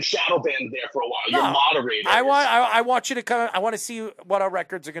was getting shadow banned there for a while. You're moderator. I want you to come. I want to see what our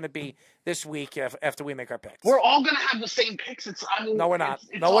records are going to be this week after we make our picks. We're all going to have the same picks. No, we're not.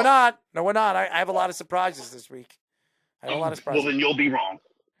 We're not. I have a lot of surprises this week. Well, then you'll be wrong.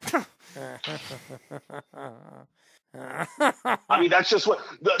 That's just what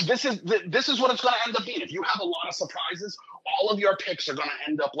this is what it's going to end up being. If you have a lot of surprises, all of your picks are going to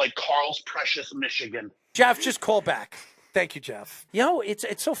end up like Carl's precious Michigan. Jeff, just call back. Thank you, Jeff.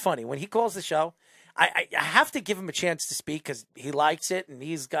 It's so funny when he calls the show. I have to give him a chance to speak because he likes it, and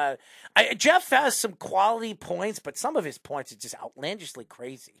he's got. Jeff has some quality points, but some of his points are just outlandishly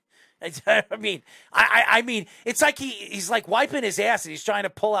crazy. I mean, it's like he's like wiping his ass and he's trying to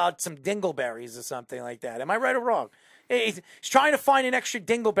pull out some dingleberries or something like that. Am I right or wrong? He's trying to find an extra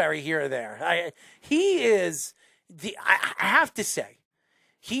dingleberry here or there. He is I have to say,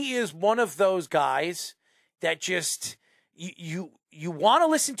 he is one of those guys that just you want to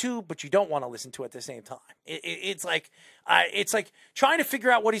listen to, but you don't want to listen to at the same time. It's like trying to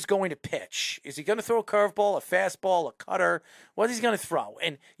figure out what he's going to pitch. Is he going to throw a curveball, a fastball, a cutter? What is he going to throw?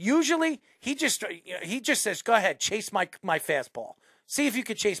 And usually he just says, "Go ahead, chase my fastball. See if you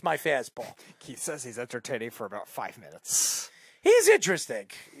can chase my fastball." He says he's entertaining for about 5 minutes. He's interesting.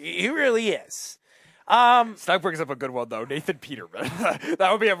 He really is. Stug brings up a good one, though. Nathan Peterman.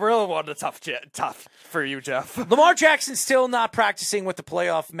 That would be a real one to tough for you, Jeff. Lamar Jackson still not practicing with the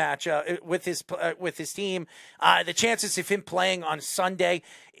playoff match with his team. The chances of him playing on Sunday,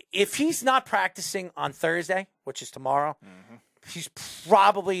 if he's not practicing on Thursday, which is tomorrow, they're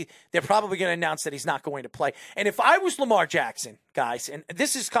probably going to announce that he's not going to play. And if I was Lamar Jackson, guys, and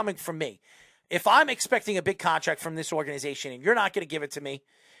this is coming from me, if I'm expecting a big contract from this organization and you're not going to give it to me,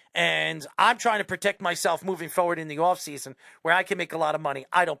 and I'm trying to protect myself moving forward in the offseason where I can make a lot of money,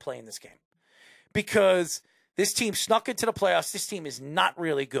 I don't play in this game. Because this team snuck into the playoffs. This team is not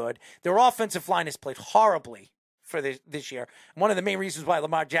really good. Their offensive line has played horribly for this year. One of the main reasons why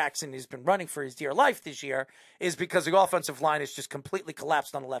Lamar Jackson has been running for his dear life this year is because the offensive line has just completely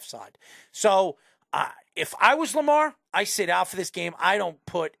collapsed on the left side. So if I was Lamar, I sit out for this game. I don't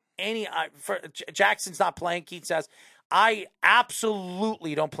put any Jackson's not playing, Keith says. I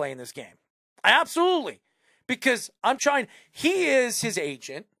absolutely don't play in this game. Absolutely. Because he is his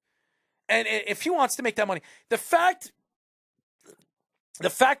agent. And if he wants to make that money, the fact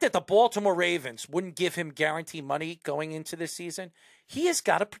that the Baltimore Ravens wouldn't give him guaranteed money going into this season, he has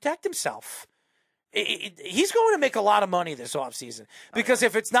got to protect himself. He's going to make a lot of money this offseason. Because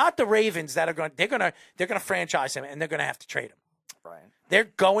if it's not the Ravens that are they're going to franchise him and they're going to have to trade him. Right. They're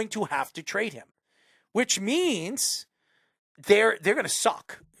going to have to trade him, which means they're going to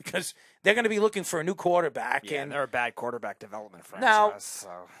suck because they're going to be looking for a new quarterback. Yeah, and they're a bad quarterback development franchise.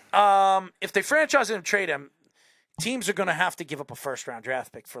 Now, if they franchise him and trade him, teams are going to have to give up a first-round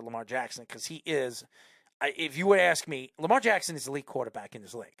draft pick for Lamar Jackson because he is, if you would ask me, Lamar Jackson is the elite quarterback in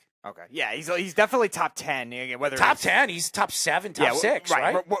this league. Okay. Yeah, he's definitely top 10. Whether top 10, he's top 7, top 6,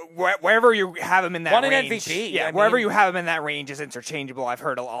 right? Wherever you have him in that range. Won an MVP. Yeah, wherever you have him in that range is interchangeable. I've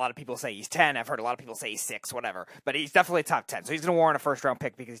heard a lot of people say he's 10. I've heard a lot of people say he's 6, whatever. But he's definitely top 10. So he's going to warrant a first-round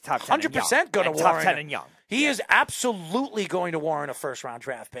pick because he's top 10 100% going to warrant top 10 and young. He is absolutely going to warrant a first-round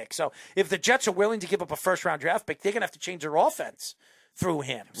draft pick. So if the Jets are willing to give up a first-round draft pick, they're going to have to change their offense through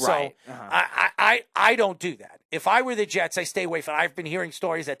him. Right. So I don't do that. If I were the Jets, I stay away from it. I've been hearing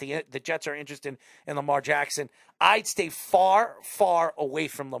stories that the Jets are interested in Lamar Jackson. I'd stay far, far away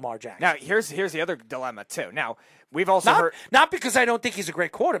from Lamar Jackson. Now, here's the other dilemma, too. Now, we've also heard... Not because I don't think he's a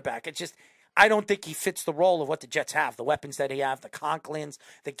great quarterback. It's just I don't think he fits the role of what the Jets have, the weapons that they have, the Conklins,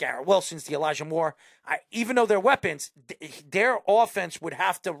 the Garrett Wilsons, the Elijah Moore. Even though they're weapons, their offense would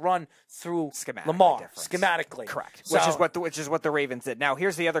have to run through Lamar schematically. Correct. So, which is what the Ravens did. Now,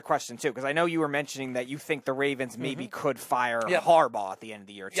 here's the other question, too, because I know you were mentioning that you think the Ravens maybe could fire Harbaugh at the end of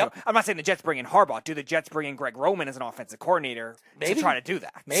the year, too. Yep. I'm not saying the Jets bring in Harbaugh. Do the Jets bring in Greg Roman as an offensive coordinator to try to do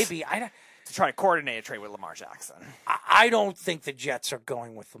that? Maybe. To try to coordinate a trade with Lamar Jackson. I don't think the Jets are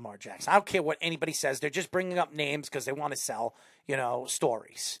going with Lamar Jackson. I don't care what anybody says. They're just bringing up names because they want to sell,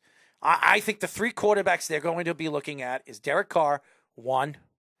 stories. I think the 3 quarterbacks they're going to be looking at is Derek Carr, 1.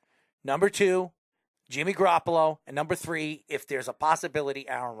 Number 2, Jimmy Garoppolo, and number 3, if there's a possibility,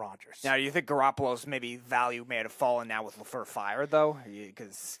 Aaron Rodgers. Now, do you think Garoppolo's value may have fallen now with LaFleur fired, though?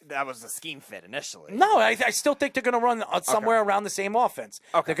 Because that was the scheme fit initially. No, I still think they're going to run somewhere around the same offense.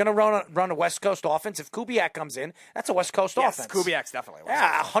 Okay. They're going to run a West Coast offense. If Kubiak comes in, that's a West Coast offense. Kubiak's definitely a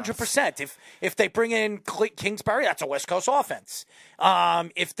West Coast 100%. If they bring in Kingsbury, that's a West Coast offense.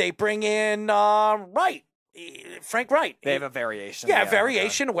 If they bring in Frank Wright. They have a variation. Yeah,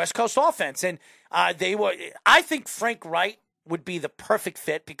 variation, West Coast offense. And I think Frank Wright would be the perfect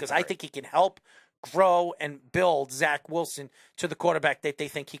fit because I think he can help grow and build Zach Wilson to the quarterback that they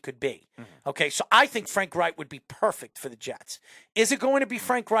think he could be. Mm-hmm. Okay, so I think Frank Wright would be perfect for the Jets. Is it going to be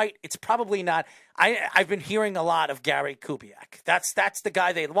Frank Wright? It's probably not. I've been hearing a lot of Gary Kubiak. That's the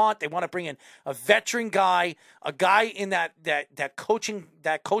guy they want. They want to bring in a veteran guy, a guy in that coaching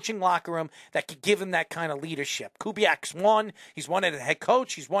locker room that could give him that kind of leadership. Kubiak's won. He's won as a head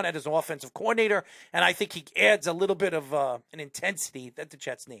coach. He's won as an offensive coordinator, and I think he adds a little bit of an intensity that the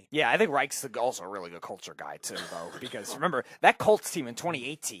Jets need. Yeah, I think Reich's also a really good culture guy too, though, because remember that that Colts team in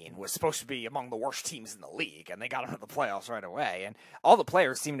 2018 was supposed to be among the worst teams in the league, and they got into the playoffs right away. And all the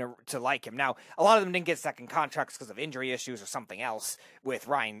players seem to like him. Now, a lot of them didn't get second contracts because of injury issues or something else with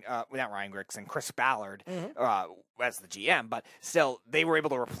not Ryan Griggs and Chris Ballard as the GM, but still, they were able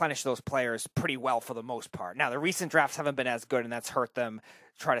to replenish those players pretty well for the most part. Now, the recent drafts haven't been as good, and that's hurt them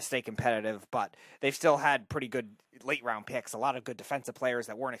try to stay competitive, but they've still had pretty good late round picks, a lot of good defensive players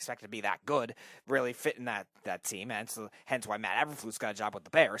that weren't expected to be that good really fit in that team, and so hence why Matt Eberflus got a job with the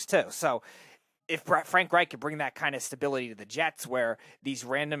Bears too. So if Frank Reich could bring that kind of stability to the Jets, where these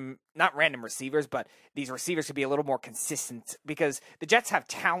not random receivers, but these receivers could be a little more consistent, because the Jets have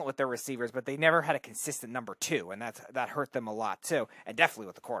talent with their receivers, but they never had a consistent number 2, and that hurt them a lot too, and definitely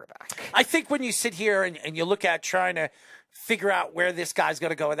with the quarterback. I think when you sit here and you look at trying to figure out where this guy's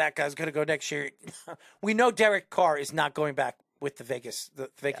going to go and that guy's going to go next year, we know Derek Carr is not going back with the Vegas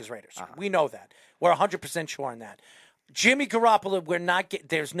Raiders. We know that. We're 100% sure on that. Jimmy Garoppolo,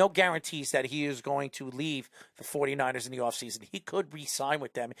 there's no guarantees that he is going to leave the 49ers in the offseason. He could re-sign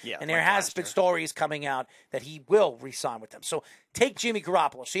with them, and there has been stories coming out that he will re-sign with them. So take Jimmy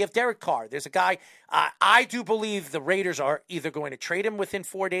Garoppolo. So you have Derek Carr. There's a guy, I do believe the Raiders are either going to trade him within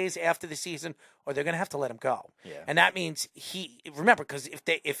 4 days after the season, or they're going to have to let him go. Yeah. And that means remember, because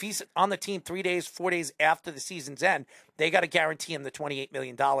if he's on the team 4 days after the season's end, they got to guarantee him the $28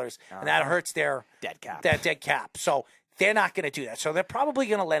 million, and that hurts their dead cap. So they're not going to do that. So they're probably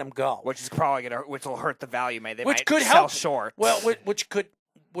going to let him go, which will hurt the value. They might could sell short. Well, which could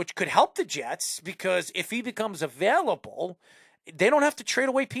help the Jets, because if he becomes available, they don't have to trade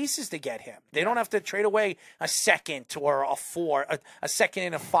away pieces to get him. They don't have to trade away a second or a 4, a second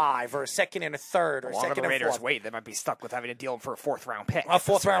and a 5, or a second and a third, or a second and a 4. The Raiders wait, they might be stuck with having to deal for a 4th round pick. A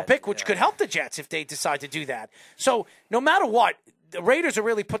 4th round pick, which could help the Jets if they decide to do that. So no matter what, the Raiders have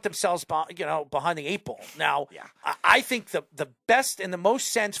really put themselves, behind the 8 ball. Now, I think the best and the most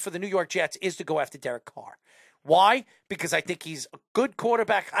sense for the New York Jets is to go after Derek Carr. Why? Because I think he's a good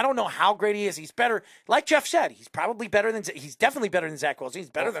quarterback. I don't know how great he is. He's better. Like Jeff said, he's definitely better than Zach Wilson. He's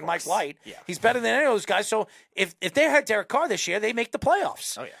better than Mike White. Yeah. He's better than any of those guys. So if they had Derek Carr this year, they make the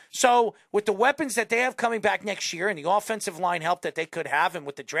playoffs. Oh, yeah. So with the weapons that they have coming back next year, and the offensive line help that they could have, and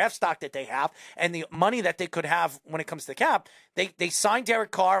with the draft stock that they have, and the money that they could have when it comes to the cap, they signed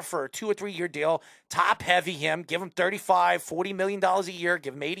Derek Carr for a 2 or 3 year deal, top heavy him, give him $35-40 million a year,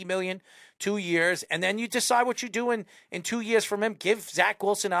 give him $80 million 2 years, and then you decide what you do in 2 years from him. Give Zach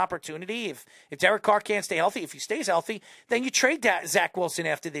Wilson an opportunity. If Derek Carr can't stay healthy, if he stays healthy, then you trade Zach Wilson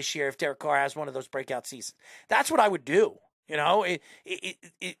after this year if Derek Carr has one of those breakout seasons. That's what I would do.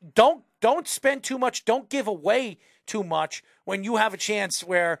 Don't spend too much. Don't give away too much when you have a chance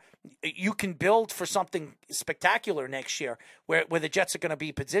where you can build for something spectacular next year, where the Jets are going to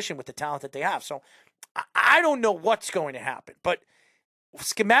be positioned with the talent that they have. So I don't know what's going to happen, but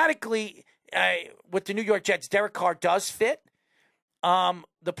schematically, with the New York Jets, Derek Carr does fit.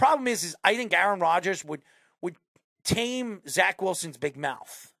 The problem is I think Aaron Rodgers would tame Zach Wilson's big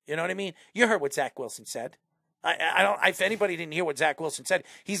mouth. You know what I mean? You heard what Zach Wilson said. I don't. If anybody didn't hear what Zach Wilson said,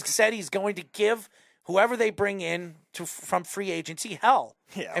 he said he's going to give whoever they bring in from free agency hell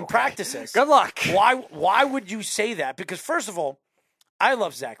and practices. Good luck. Why would you say that? Because first of all, I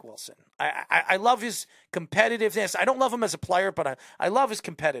love Zach Wilson. I love his competitiveness. I don't love him as a player, but I love his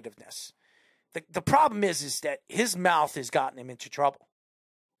competitiveness. The problem is that his mouth has gotten him into trouble.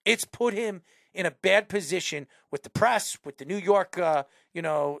 It's put him in a bad position with the press, with the New York,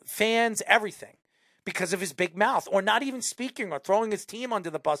 fans, everything, because of his big mouth, or not even speaking or throwing his team under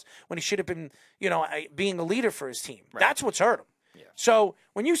the bus when he should have been, being a leader for his team. Right. That's what's hurt him. Yeah. So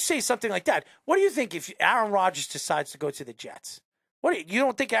when you say something like that, what do you think if Aaron Rodgers decides to go to the Jets? You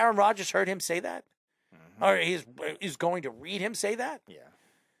don't think Aaron Rodgers heard him say that? Mm-hmm. Or he's going to read him say that? Yeah.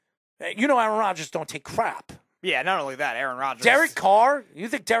 Aaron Rodgers don't take crap. Yeah, not only that, Aaron Rodgers. Derek Carr? You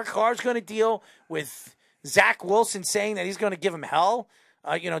think Derek Carr is going to deal with Zach Wilson saying that he's going to give him hell,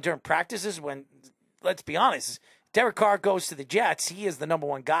 during practices when, let's be honest, Derek Carr goes to the Jets, he is the number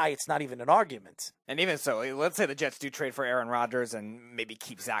one guy. It's not even an argument. And even so, let's say the Jets do trade for Aaron Rodgers and maybe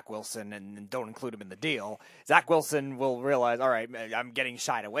keep Zach Wilson and don't include him in the deal. Zach Wilson will realize, all right, I'm getting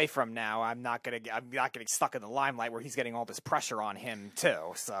shied away from now. I'm not getting stuck in the limelight where he's getting all this pressure on him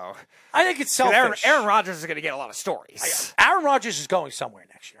too. So I think it's selfish. Aaron Rodgers is going to get a lot of stories. Aaron Rodgers is going somewhere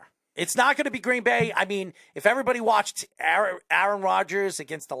next year. It's not going to be Green Bay. I mean, if everybody watched Aaron Rodgers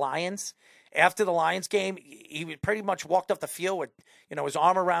against the Lions, after the Lions game, he pretty much walked off the field with, his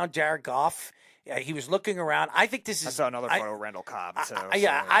arm around Jared Goff. He was looking around. I think this is. I saw another photo of Randall Cobb.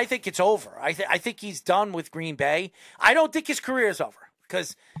 I think it's over. I think he's done with Green Bay. I don't think his career is over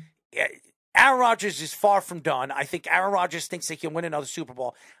because Aaron Rodgers is far from done. I think Aaron Rodgers thinks he can win another Super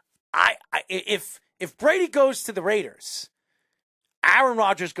Bowl. If Brady goes to the Raiders, Aaron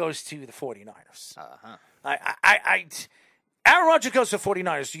Rodgers goes to the 49ers. Aaron Rodgers goes to the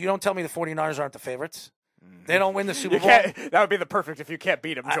 49ers. You don't tell me the 49ers aren't the favorites. They don't win the Super Bowl. That would be the perfect if you can't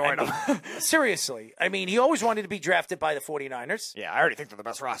beat them, join them. Seriously. I mean, he always wanted to be drafted by the 49ers. Yeah, I already think they're the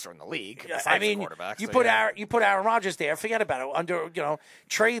best roster in the league. I mean, you put Aaron Rodgers there. Forget about it. Under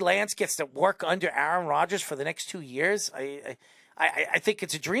Trey Lance gets to work under Aaron Rodgers for the next 2 years. I think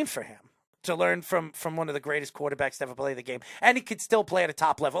it's a dream for him to learn from one of the greatest quarterbacks to ever play the game. And he could still play at a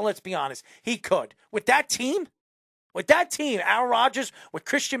top level. Let's be honest. He could. With that team, Aaron Rodgers, with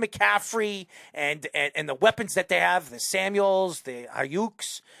Christian McCaffrey and the weapons that they have, the Samuels, the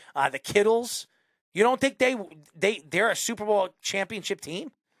Ayuks, the Kittles, you don't think they're a Super Bowl championship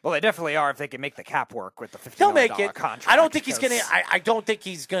team? Well, they definitely are if they can make the cap work with the $50 They'll make it. Contract. I don't think he's going to. I don't think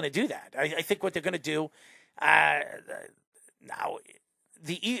he's going to do that. I think what they're going to do now.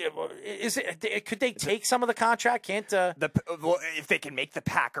 Could they take some of the contract? Can't if they can make the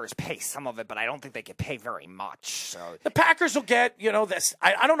Packers pay some of it, but I don't think they can pay very much. So the Packers will get this.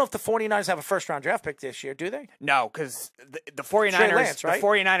 I don't know if the 49ers have a first-round draft pick this year, do they? No, because the 49ers, Lance, right? The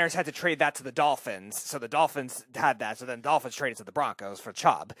 49ers had to trade that to the Dolphins, so the Dolphins had that. So then the Dolphins traded to the Broncos for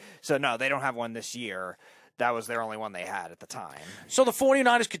Chubb. So no, they don't have one this year. That was their only one they had at the time. So the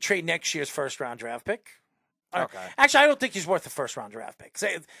 49ers could trade next year's first-round draft pick. Okay. Actually, I don't think he's worth a first-round draft pick.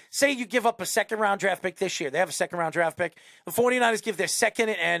 Say you give up a second-round draft pick this year. They have a second-round draft pick. The 49ers give their second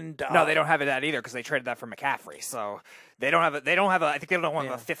and no, they don't have that either because they traded that for McCaffrey. So they don't have a. I think they don't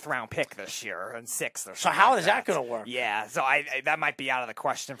have a fifth-round pick this year and sixth or something. So how is that going to work? Yeah, so that might be out of the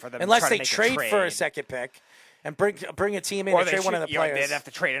question for them unless to they trade for a second pick. And bring a team in and trade one of the players. They'd have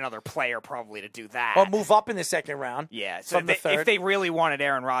to trade another player probably to do that. Or move up in the second round. Yeah. So if they really wanted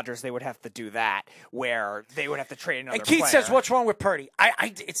Aaron Rodgers, they would have to do that, where they would have to trade another player. And Keith says, what's wrong with Purdy?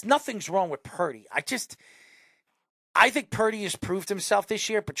 It's nothing's wrong with Purdy. I think Purdy has proved himself this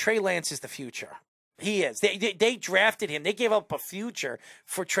year, but Trey Lance is the future. He is. They drafted him. They gave up a future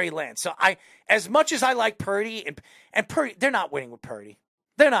for Trey Lance. So as much as I like Purdy, and Purdy, they're not winning with Purdy.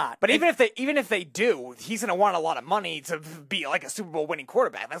 They're not. But even if they do, he's going to want a lot of money to be like a Super Bowl winning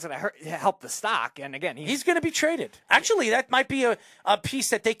quarterback. That's going to help the stock. And again, he's going to be traded. Actually, that might be a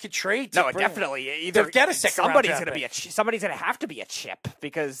piece that they could trade. Definitely. Either get a second somebody's going to have to be a chip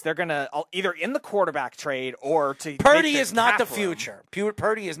because they're going to either in the quarterback trade or to. Purdy is not the future.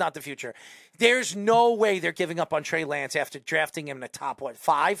 Purdy is not the future. There's no way they're giving up on Trey Lance after drafting him in the top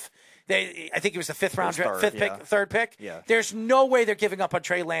 5. I think it was the third pick. Yeah. There's no way they're giving up on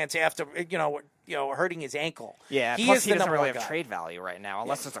Trey Lance after hurting his ankle. Yeah, he doesn't really have trade value right now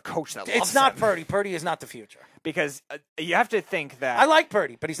unless there's a coach that loves him. It's not Purdy. Purdy is not the future. Because you have to think that I like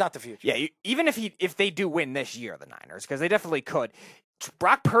Purdy, but he's not the future. Yeah, even if they do win this year, the Niners, because they definitely could.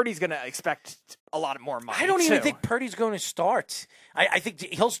 Brock Purdy's going to expect a lot more money. I don't even think Purdy's going to start. I think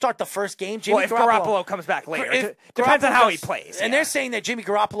he'll start the first game. If Garoppolo comes back later, depends on how he plays. And they're saying that Jimmy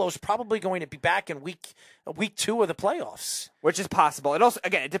Garoppolo is probably going to be back in week 2 of the playoffs, which is possible. It also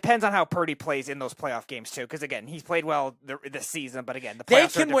it depends on how Purdy plays in those playoff games too. Because again, he's played well this season, but again, the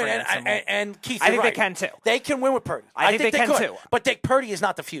playoffs they can win. And Keith, I think they can too. They can win with Purdy. I think they can too. But Purdy is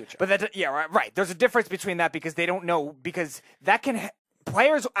not the future. But right. There's a difference between that because they don't know because that can.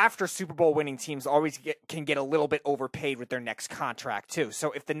 Players after Super Bowl winning teams always can get a little bit overpaid with their next contract too.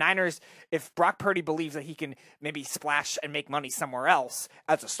 So if Brock Purdy believes that he can maybe splash and make money somewhere else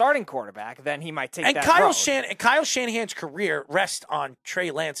as a starting quarterback, then he might take that road. Kyle Shanahan's career rests on Trey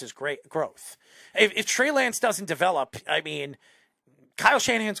Lance's great growth. If Trey Lance doesn't develop, I mean, Kyle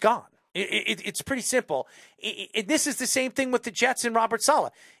Shanahan's gone. It's pretty simple. This is the same thing with the Jets and Robert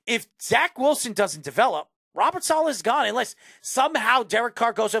Saleh. If Zach Wilson doesn't develop, Robert Saleh is gone unless somehow Derek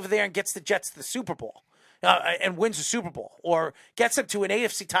Carr goes over there and gets the Jets to the Super Bowl and wins the Super Bowl or gets them to an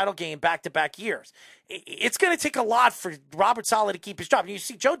AFC title game back-to-back years. It's going to take a lot for Robert Saleh to keep his job. You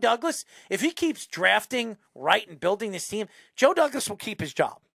see, Joe Douglas, if he keeps drafting right and building this team, Joe Douglas will keep his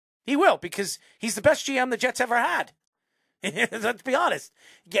job. He will because he's the best GM the Jets ever had. Let's be honest.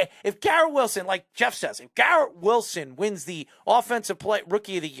 If Garrett Wilson, like Jeff says, if Garrett Wilson wins the Offensive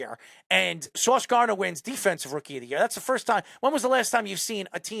Rookie of the Year and Sauce Gardner wins Defensive Rookie of the Year, that's the first time. When was the last time you've seen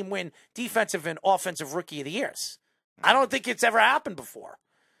a team win Defensive and Offensive Rookie of the Years? I don't think it's ever happened before.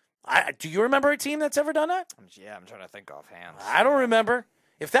 Do you remember a team that's ever done that? Yeah, I'm trying to think offhand. I don't remember.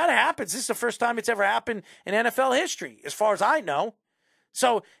 If that happens, this is the first time it's ever happened in NFL history, as far as I know.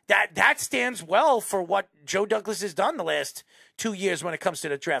 So that stands well for what Joe Douglas has done the last 2 years when it comes to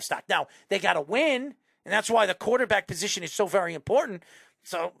the draft stock. Now, they got to win, and that's why the quarterback position is so very important.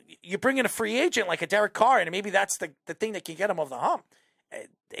 So you bring in a free agent like a Derek Carr, and maybe that's the thing that can get him over the hump.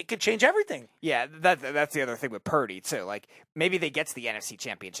 It could change everything. Yeah, that's the other thing with Purdy, too. Like, maybe they get to the NFC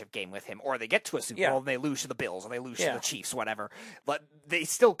Championship game with him, or they get to a Super Bowl and they lose to the Bills, or they lose to the Chiefs, whatever. But they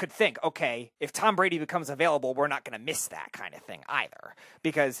still could think, okay, if Tom Brady becomes available, we're not going to miss that kind of thing either.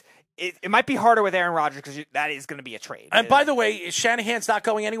 Because it might be harder with Aaron Rodgers because that is going to be a trade. And by the way, Shanahan's not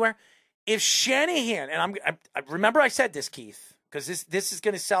going anywhere. If Shanahan, and I remember I said this, Keith, because this is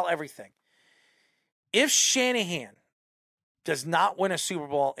going to sell everything. If Shanahan does not win a Super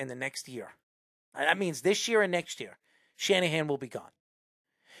Bowl in the next year, that means this year and next year, Shanahan will be gone.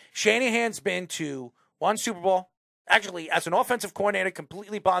 Shanahan's been to one Super Bowl, actually, as an offensive coordinator,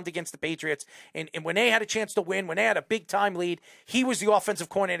 completely bombed against the Patriots. And when they had a chance to win, when they had a big-time lead, he was the offensive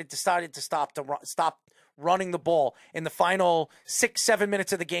coordinator, decided to stop running the ball in the final 6-7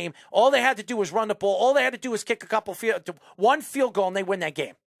 minutes of the game. All they had to do was run the ball. All they had to do was kick one field goal, and they win that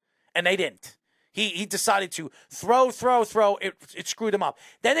game. And they didn't. He decided to throw. It screwed him up.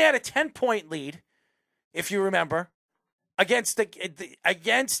 Then they had a 10-point lead, if you remember, against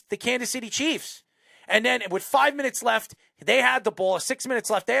the Kansas City Chiefs. And then with 5 minutes left, they had the ball. 6 minutes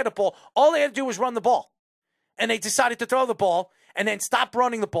left, they had the ball. All they had to do was run the ball. And they decided to throw the ball and then stop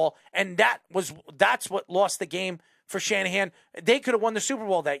running the ball. And that's what lost the game for Shanahan. They could have won the Super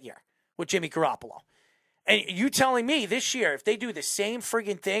Bowl that year with Jimmy Garoppolo. And you telling me this year, if they do the same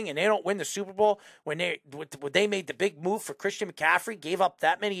friggin' thing and they don't win the Super Bowl when they made the big move for Christian McCaffrey, gave up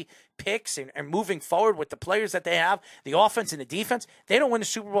that many picks and moving forward with the players that they have, the offense and the defense, they don't win the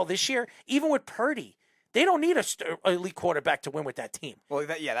Super Bowl this year, even with Purdy. They don't need a elite quarterback to win with that team. Well,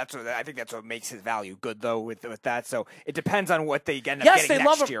 I think that's what makes his value good, though, with that. So it depends on what they end up getting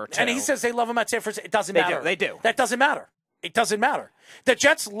next year, too. And he says they love him at San Francisco. It doesn't matter. They do. That doesn't matter. It doesn't matter. The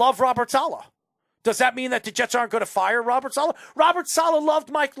Jets love Robert Saleh. Does that mean that the Jets aren't going to fire Robert Saleh? Robert Saleh loved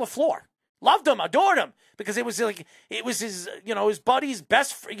Mike LaFleur. Loved him, adored him, because it was his, his buddy's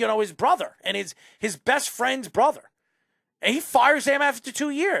best, his brother and his best friend's brother. And he fires him after 2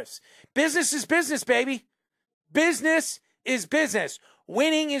 years. Business is business, baby. Business is business.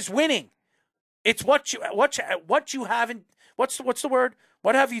 Winning is winning. It's what you haven't, what's the word?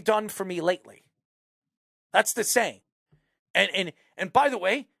 What have you done for me lately? That's the saying. And by the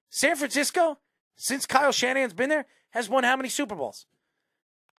way, San Francisco, since Kyle Shanahan's been there, has won how many Super Bowls?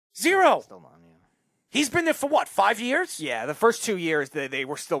 0. Still none, yeah. He's been there for what, 5 years? Yeah, the first 2 years they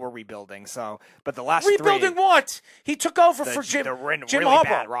were rebuilding. So, but the last rebuilding 3, what? He took over for Jim really Harbaugh.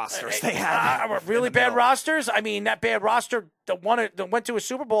 Bad rosters they had. Really bad rosters. I mean, that bad roster that went to a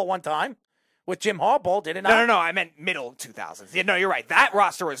Super Bowl one time with Jim Harbaugh, did it not? No. I meant middle 2000s. Yeah, no, you're right. That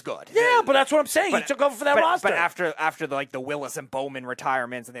roster was good. Yeah, but that's what I'm saying. He took over for that roster. But after the Willis and Bowman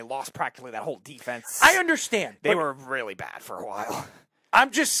retirements, and they lost practically that whole defense. I understand. They were really bad for a while.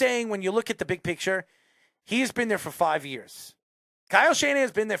 I'm just saying, when you look at the big picture, he's been there for 5 years. Kyle Shanahan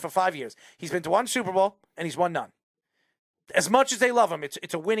has been there for 5 years. He's been to one Super Bowl, and he's won none. As much as they love him,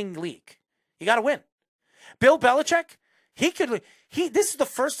 it's a winning league. You got to win. Bill Belichick, this is the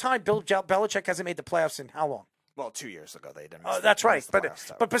first time Bill Belichick hasn't made the playoffs in how long? Well, 2 years ago they didn't. That's right.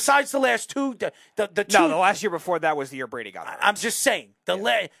 But besides the last two, the two. No, the last year before that was the year Brady got hurt. I'm just saying.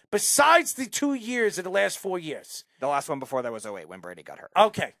 Besides the 2 years of the last 4 years. The last one before that was 2008 when Brady got hurt.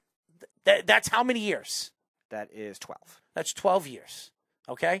 Okay. That's how many years? That is 12. That's 12 years.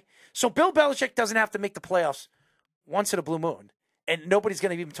 Okay? So Bill Belichick doesn't have to make the playoffs once in a blue moon, and nobody's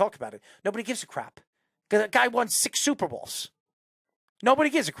going to even talk about it. Nobody gives a crap. Because that guy won 6 Super Bowls. Nobody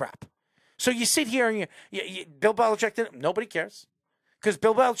gives a crap. So you sit here and Bill Belichick didn't. Nobody cares. Because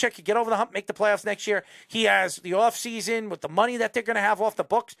Bill Belichick could get over the hump, make the playoffs next year. He has the offseason with the money that they're going to have off the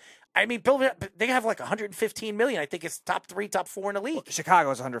books. I mean, they have like $115 million. I think it's top 3, top 4 in the league. Well,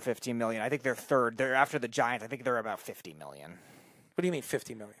 Chicago's $115 million. I think they're third. They're after the Giants. I think they're about $50 million. What do you mean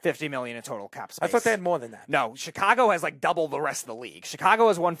 $50 million? $50 million in total cap space. I thought they had more than that. No, Chicago has like double the rest of the league. Chicago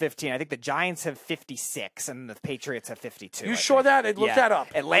has 115. I think the Giants have 56, and the Patriots have 52. You sure that? Look that up.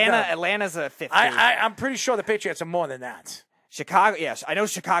 Atlanta's a 50. I'm pretty sure the Patriots are more than that. Chicago, yes. I know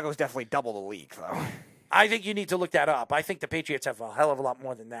Chicago's definitely double the league, though. I think you need to look that up. I think the Patriots have a hell of a lot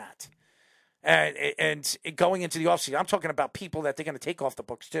more than that. And going into the offseason, I'm talking about people that they're going to take off the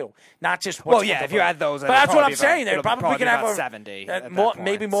books too, not just. If you add those, but that's what I'm saying. They're probably going to have 70,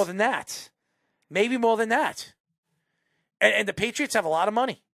 maybe more than that, maybe more than that. And the Patriots have a lot of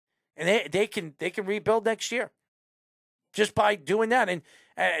money, and they can rebuild next year just by doing that. And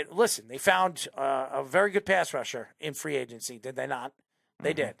listen, they found a very good pass rusher in free agency, did they not?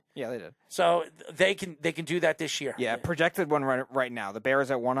 They did. Yeah, they did. So they can do that this year. Yeah, projected one right now. The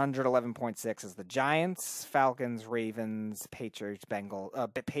Bears at 111.6 is the Giants, Falcons, Ravens, Patriots, Bengals.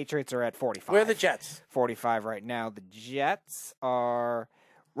 Patriots are at 45. Where are the Jets? 45 right now. The Jets are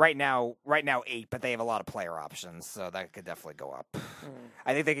right now 8, but they have a lot of player options, so that could definitely go up.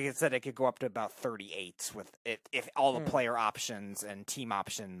 I think they said it could go up to about 38 with if all the player options and team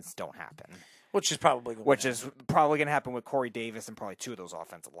options don't happen. Which is probably going to happen with Corey Davis and probably 2 of those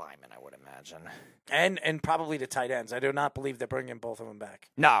offensive linemen, I would imagine. And probably the tight ends. I do not believe they're bringing both of them back.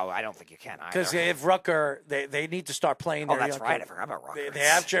 No, I don't think you can either. Because if Rucker, they need to start playing their that's right. I forgot about Rucker. They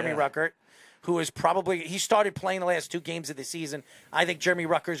have Jeremy Ruckert, who is he started playing the last 2 games of the season. I think Jeremy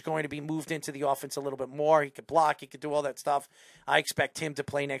Rucker is going to be moved into the offense a little bit more. He could block. He could do all that stuff. I expect him to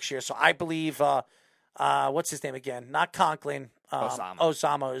play next year. So I believe, what's his name again? Not Conklin.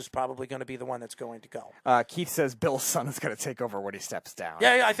 Osama is probably going to be the one that's going to go. Keith says Bill's son is going to take over when he steps down.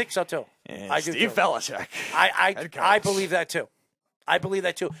 Yeah, I think so too. I do. Steve Belichick. I believe that too. I believe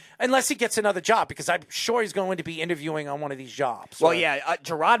that too. Unless he gets another job, because I'm sure he's going to be interviewing on one of these jobs. Well,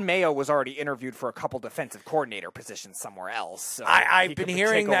 Gerard Mayo was already interviewed for a couple defensive coordinator positions somewhere else. So I've been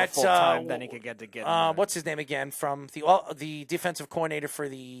hearing that. Then he could get what's his name again? From the defensive coordinator for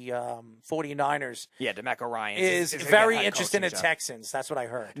the 49ers. Yeah, DeMeco Ryan is very interested in the Texans. That's what I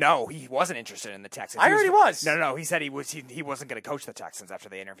heard. No, he wasn't interested in the Texans. I heard he was. No. He said he wasn't going to coach the Texans after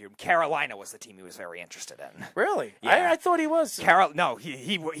they interviewed him. Carolina was the team he was very interested in. Really? Yeah. I thought he was. No,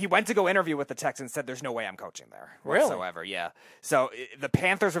 he went to go interview with the Texans, said there's no way I'm coaching there whatsoever. Yeah. So the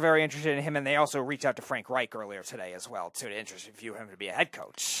Panthers are very interested in him, and they also reached out to Frank Reich earlier today as well to interview him to be a head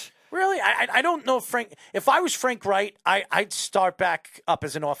coach. Really? I don't know if I was Frank Reich, I'd start back up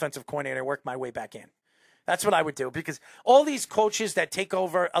as an offensive coordinator and work my way back in. That's what I would do, because all these coaches that take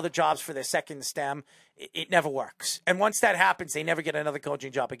over other jobs for their second stem, it never works. And once that happens, they never get another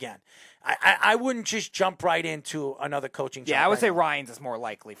coaching job again. I wouldn't just jump right into another coaching job. Yeah, I would say Ryan's is more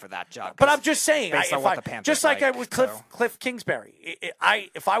likely for that job. But I'm just saying, just like I with Cliff Kingsbury.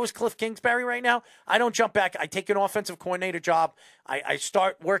 If I was Cliff Kingsbury right now, I don't jump back. I take an offensive coordinator job. I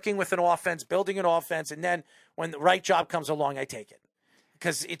start working with an offense, building an offense, and then when the right job comes along, I take it.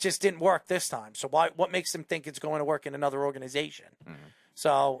 Because it just didn't work this time. So what makes him think it's going to work in another organization? Mm-hmm.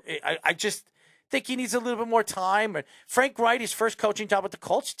 So I just think he needs a little bit more time. Frank Reich, his first coaching job with the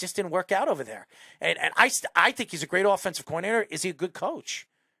Colts, just didn't work out over there. And I think he's a great offensive coordinator. Is he a good coach?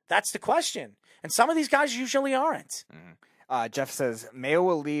 That's the question. And some of these guys usually aren't. Mm-hmm. Jeff says, Mayo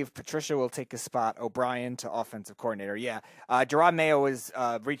will leave. Patricia will take his spot. O'Brien to offensive coordinator. Yeah. Gerard Mayo was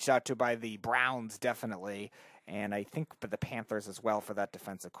reached out to by the Browns, definitely. And I think the Panthers as well for that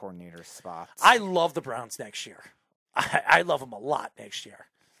defensive coordinator spot. I love the Browns next year. I love them a lot next year.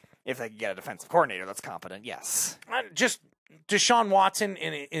 If they can get a defensive coordinator that's competent, yes. Just Deshaun Watson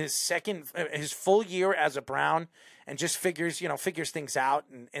in his full year as a Brown, and just figures things out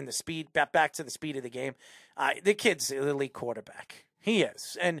and the speed back to the speed of the game. The kid's an elite quarterback. He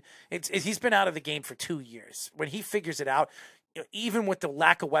is, and he's been out of the game for 2 years. When he figures it out. Even with the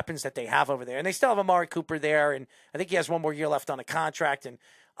lack of weapons that they have over there, and they still have Amari Cooper there, and I think he has 1 more year left on a contract, and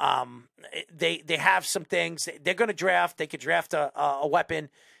they have some things they're going to draft. They could draft a weapon,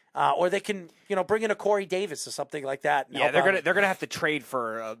 or they can bring in a Corey Davis or something like that. Yeah, they're gonna have to trade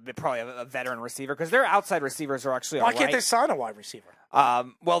for probably a veteran receiver, because their outside receivers are actually why can't they sign a wide receiver?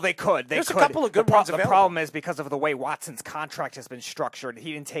 Well, they could. There's a couple of good ones available. The problem is because of the way Watson's contract has been structured,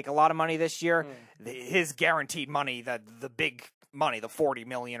 he didn't take a lot of money this year. His guaranteed money, the big money, the $40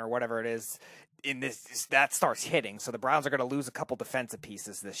 million or whatever it is, that starts hitting. So the Browns are going to lose a couple defensive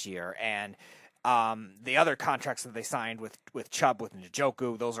pieces this year, and the other contracts that they signed with Chubb, with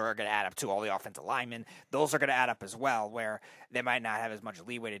Njoku, those are going to add up to all the offensive linemen. Those are going to add up as well, where they might not have as much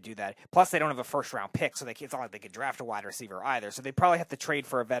leeway to do that. Plus, they don't have a first-round pick, so it's not like they could draft a wide receiver either. So they probably have to trade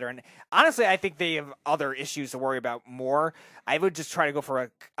for a veteran. Honestly, I think they have other issues to worry about more. I would just try to go for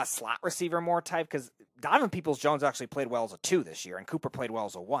a slot receiver more type, because Donovan Peoples-Jones actually played well as a 2 this year, and Cooper played well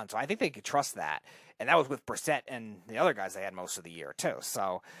as a 1. So I think they could trust that. And that was with Brissett and the other guys they had most of the year, too.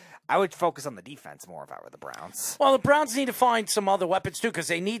 So I would focus on the defense more if I were the Browns. Well, the Browns need to find some other weapons, too, because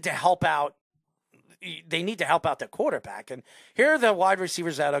they need to help out. They need to help out their quarterback. And here are the wide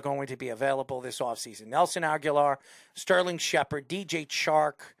receivers that are going to be available this offseason. Nelson Aguilar, Sterling Shepard, DJ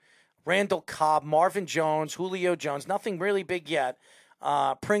Chark, Randall Cobb, Marvin Jones, Julio Jones. Nothing really big yet.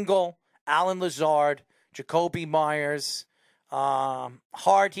 Pringle, Alan Lazard, Jacoby Myers,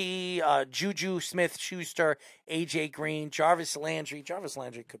 Hardy, Juju Smith-Schuster, A.J. Green, Jarvis Landry. Jarvis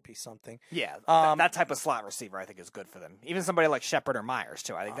Landry could be something. Yeah, that type of slot receiver I think is good for them. Even somebody like Shepard or Myers,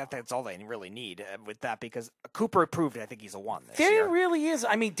 too. I think that's all they really need with that because Cooper proved it. I think he's a one this year. There really is.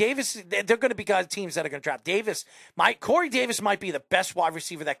 I mean, Davis, they're going to be teams that are going to draft. Corey Davis might be the best wide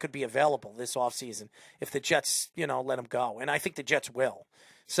receiver that could be available this offseason if the Jets, let him go. And I think the Jets will.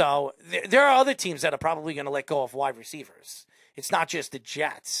 So there are other teams that are probably going to let go of wide receivers. It's not just the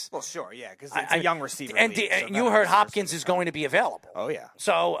Jets. Well, sure, yeah, because it's a young receiver. And you heard Hopkins is going to be available. Oh, yeah.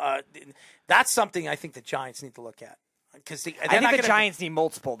 So that's something I think the Giants need to look at. I think the Giants need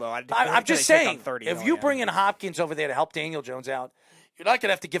multiple, though. I'm just saying, if you bring in Hopkins over there to help Daniel Jones out, you're not going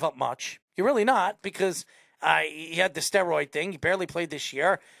to have to give up much. You're really not because he had the steroid thing. He barely played this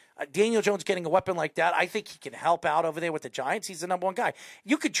year. Daniel Jones getting a weapon like that, I think he can help out over there with the Giants. He's the number one guy.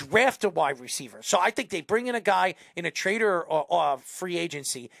 You could draft a wide receiver. So I think they bring in a guy in a trade or free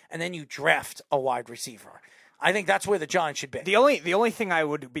agency, and then you draft a wide receiver. I think that's where the Giants should be. The only thing I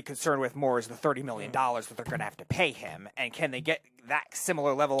would be concerned with more is the $30 million that they're going to have to pay him, and can they get that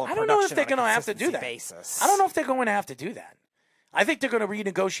similar level of production? I don't know if they're going to have to do that. Basis. I don't know if they're going to have to do that. I think they're going to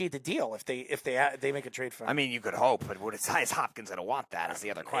renegotiate the deal if they make a trade for him. I mean, you could hope, but is Hopkins going to want that? Is the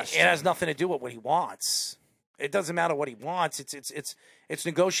other question. It has nothing to do with what he wants. It doesn't matter what he wants. It's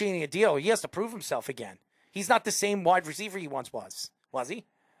negotiating a deal. He has to prove himself again. He's not the same wide receiver he once was. Was he?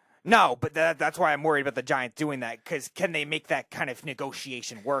 No, but that's why I'm worried about the Giants doing that, because can they make that kind of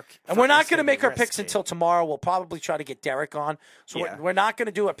negotiation work? And we're not going to make our picks until tomorrow. We'll probably try to get Derek on. So we're not going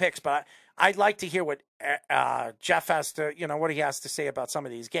to do our picks, but I'd like to hear what Jeff has to, what he has to say about some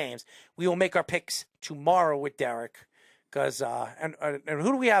of these games. We will make our picks tomorrow with Derek. Because and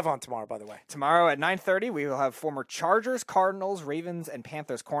who do we have on tomorrow, by the way? Tomorrow at 9:30, we will have former Chargers, Cardinals, Ravens, and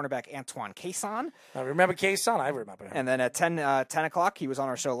Panthers cornerback Antoine Cason. I remember Cason. I remember him. And then at 10 o'clock, he was on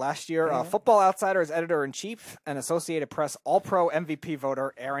our show last year. Football Outsiders editor-in-chief and Associated Press All-Pro MVP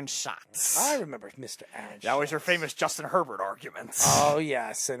voter Aaron Schatz. I remember Mr. Aaron Schatz. That was your famous Justin Herbert arguments. Oh,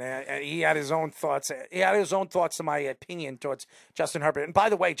 yes. And he had his own thoughts. He had his own thoughts, in my opinion, towards Justin Herbert. And by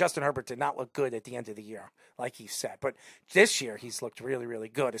the way, Justin Herbert did not look good at the end of the year, like he said. But this year, he's looked really, really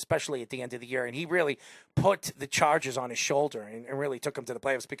good, especially at the end of the year. And he really put the Chargers on his shoulder and really took them to the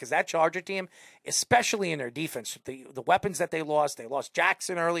playoffs because that Charger team, especially in their defense, the weapons that they lost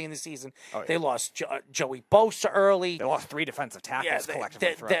Jackson early in the season. Oh, yeah. They lost Joey Bosa early. They lost 3 defensive tackles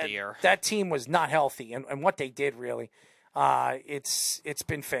collectively throughout the year. That team was not healthy. And what they did really, it's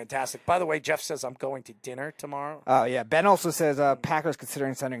been fantastic. By the way, Jeff says I'm going to dinner tomorrow. Oh, yeah. Ben also says Packers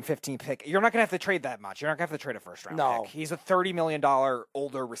considering sending 15 pick. You're not going to have to trade that much. You're not going to have to trade a first-round pick. He's a $30 million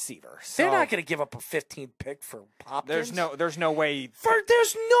older receiver. So they're not going to give up a 15th pick for Hopkins. There's no way.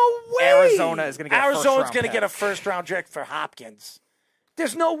 There's no way. Arizona is going to get Arizona's going to get a first-round pick for Hopkins.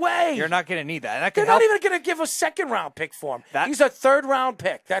 There's no way. You're not going to need that. They're not even going to give a second-round pick for him. He's a third-round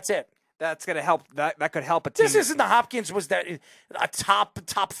pick. That's it. That's going to help. That could help a team. This isn't the Hopkins was that a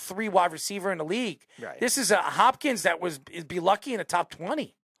top 3 wide receiver in the league. Right. This is a Hopkins that be lucky in the top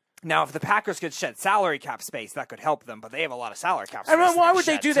 20. Now, if the Packers could shed salary cap space, that could help them. But they have a lot of salary cap space. And why would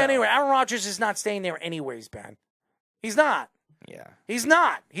they do that anyway? Aaron Rodgers is not staying there anyways, Ben. He's not. Yeah. He's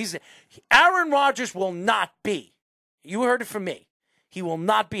not. Aaron Rodgers will not be. You heard it from me. He will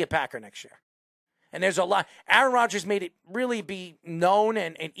not be a Packer next year. And there's a lot. Aaron Rodgers made it really be known,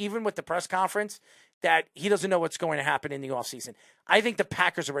 and even with the press conference, that he doesn't know what's going to happen in the offseason. I think the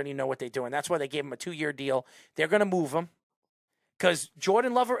Packers already know what they're doing. That's why they gave him a 2-year deal. They're going to move him because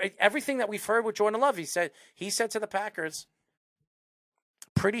Jordan Love, everything that we've heard with Jordan Love, he said to the Packers,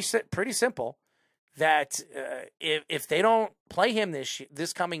 pretty simple, that if they don't play him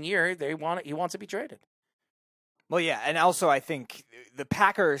this coming year, he wants to be traded. Well, yeah, and also I think the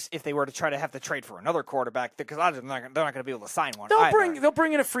Packers, if they were to try to have to trade for another quarterback, because they're not going to be able to sign one. They'll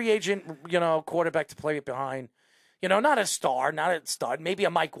bring in a free agent, quarterback to play it behind. Not a star, not a stud, maybe a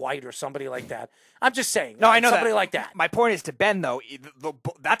Mike White or somebody like that. I'm just saying. No, I know somebody like that. My point is to Ben though,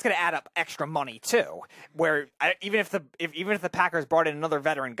 that's going to add up extra money too. Where even if the Packers brought in another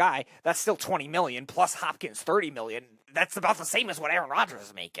veteran guy, that's still $20 million plus Hopkins $30 million. That's about the same as what Aaron Rodgers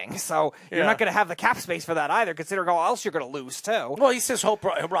is making. So you're not going to have the cap space for that either, considering all else you're going to lose too. Well, he says hope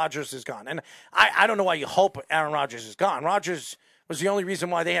Rodgers is gone. And I don't know why you hope Aaron Rodgers is gone. Rodgers was the only reason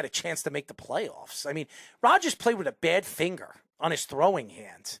why they had a chance to make the playoffs. I mean, Rodgers played with a bad finger on his throwing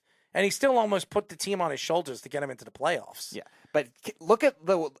hand, and he still almost put the team on his shoulders to get him into the playoffs. Yeah, but look at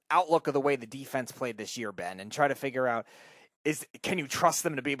the outlook of the way the defense played this year, Ben, and try to figure out can you trust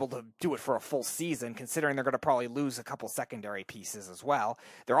them to be able to do it for a full season, considering they're going to probably lose a couple secondary pieces as well?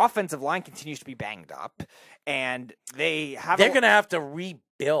 Their offensive line continues to be banged up, and they're going to have to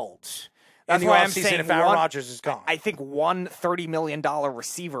rebuild. That's why I'm saying if Aaron Rodgers is gone. I think one $30 million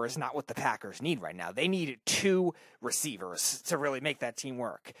receiver is not what the Packers need right now. They need 2 receivers to really make that team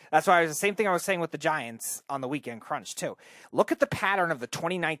work. That's why the same thing I was saying with the Giants on the weekend crunch, too. Look at the pattern of the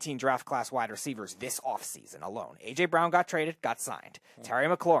 2019 draft class wide receivers this offseason alone. A.J. Brown got traded, got signed. Terry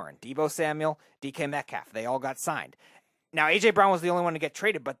McLaurin, Deebo Samuel, DK Metcalf, they all got signed. Now, A.J. Brown was the only one to get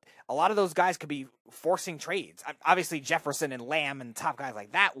traded, but a lot of those guys could be forcing trades. Obviously, Jefferson and Lamb and top guys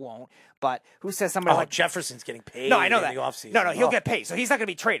like that won't, but who says somebody like Jefferson's getting paid? No, I know that. In the offseason. No, he'll get paid, so he's not going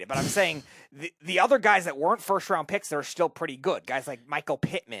to be traded. But I'm saying the other guys that weren't first-round picks that are still pretty good, guys like Michael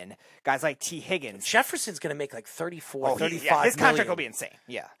Pittman, guys like T. Higgins. Jefferson's going to make like 34, 35 yeah, his contract million. will be insane,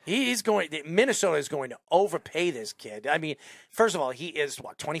 yeah. Minnesota is going to overpay this kid. I mean, first of all, he is,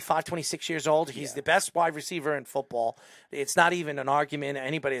 25, 26 years old? He's the best wide receiver in football. It's not even an argument.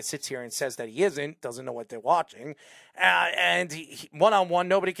 Anybody that sits here and says that he isn't doesn't know what they're watching. And one-on-one,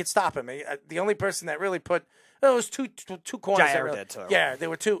 nobody could stop him. The only person that really put those two corners. Jair did too. Yeah, there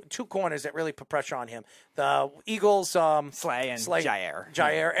were two corners that really put pressure on him. The Eagles, Slay and Jair.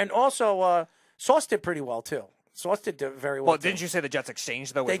 Jair, and also Sauce did pretty well too. Sauce did very well. Well, didn't you say the Jets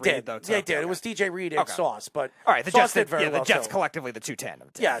exchanged though? With They Reed, did. Though, They did. Okay. It was DJ Reed and Sauce, but all right, the Sauce Jets did very well. The Jets too. collectively the 2-10 of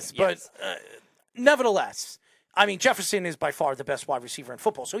the team. Yes, but nevertheless. I mean, Jefferson is by far the best wide receiver in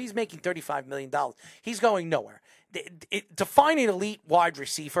football, so he's making $35 million. He's going nowhere. To find an elite wide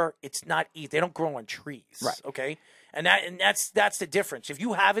receiver, it's not easy. They don't grow on trees, right? Okay, and that's the difference. If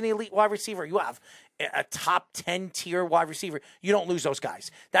you have an elite wide receiver, you have a top 10 tier wide receiver. You don't lose those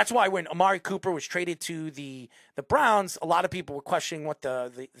guys. That's why when Amari Cooper was traded to the Browns, a lot of people were questioning what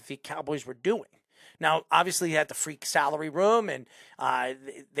the Cowboys were doing. Now, obviously, he had the freak salary room, and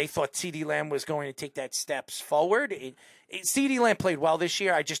they thought CeeDee Lamb was going to take that steps forward. CeeDee Lamb played well this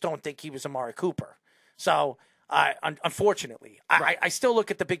year. I just don't think he was Amari Cooper. So, unfortunately, I still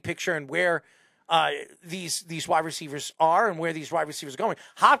look at the big picture and where these wide receivers are and where these wide receivers are going.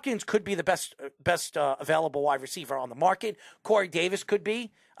 Hopkins could be the best available wide receiver on the market. Corey Davis could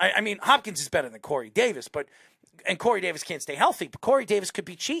be. I mean, Hopkins is better than Corey Davis, and Corey Davis can't stay healthy, but Corey Davis could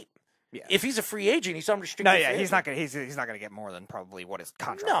be cheap. Yeah. If he's a free agent, he's unrestricted. No, yeah, he's not going to get more than probably what his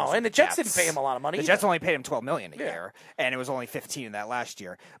contract. No, and the Jets didn't pay him a lot of money. The Jets only paid him $12 million a year, and it was only $15 million in that last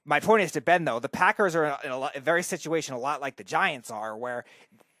year. My point is to Ben though, the Packers are in a very situation a lot like the Giants are, where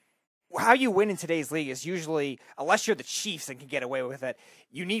how you win in today's league is usually, unless you're the Chiefs and can get away with it,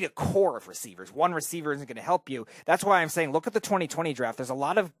 you need a core of receivers. One receiver isn't going to help you. That's why I'm saying look at the 2020 draft. There's a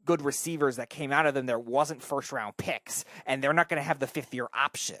lot of good receivers that came out of them. There wasn't first-round picks, and they're not going to have the fifth-year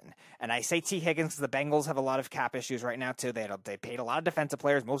option. And I say T. Higgins, the Bengals have a lot of cap issues right now, too. They paid a lot of defensive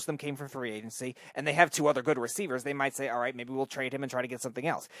players. Most of them came from free agency, and they have 2 other good receivers. They might say, all right, maybe we'll trade him and try to get something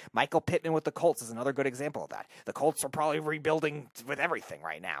else. Michael Pittman with the Colts is another good example of that. The Colts are probably rebuilding with everything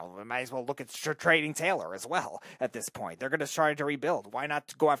right now. We might as well look at trading Taylor as well at this point. They're going to try to rebuild. Why not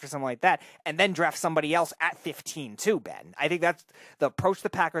go after something like that and then draft somebody else at 15 too, Ben? I think that's the approach the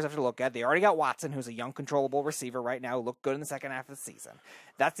Packers have to look at. They already got Watson, who's a young, controllable receiver right now, who looked good in the second half of the season.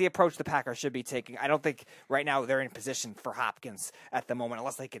 That's the approach the Packers should be taking. I don't think right now they're in position for Hopkins at the moment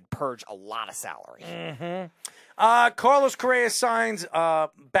unless they could purge a lot of salary. Mm-hmm. Carlos Correa signs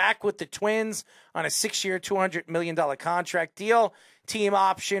back with the Twins on a 6-year, $200 million contract deal. Team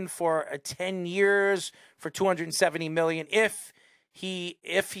option for 10 years for $270 million if he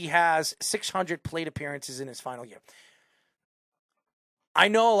has 600 plate appearances in his final year. I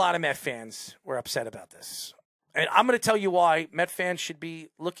know a lot of Met fans were upset about this. And I'm going to tell you why Met fans should be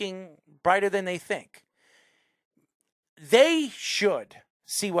looking brighter than they think. They should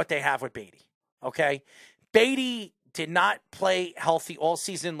see what they have with Beatty, okay? Beatty did not play healthy all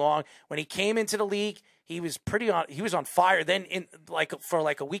season long. When he came into the league, he was on fire. Then for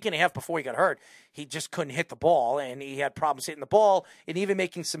a week and a half before he got hurt, he just couldn't hit the ball, and he had problems hitting the ball and even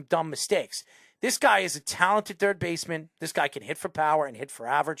making some dumb mistakes. This guy is a talented third baseman. This guy can hit for power and hit for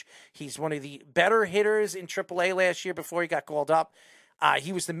average. He's one of the better hitters in AAA last year before he got called up.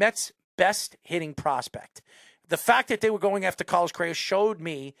 He was the Mets' best hitting prospect. The fact that they were going after Carlos Correa showed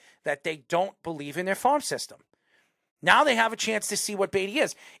me that they don't believe in their farm system. Now they have a chance to see what Beatty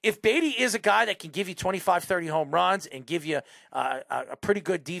is. If Beatty is a guy that can give you 25, 30 home runs and give you a pretty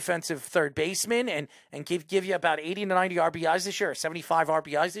good defensive third baseman and give you about 80 to 90 RBIs this year, or 75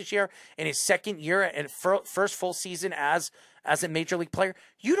 RBIs this year in his second year and first full season as a major league player,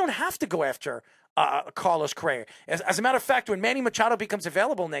 you don't have to go after Carlos Correa. As a matter of fact, when Manny Machado becomes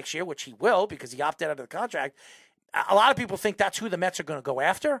available next year, which he will because he opted out of the contract, a lot of people think that's who the Mets are going to go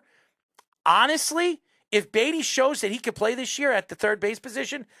after. Honestly, if Beatty shows that he could play this year at the third base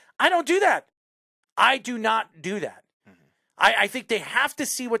position, I don't do that. I do not do that. I think they have to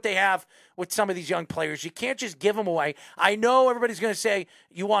see what they have with some of these young players. You can't just give them away. I know everybody's going to say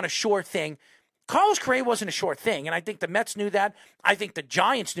you want a sure thing. Carlos Correa wasn't a sure thing, and I think the Mets knew that. I think the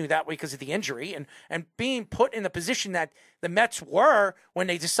Giants knew that because of the injury and being put in the position that the Mets were when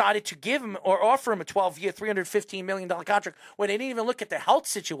they decided to give him or offer him a 12-year, $315 million contract when they didn't even look at the health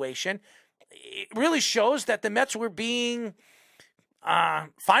situation. It really shows that the Mets were being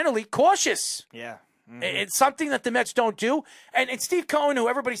finally cautious. Yeah. Mm-hmm. It's something that the Mets don't do. And Steve Cohen, who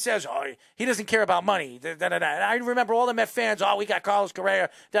everybody says, oh, he doesn't care about money. And I remember all the Met fans, oh, we got Carlos Correa.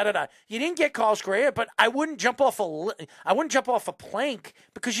 You didn't get Carlos Correa, but I wouldn't jump off a plank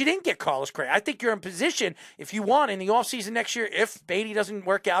because you didn't get Carlos Correa. I think you're in position, if you want, in the offseason next year, if Beatty doesn't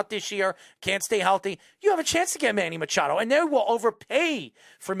work out this year, can't stay healthy, you have a chance to get Manny Machado. And they will overpay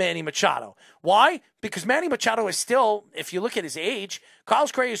for Manny Machado. Why? Because Manny Machado is still, if you look at his age,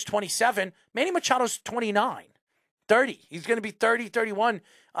 Carlos Correa is 27. Manny Machado's 29, 30. He's going to be 30, 31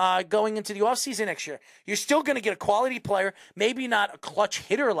 going into the offseason next year. You're still going to get a quality player, maybe not a clutch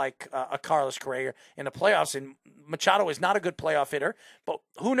hitter like a Carlos Correa in the playoffs. And Machado is not a good playoff hitter, but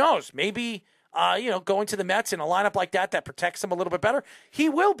who knows? Maybe, going to the Mets in a lineup like that protects him a little bit better, he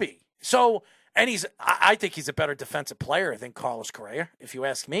will be. So, and I think he's a better defensive player than Carlos Correa, if you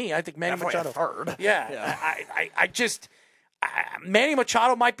ask me. I think Manny Machado. Third. Yeah. Manny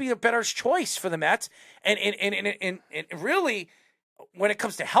Machado might be a better choice for the Mets. And really, when it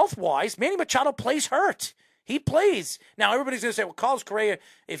comes to health-wise, Manny Machado plays hurt. He plays. Now, everybody's going to say, well, Carlos Correa,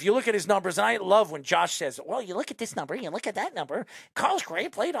 if you look at his numbers, and I love when Josh says, well, you look at this number, you look at that number. Carlos Correa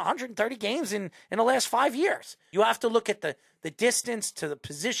played 130 games in the last 5 years. You have to look at the distance to the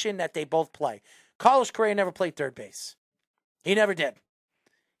position that they both play. Carlos Correa never played third base. He never did.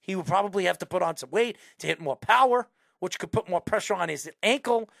 He would probably have to put on some weight to hit more power, which could put more pressure on his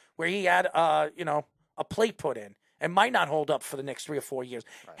ankle where he had, a plate put in and might not hold up for the next 3 or 4 years.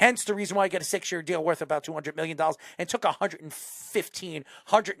 Right. Hence the reason why he got a 6-year deal worth about $200 million and took $115,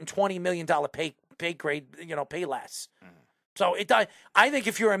 $120 million pay grade, pay less. Mm-hmm. So I think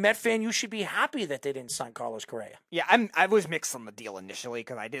if you're a Met fan, you should be happy that they didn't sign Carlos Correa. Yeah, I was mixed on the deal initially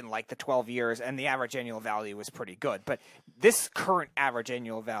because I didn't like the 12 years, and the average annual value was pretty good. But this current average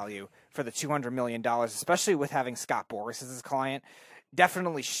annual value for the $200 million, especially with having Scott Boras as his client,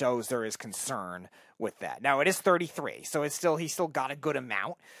 definitely shows there is concern with that. Now, it is 33, so he still got a good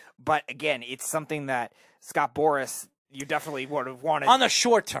amount. But again, it's something that Scott Boras, you definitely would have wanted. On the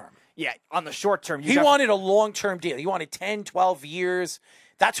short term. Yeah, on the short term. He wanted a long-term deal. He wanted 10, 12 years.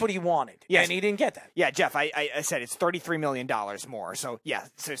 That's what he wanted. Yes. And he didn't get that. Yeah, Jeff, I said it's $33 million more. So,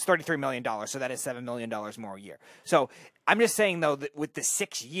 so it's $33 million. So that is $7 million more a year. So I'm just saying, though, that with the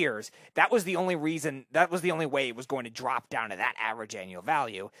 6 years, that was the only way it was going to drop down to that average annual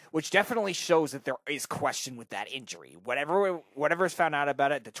value, which definitely shows that there is question with that injury. Whatever is found out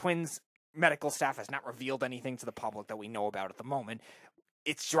about it, the Twins medical staff has not revealed anything to the public that we know about at the moment.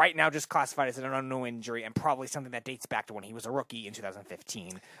 It's right now just classified as an unknown injury and probably something that dates back to when he was a rookie in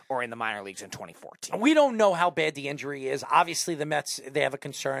 2015 or in the minor leagues in 2014. We don't know how bad the injury is. Obviously, the Mets, they have a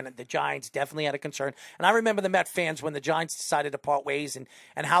concern. The Giants definitely had a concern. And I remember the Met fans when the Giants decided to part ways and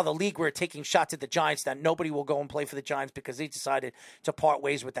how the league were taking shots at the Giants that nobody will go and play for the Giants because they decided to part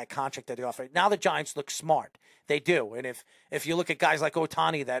ways with that contract that they offered. Now the Giants look smart. They do. And if you look at guys like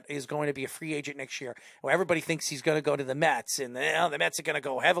Ohtani that is going to be a free agent next year, where everybody thinks he's going to go to the Mets, and the Mets are going to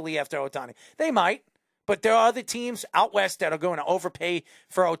go heavily after Ohtani. They might, but there are other teams out west that are going to overpay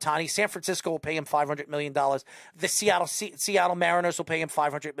for Ohtani. San Francisco will pay him $500 million. The Seattle Mariners will pay him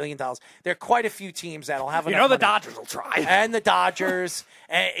 $500 million. There are quite a few teams that will have enough the money. Dodgers will try. And the Dodgers.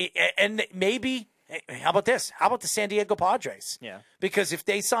 and maybe... How about this? How about the San Diego Padres? Yeah. Because if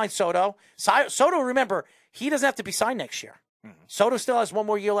they sign Soto, remember, he doesn't have to be signed next year. Mm-hmm. Soto still has 1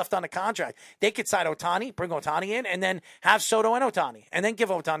 more year left on the contract. They could sign Ohtani, bring Ohtani in, and then have Soto and Ohtani, and then give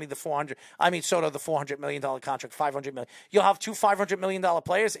Soto the $400 million contract, $500 million. You'll have 2 $500 million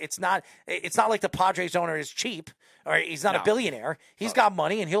players. It's not like the Padres owner is cheap or he's not a billionaire. He's got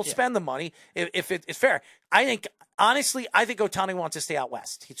money and he'll spend the money if it's fair. Honestly, I think Ohtani wants to stay out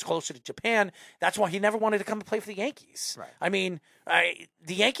west. He's closer to Japan. That's why he never wanted to come and play for the Yankees. Right. I mean,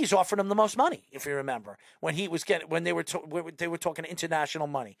 the Yankees offered him the most money, if you remember, when they were talking international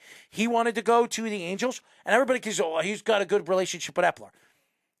money. He wanted to go to the Angels, and everybody goes, "Oh, he's got a good relationship with Epler."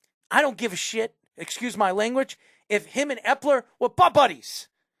 I don't give a shit. Excuse my language. If him and Epler were buddies,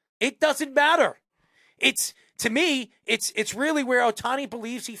 it doesn't matter. to me, it's really where Ohtani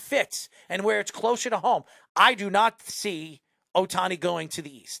believes he fits and where it's closer to home. I do not see Ohtani going to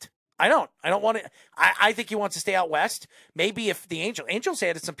the East. I don't want to. I think he wants to stay out west. Maybe if the Angels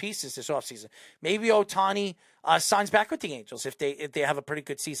added some pieces this offseason, maybe Ohtani signs back with the Angels if they have a pretty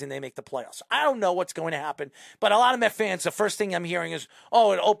good season, they make the playoffs. I don't know what's going to happen, but a lot of Met fans, the first thing I'm hearing is,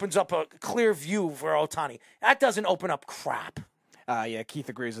 oh, it opens up a clear view for Ohtani. That doesn't open up crap. Yeah, Keith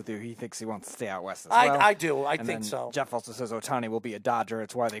agrees with you. He thinks he wants to stay out west as well. I do. I think so. Jeff also says Ohtani will be a Dodger.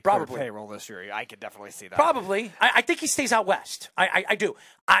 It's why they cleared payroll this year. I could definitely see that. Probably. I think he stays out west. I do.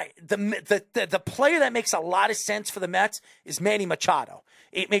 The player that makes a lot of sense for the Mets is Manny Machado.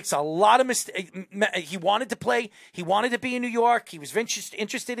 It makes a lot of mistakes. He wanted to play. He wanted to be in New York. He was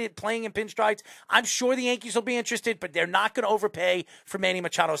interested in playing in pinstripes. I'm sure the Yankees will be interested, but they're not going to overpay for Manny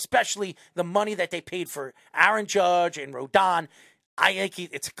Machado, especially the money that they paid for Aaron Judge and Rodon. I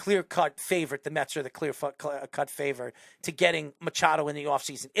think it's a clear-cut favorite. The Mets are the clear-cut favorite to getting Machado in the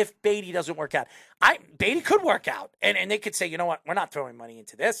offseason. If Beatty doesn't work out, Beatty could work out, and they could say, you know what, we're not throwing money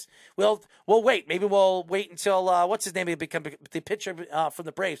into this. We'll wait. Maybe we'll wait until what's his name? The pitcher from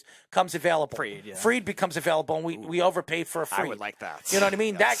the Braves comes available. Fried becomes available, and we overpaid for a Fried. I would like that. You know what I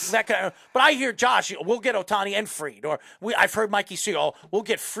mean? Yes. That kind of, but I hear Josh, we'll get Ohtani and Fried, or I've heard Mikey C. We'll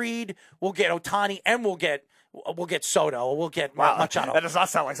get Fried, we'll get Ohtani, and we'll get Soto, or we'll get Machado. That does not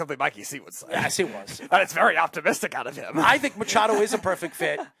sound like something Mikey C would say. Yes, it was. And it's very optimistic out of him. I think Machado is a perfect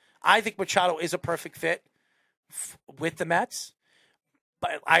fit. With the Mets.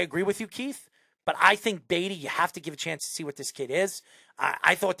 But I agree with you, Keith. But I think Beatty, you have to give a chance to see what this kid is.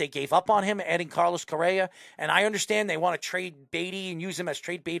 I thought they gave up on him, adding Carlos Correa. And I understand they want to trade Beatty and use him as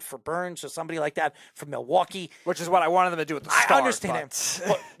trade bait for Burns or somebody like that from Milwaukee. Which is what I wanted them to do with the Stars. I understand him.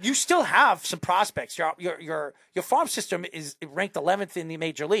 But you still have some prospects. Your farm system is ranked 11th in the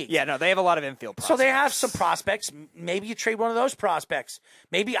major league. Yeah, no, they have a lot of infield prospects. So they have some prospects. Maybe you trade one of those prospects.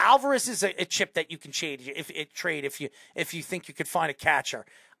 Maybe Alvarez is a chip that you can trade if you think you could find a catcher.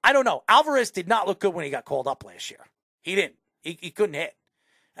 I don't know. Alvarez did not look good when he got called up last year. He didn't. He couldn't hit,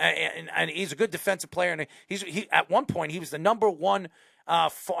 and he's a good defensive player. And he at one point he was the number one,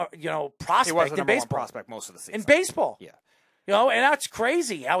 prospect he was the in number baseball. One prospect most of the season in baseball. Yeah, and that's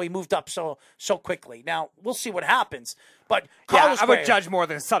crazy how he moved up so quickly. Now we'll see what happens. But Carlos I would Correa, judge more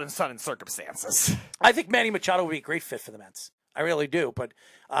than sudden circumstances. I think Manny Machado would be a great fit for the Mets. I really do, but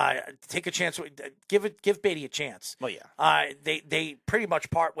take a chance. Give Beatty a chance. Well, yeah. They pretty much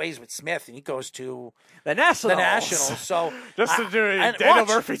part ways with Smith, and he goes to the Nationals. So just to do Daniel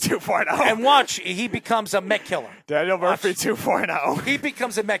Murphy 2.0, and watch, he becomes a Met killer. Daniel Murphy 2.0. He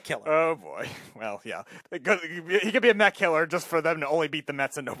becomes a Met killer. Oh boy. Well, yeah, he could be a Met killer just for them to only beat the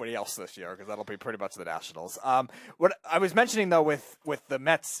Mets and nobody else this year, because that'll be pretty much the Nationals. What I was mentioning though with the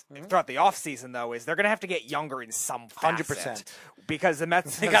Mets throughout the offseason though is they're going to have to get younger in some facet. 100%. Because the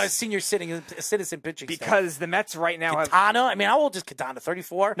Mets they got a senior citizen pitching because staff. The Mets right now Quintana, how old is Quintana?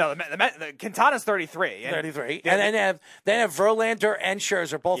 34? No, the Quintana's 33. 33. And then they have Verlander and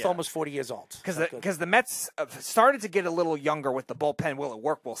Scherzer, both almost 40 years old. Because the Mets started to get a little younger with the bullpen. Will it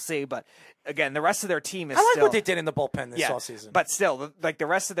work? We'll see. But again, the rest of their team is still what they did in the bullpen this offseason. But still, the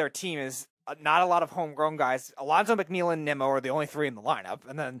rest of their team is not a lot of homegrown guys. Alonso, McNeil, and Nimmo are the only three in the lineup,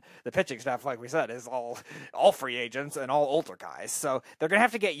 and then the pitching staff, like we said, is all free agents and all older guys. So they're going to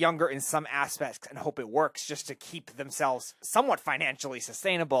have to get younger in some aspects and hope it works, just to keep themselves somewhat financially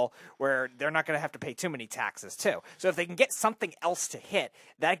sustainable, where they're not going to have to pay too many taxes too. So if they can get something else to hit,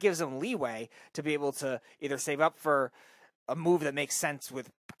 that gives them leeway to be able to either save up for a move that makes sense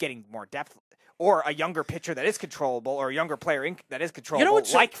with getting more depth, or a younger pitcher that is controllable, or a younger player that is controllable,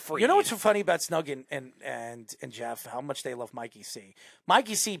 like Fried. You know what's so funny about Snug and Jeff? How much they love Mikey C.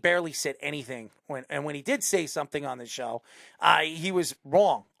 Mikey C barely said anything when he did say something on the show, he was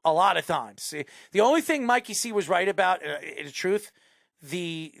wrong a lot of times. The only thing Mikey C was right about, in the truth,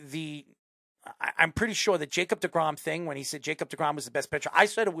 I'm pretty sure the Jacob deGrom thing, when he said Jacob deGrom was the best pitcher, I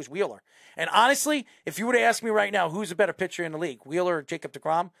said it was Wheeler. And honestly, if you were to ask me right now who's a better pitcher in the league, Wheeler or Jacob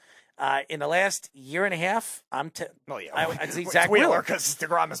deGrom, in the last year and a half, I'd say Zach Wheeler, because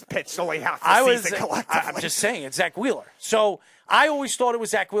deGrom has pitched only half the season collectively. I'm just saying, it's Zach Wheeler. So I always thought it was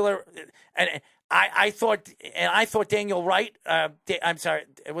Zach Wheeler, and I thought Daniel Wright. I'm sorry,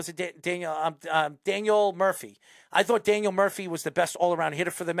 was it Daniel Murphy? I thought Daniel Murphy was the best all-around hitter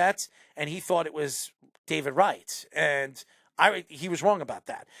for the Mets, and he thought it was David Wright, and he was wrong about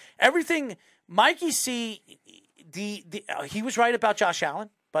that. Everything Mikey C, he was right about Josh Allen.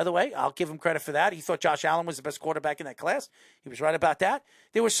 By the way, I'll give him credit for that. He thought Josh Allen was the best quarterback in that class. He was right about that.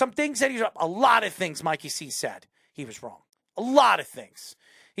 There were some things that a lot of things Mikey C said he was wrong. A lot of things.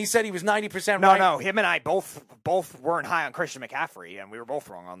 He said he was 90% No, right. no, him and I both weren't high on Christian McCaffrey, and we were both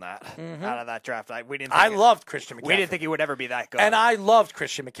wrong on that out of that draft. I loved Christian McCaffrey. We didn't think he would ever be that good. And I loved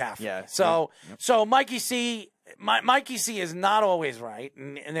Christian McCaffrey. Yeah. So Mikey C. Mikey C is not always right,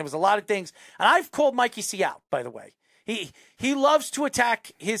 and there was a lot of things. And I've called Mikey C out, by the way. He loves to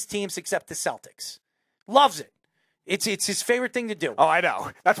attack his teams except the Celtics. Loves it. It's his favorite thing to do. Oh, I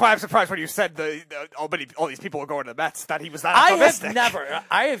know. That's why I'm surprised when you said all these people are going to the Mets that he was that optimistic.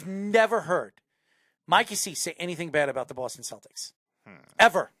 I have never heard Mikey C say anything bad about the Boston Celtics.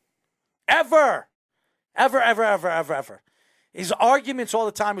 Ever. His arguments all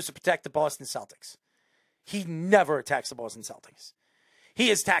the time was to protect the Boston Celtics. He never attacks the Boston Celtics. He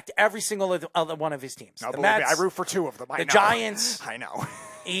has attacked every single other one of his teams. No, the Mets, I root for two of them. The Giants. I know.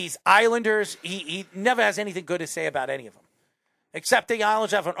 He's Islanders. He never has anything good to say about any of them. Except the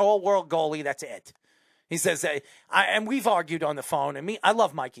Islanders have an all-world goalie. That's it. He says that, and we've argued on the phone. And I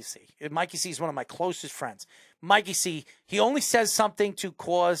love Mikey C. Mikey C is one of my closest friends. Mikey C, he only says something to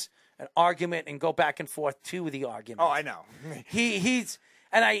cause an argument and go back and forth to the argument. Oh, I know.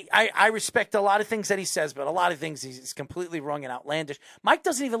 And I respect a lot of things that he says, but a lot of things he's completely wrong and outlandish. Mike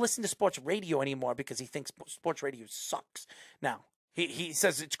doesn't even listen to sports radio anymore because he thinks sports radio sucks now. He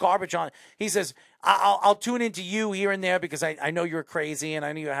says it's garbage on. He says, I'll tune into you here and there because I know you're crazy and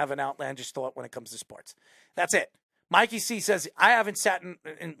I know you have an outlandish thought when it comes to sports. That's it. Mikey C says, I haven't sat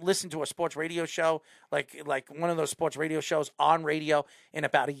and listened to a sports radio show, like one of those sports radio shows on radio, in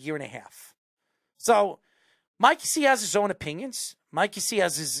about a year and a half. So Mikey C has his own opinions. Mikey C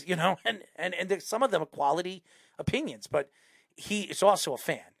has his, and some of them are quality opinions, but he is also a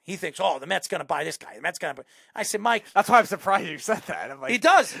fan. He thinks, the Mets going to buy this guy. The Mets going to buy. I said, Mike. That's why I'm surprised you said that. I'm like, he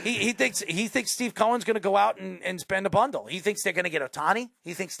does. He thinks Steve Cohen's going to go out and spend a bundle. He thinks they're going to get Ohtani.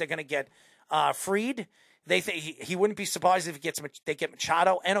 He thinks they're going to get Fried. They think he wouldn't be surprised if they get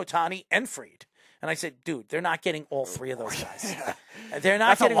Machado and Ohtani and Fried. And I said, dude, they're not getting all three of those guys. They're not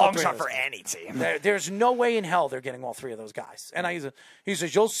That's getting a long all three shot of those for guys. any team. There's no way in hell they're getting all three of those guys. And he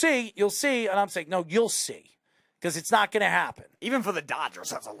says, you'll see. And I'm saying, no, you'll see. Because it's not going to happen. Even for the Dodgers,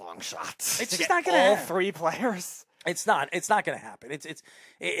 that's a long shot. It's just not going to happen. happen. All three players? It's not going to happen.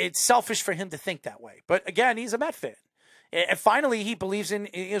 It's selfish for him to think that way. But again, he's a Met fan. And finally, he believes in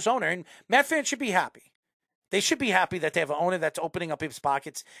his owner. And Met fans should be happy. They should be happy that they have an owner that's opening up his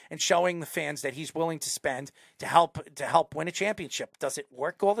pockets and showing the fans that he's willing to spend to help win a championship. Does it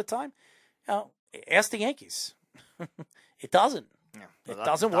work all the time? Ask the Yankees. It doesn't. Yeah, it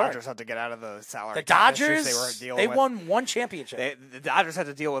doesn't work. work. The Dodgers had to get out of the salary The cap Dodgers, issues they were dealing with. won one championship. The Dodgers had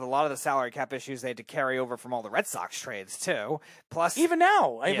to deal with a lot of the salary cap issues they had to carry over from all the Red Sox trades, too. Plus, even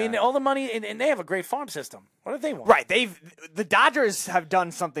now, I mean, all the money, and they have a great farm system. What do they want? Right. The Dodgers have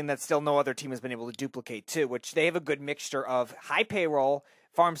done something that still no other team has been able to duplicate, too, which they have a good mixture of high payroll,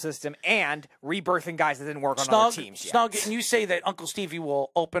 farm system, and rebirthing guys that didn't work on other teams yet. Snug, and you say that Uncle Stevie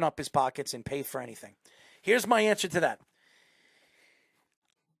will open up his pockets and pay for anything. Here's my answer to that.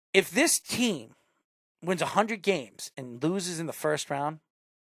 If this team wins 100 games and loses in the first round,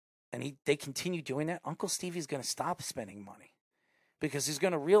 and they continue doing that, Uncle Stevie's going to stop spending money because he's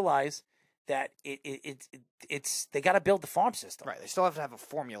going to realize that they got to build the farm system. Right. They still have to have a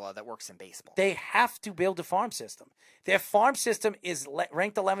formula that works in baseball. They have to build a farm system. Their farm system is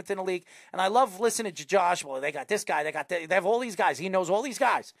ranked 11th in the league. And I love listening to Josh. Well, they got this guy. They have all these guys. He knows all these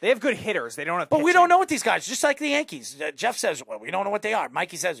guys. They have good hitters. They don't have pitching. But we don't know what these guys, just like the Yankees. Jeff says, well, we don't know what they are.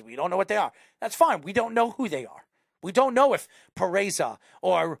 Mikey says, we don't know what they are. That's fine. We don't know who they are. We don't know if Pereza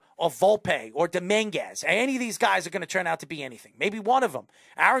or Volpe or Dominguez, any of these guys are going to turn out to be anything. Maybe one of them.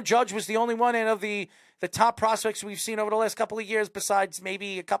 Aaron Judge was the only one of the top prospects we've seen over the last couple of years, besides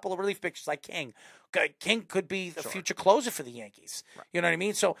maybe a couple of relief pitchers like King. King could be the future closer for the Yankees. Right. You know what I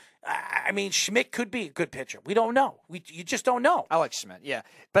mean? So, I mean, Schmidt could be a good pitcher. We don't know. You just don't know. I like Schmidt, yeah.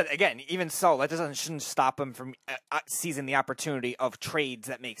 But again, even so, that shouldn't stop him from seizing the opportunity of trades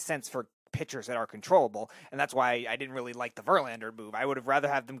that make sense for pitchers that are controllable, and that's why I didn't really like the Verlander move. I would have rather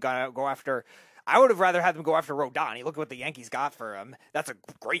had them go after Rodon. Look at what the Yankees got for him. That's a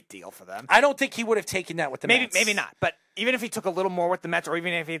great deal for them. I don't think he would have taken that with the Mets. Maybe not. But even if he took a little more with the Mets, or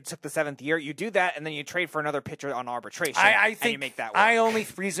even if he took the 7th year, you do that, and then you trade for another pitcher on arbitration. I think and you make that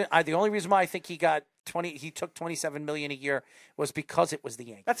work. The only reason why I think he took $27 million a year was because it was the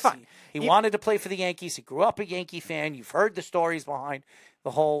Yankees. That's fine. He wanted to play for the Yankees. He grew up a Yankee fan. You've heard the stories behind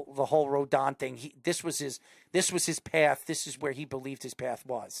the whole Rodon thing. This was his path. This is where he believed his path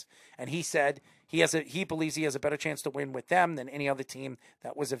was, and he said he believes he has a better chance to win with them than any other team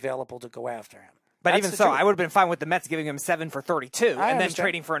that was available to go after him. But even so, I would have been fine with the Mets giving him 7 for 32 and then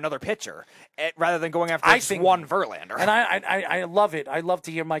trading for another pitcher rather than going after one Verlander. And I love it. I love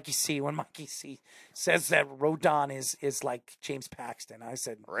to hear Mikey C. When Mikey C. says that Rodon is like James Paxton. I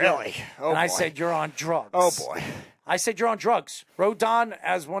said, really? Oh, and boy. I said, you're on drugs. Oh, boy. I said, you're on drugs. Rodon,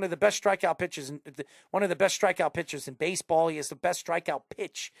 as one of the best strikeout pitchers, in baseball, he has the best strikeout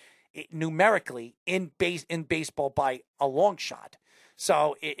pitch numerically in baseball by a long shot.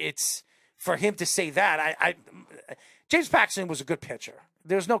 So it's for him to say that. James Paxton was a good pitcher.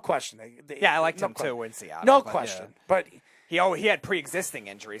 There's no question. I liked him too in Seattle. No question. Yeah. But he had pre-existing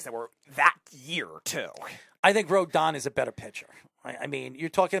injuries that were that year too. I think Rodon is a better pitcher. I mean, you're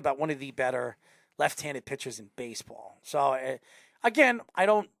talking about one of the better left-handed pitchers in baseball. So again,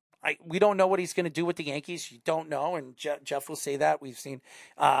 we don't know what he's going to do with the Yankees. You don't know, and Jeff will say that. We've seen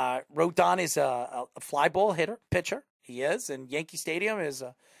Rodon is a fly ball pitcher. He is, and Yankee Stadium is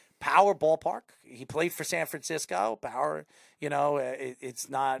a power ballpark. He played for San Francisco. Power, it's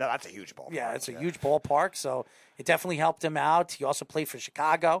not. No, that's a huge ballpark. Yeah, it's a huge ballpark. So it definitely helped him out. He also played for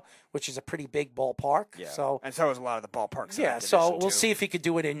Chicago, which is a pretty big ballpark. Yeah. And so is a lot of the ballparks. Yeah. So we'll see if he could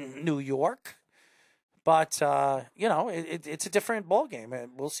do it in New York. But it's a different ball game,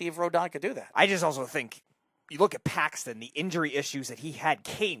 and we'll see if Rodon could do that. I just also think. You look at Paxton, the injury issues that he had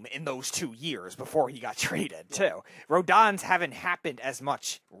came in those 2 years before he got traded, too. Rodon's haven't happened as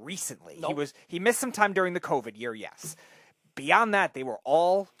much recently. Nope. He missed some time during the COVID year, yes. Beyond that, they were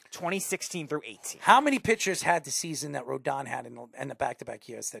all 2016 through 18. How many pitchers had the season that Rodon had in the back-to-back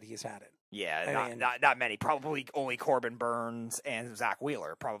years that he's had it? Yeah, not many. Probably only Corbin Burns and Zach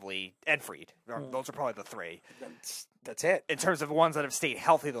Wheeler, and Fried. Those are probably the 3. That's it. In terms of the ones that have stayed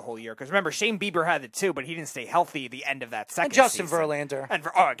healthy the whole year. Because remember, Shane Bieber had it too, but he didn't stay healthy at the end of that second season. And Justin season. Verlander. And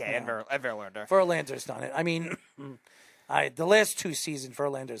Verlander. Verlander's done it. I mean, the last 2 seasons,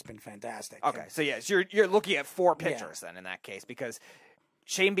 Verlander's been fantastic. Okay, so yes, you're looking at 4 pitchers then in that case, because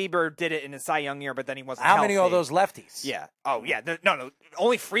Shane Bieber did it in his Cy Young year, but then he wasn't How healthy. many are those lefties? Yeah. Oh, yeah. No.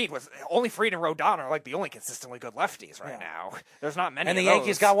 Only Fried and Rodon are like the only consistently good lefties right now. There's not many. And the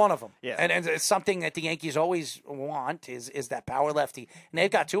Yankees got one of them. Yeah. And it's something that the Yankees always want is that power lefty, and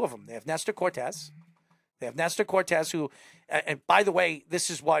they've got 2 of them. They have Nestor Cortez. Who, and by the way, this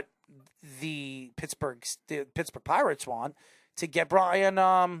is what the Pittsburgh Pirates want to get Brian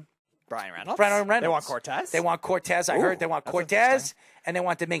Reynolds. They want Cortez. I heard they want Cortez, and they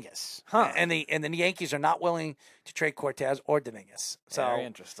want Dominguez. Huh. And the Yankees are not willing to trade Cortez or Dominguez. So very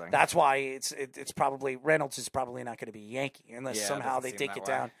interesting. That's why it's probably Reynolds is probably not going to be a Yankee unless somehow they take it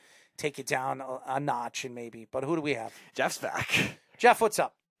down a notch and maybe. But who do we have? Jeff's back. Jeff, what's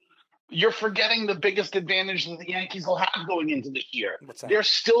up? You're forgetting the biggest advantage that the Yankees will have going into this year. What's that? They're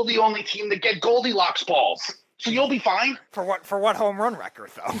still the only team that get Goldilocks balls, so you'll be fine. For what home run record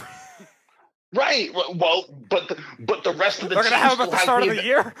though? Right. Well, but the rest of the they're team going to have at the start of the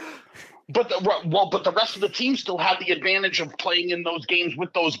year. But the rest of the team still have the advantage of playing in those games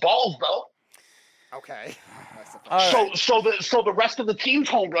with those balls, though. Okay. So the rest of the team's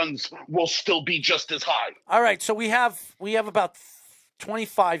home runs will still be just as high. All right. So we have about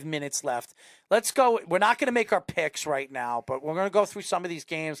 25 minutes left. Let's go. We're not going to make our picks right now, but we're going to go through some of these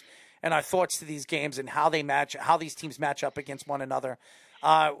games and our thoughts to these games and how these teams match up against one another.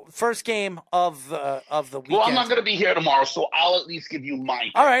 First game of the weekend. Well, I'm not going to be here tomorrow, so I'll at least give you my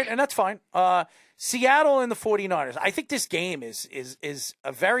pick. All right, and that's fine. Seattle and the 49ers. I think this game is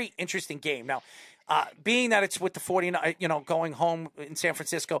a very interesting game. Now, being that it's with the 49ers, going home in San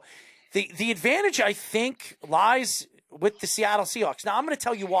Francisco, the advantage, I think, lies with the Seattle Seahawks. Now, I'm going to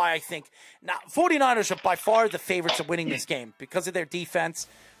tell you why I think. Now, 49ers are by far the favorites of winning this game because of their defense.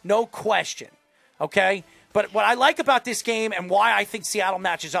 No question. Okay? But what I like about this game and why I think Seattle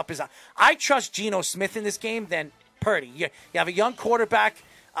matches up is I trust Geno Smith in this game than Purdy. You have a young quarterback,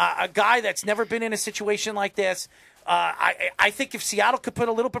 a guy that's never been in a situation like this. I think if Seattle could put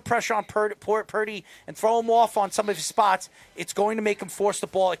a little bit of pressure on Purdy and throw him off on some of his spots, it's going to make him force the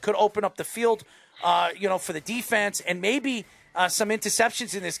ball. It could open up the field, for the defense and maybe some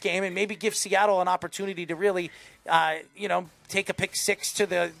interceptions in this game and maybe give Seattle an opportunity to really, take a pick 6 to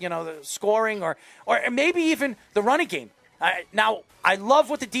the scoring or maybe even the running game. Now, I love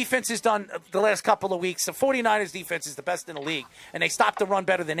what the defense has done the last couple of weeks. The 49ers defense is the best in the league, and they stop the run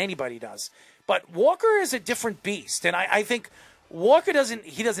better than anybody does. But Walker is a different beast, and I think Walker doesn't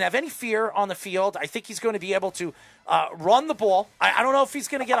have any fear on the field. I think he's going to be able to run the ball. I don't know if he's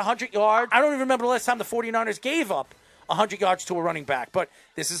going to get 100 yards. I don't even remember the last time the 49ers gave up 100 yards to a running back. But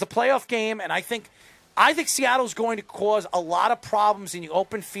this is a playoff game, and I think Seattle's going to cause a lot of problems in the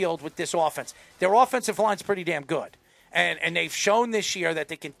open field with this offense. Their offensive line's pretty damn good. And they've shown this year that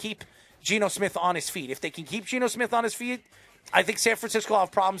they can keep Geno Smith on his feet. If they can keep Geno Smith on his feet, I think San Francisco will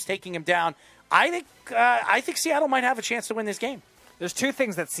have problems taking him down. I think Seattle might have a chance to win this game. There's two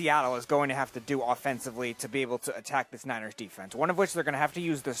things that Seattle is going to have to do offensively to be able to attack this Niners defense. One of which they're going to have to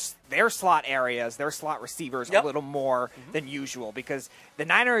use their slot areas, their slot receivers a little more than usual, because the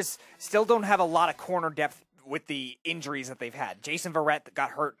Niners still don't have a lot of corner depth with the injuries that they've had. Jason Verrett got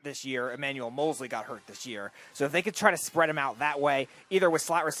hurt this year. Emmanuel Mosley got hurt this year. So if they could try to spread them out that way, either with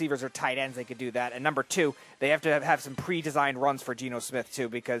slot receivers or tight ends, they could do that. And number two, they have to have some pre-designed runs for Geno Smith, too,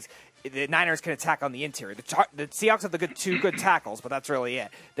 because the Niners can attack on the interior. The Seahawks have the two good tackles, but that's really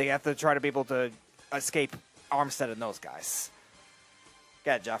it. They have to try to be able to escape Armstead and those guys.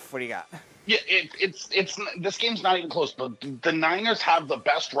 Go ahead, Jeff. What do you got? Yeah, it's this game's not even close. But the Niners have the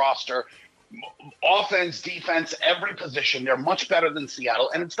best roster, offense, defense, every position. They're much better than Seattle,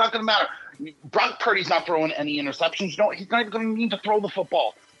 and it's not going to matter. Brock Purdy's not throwing any interceptions. No, he's not even going to need to throw the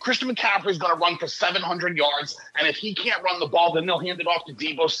football. Christian McCaffrey's going to run for 700 yards, and if he can't run the ball, then they'll hand it off to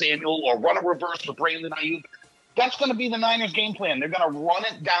Deebo Samuel or run a reverse with Brandon Ayuk. That's going to be the Niners' game plan. They're going to run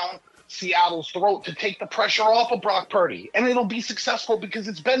it down Seattle's throat to take the pressure off of Brock Purdy, and it'll be successful because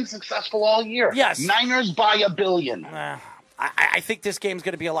it's been successful all year. Yes. Niners by $1 billion. I think this game's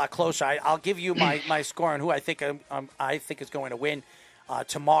going to be a lot closer. I'll give you my score on who I think is going to win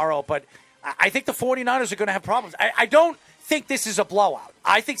tomorrow, but I think the 49ers are going to have problems. I don't think this is a blowout.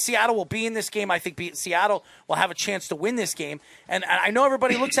 I think Seattle will be in this game. I think Seattle will have a chance to win this game. And I know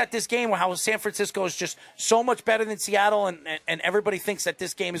everybody looks at this game how San Francisco is just so much better than Seattle, and everybody thinks that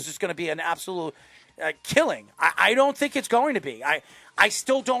this game is just going to be an absolute killing. I don't think it's going to be. I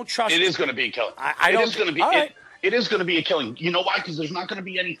still don't trust. It is going to be a killing. It is going to be a killing. You know why? Because there's not going to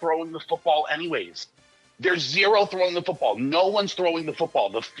be any throwing the football anyways. There's zero throwing the football. No one's throwing the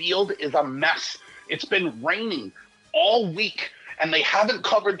football. The field is a mess. It's been raining all week, and they haven't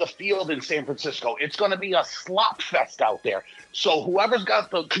covered the field in San Francisco. It's going to be a slop fest out there. So whoever's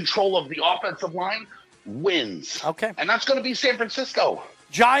got the control of the offensive line wins. Okay. And that's going to be San Francisco.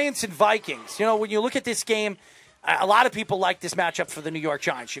 Giants and Vikings. You know, when you look at this game, a lot of people like this matchup for the New York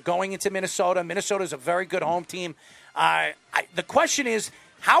Giants. You're going into Minnesota. Minnesota's a very good home team. The question is,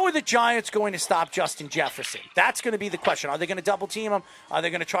 how are the Giants going to stop Justin Jefferson? That's going to be the question. Are they going to double team him? Are they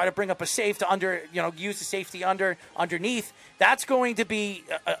going to try to bring up a safety use the safety underneath? That's going to be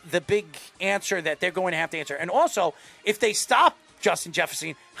the big answer that they're going to have to answer. And also, if they stop Justin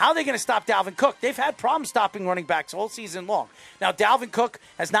Jefferson, how are they going to stop Dalvin Cook? They've had problems stopping running backs all season long. Now, Dalvin Cook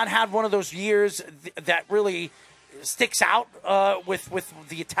has not had one of those years that really sticks out with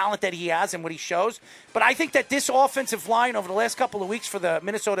the talent that he has and what he shows. But I think that this offensive line over the last couple of weeks for the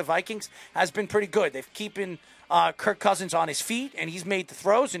Minnesota Vikings has been pretty good. They've keeping Kirk Cousins on his feet, and he's made the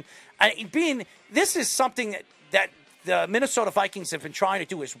throws. And this is something that the Minnesota Vikings have been trying to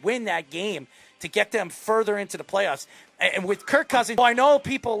do, is win that game to get them further into the playoffs. And with Kirk Cousins, I know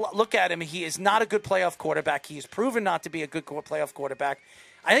people look at him, he is not a good playoff quarterback. He has proven not to be a good playoff quarterback.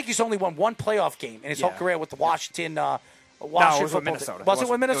 I think he's only won one playoff game in his whole career with the Washington. No, it was with Minnesota. Was it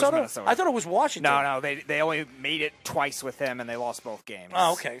with Minnesota? I thought it was Washington. No, they only made it twice with him, and they lost both games.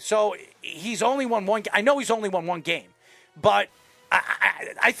 Oh, okay. So he's only won one. I know he's only won one game, but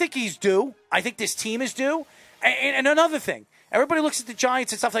I think he's due. I think this team is due. And another thing, everybody looks at the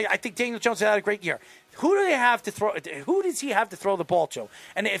Giants and stuff like that. I think Daniel Jones had a great year. Who do they have to throw? Who does he have to throw the ball to?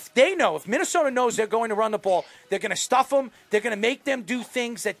 And if Minnesota knows they're going to run the ball, they're going to stuff them. They're going to make them do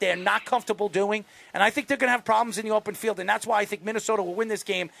things that they're not comfortable doing. And I think they're going to have problems in the open field. And that's why I think Minnesota will win this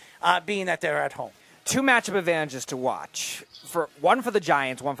game, being that they're at home. Two matchup advantages to watch. One for the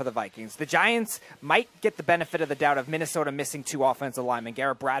Giants, one for the Vikings. The Giants might get the benefit of the doubt of Minnesota missing two offensive linemen.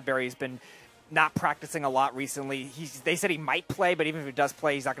 Garrett Bradbury has been not practicing a lot recently. They said he might play, but even if he does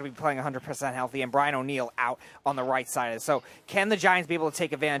play, he's not going to be playing 100% healthy. And Brian O'Neill out on the right side. So can the Giants be able to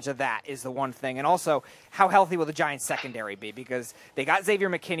take advantage of that is the one thing. And also, how healthy will the Giants secondary be? Because they got Xavier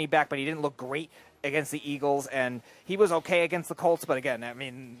McKinney back, but he didn't look great against the Eagles, and he was okay against the Colts. But again, I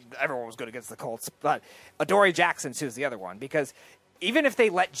mean, everyone was good against the Colts. But Adoree Jackson, too, is the other one. Because even if they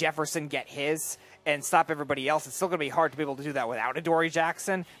let Jefferson get his and stop everybody else, it's still going to be hard to be able to do that without Adoree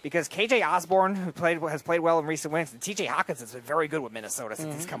Jackson, because KJ Osborne, who has played well in recent weeks, and TJ Hawkins has been very good with Minnesota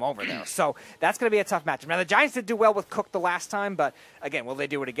since he's come over there. So that's going to be a tough matchup. Now, the Giants did do well with Cook the last time, but again, will they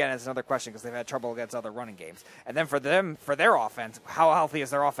do it again is another question, because they've had trouble against other running games. And then for their offense, how healthy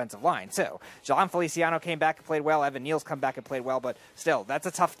is their offensive line, too? Jalan Feliciano came back and played well. Evan Neal's come back and played well, but still, that's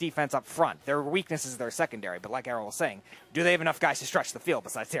a tough defense up front. Their weakness is their secondary, but like Errol was saying, do they have enough guys to stretch the field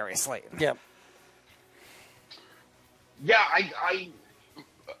besides Darius Slayton? Yeah. Yeah,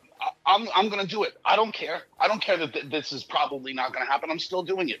 I'm going to do it. I don't care. I don't care that this is probably not going to happen. I'm still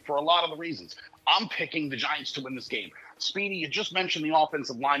doing it for a lot of the reasons. I'm picking the Giants to win this game. Speedy, you just mentioned the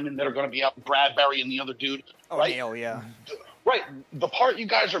offensive linemen that are going to be out, Bradbury and the other dude. Right? Neal, yeah. Right. The part you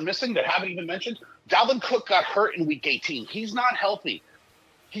guys are missing that haven't even mentioned, Dalvin Cook got hurt in Week 18. He's not healthy.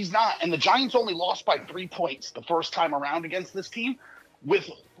 He's not. And the Giants only lost by 3 points the first time around against this team.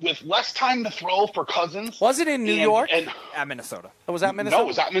 With less time to throw for Cousins. Was it in New York? And at Minnesota. Oh, was that Minnesota? No, it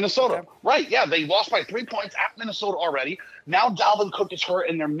was at Minnesota. Okay. Right, yeah. They lost by 3 points at Minnesota already. Now Dalvin Cook is hurt,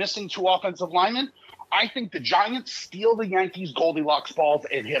 and they're missing 2 offensive linemen. I think the Giants steal the Yankees' Goldilocks balls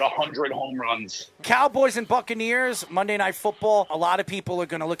and hit 100 home runs. Cowboys and Buccaneers, Monday Night Football. A lot of people are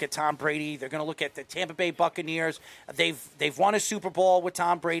going to look at Tom Brady. They're going to look at the Tampa Bay Buccaneers. They've won a Super Bowl with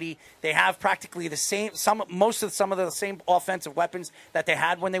Tom Brady. They have practically the same, some of the same offensive weapons that they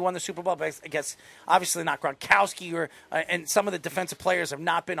had when they won the Super Bowl. But I guess obviously not Gronkowski and some of the defensive players have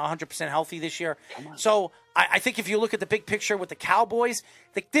not been 100% healthy this year. So I think if you look at the big picture with the Cowboys,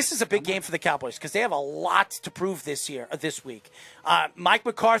 this is a big game for the Cowboys because they have a lot to prove this week. Mike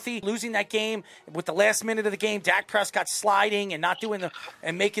McCarthy losing that game with the last minute of the game. Dak Prescott sliding and not doing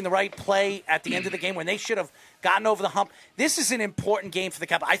and making the right play at the end of the game when they should have gotten over the hump. This is an important game for the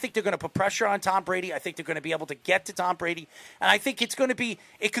Cowboys. I think they're going to put pressure on Tom Brady. I think they're going to be able to get to Tom Brady, and I think it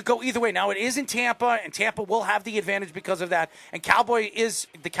could go either way. Now it is in Tampa, and Tampa will have the advantage because of that. And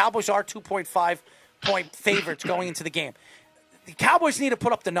the Cowboys are 2.5-point favorites going into the game. The Cowboys need to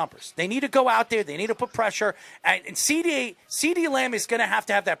put up the numbers. They need to go out there. They need to put pressure. And CeeDee Lamb is going to have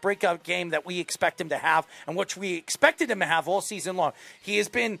that breakout game that we expect him to have and which we expected him to have all season long. He has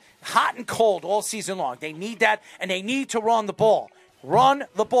been hot and cold all season long. They need that, and they need to run the ball. Run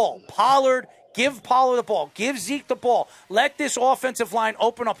the ball. Give Pollard the ball. Give Zeke the ball. Let this offensive line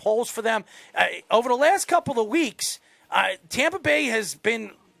open up holes for them. Over the last couple of weeks, Tampa Bay has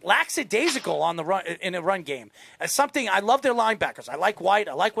been lackadaisical on the run in a run game. Something I love their linebackers. I like White.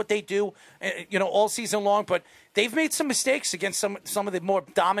 I like what they do, all season long. But they've made some mistakes against some of the more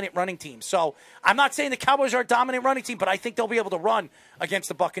dominant running teams. So I'm not saying the Cowboys are a dominant running team, but I think they'll be able to run against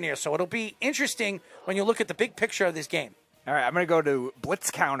the Buccaneers. So it'll be interesting when you look at the big picture of this game. All right, I'm going to go to blitz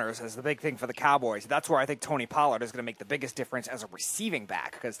counters as the big thing for the Cowboys. That's where I think Tony Pollard is going to make the biggest difference as a receiving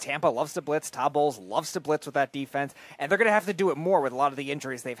back because Tampa loves to blitz. Todd Bowles loves to blitz with that defense, and they're going to have to do it more with a lot of the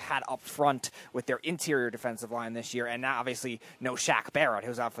injuries they've had up front with their interior defensive line this year, and now obviously no Shaq Barrett,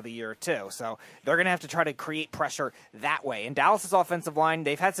 who's out for the year too. So they're going to have to try to create pressure that way. And Dallas's offensive line,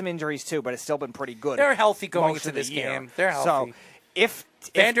 they've had some injuries too, but it's still been pretty good. They're healthy going into this game. They're healthy. So if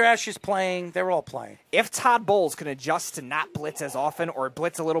Vander Esch is playing, they're all playing. If Todd Bowles can adjust to not blitz as often or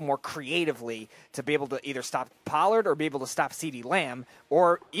blitz a little more creatively to be able to either stop Pollard or be able to stop CeeDee Lamb,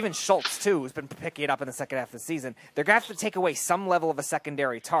 or even Schultz, too, who's been picking it up in the second half of the season, they're going to have to take away some level of a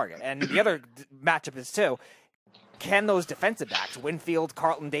secondary target. And the other matchup is, too, can those defensive backs, Winfield,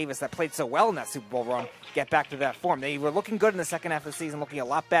 Carlton Davis, that played so well in that Super Bowl run, get back to that form? They were looking good in the second half of the season, looking a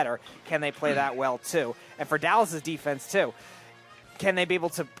lot better. Can they play that well, too? And for Dallas's defense, too, can they be able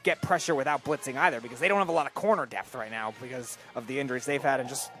to get pressure without blitzing either? Because they don't have a lot of corner depth right now because of the injuries they've had, and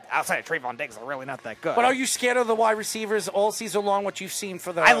just outside of Trayvon Diggs, they're really not that good. But are you scared of the wide receivers all season long, what you've seen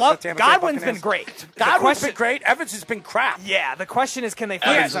for the I love the Godwin's been great. Godwin's been great. Evans has been crap. Yeah, the question is, can they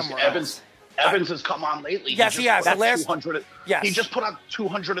find somewhere else? Evans has come on lately. Yes, he has. He just put up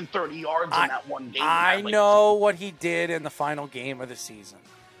 230 yards in that one game. I know what he did in the final game of the season.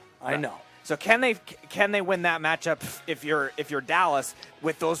 I know. So can they win that matchup if you're Dallas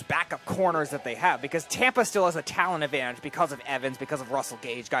with those backup corners that they have? Because Tampa still has a talent advantage because of Evans, because of Russell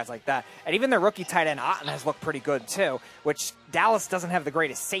Gage, guys like that. And even their rookie tight end Otten has looked pretty good too, which Dallas doesn't have the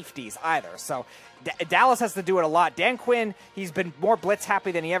greatest safeties either. So Dallas has to do it a lot. Dan Quinn, he's been more blitz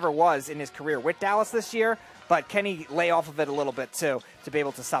happy than he ever was in his career with Dallas this year, but can he lay off of it a little bit too to be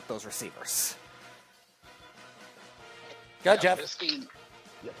able to stop those receivers? Go, Jeff.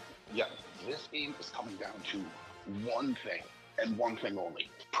 This game is coming down to one thing and one thing only: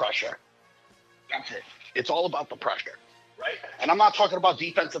 pressure. That's it. It's all about the pressure, right? And I'm not talking about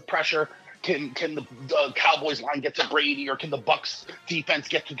defensive pressure. Can the Cowboys line get to Brady, or can the Bucs defense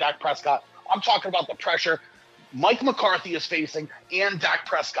get to Dak Prescott? I'm talking about the pressure Mike McCarthy is facing and Dak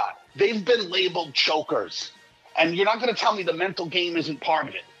Prescott. They've been labeled chokers, and you're not going to tell me the mental game isn't part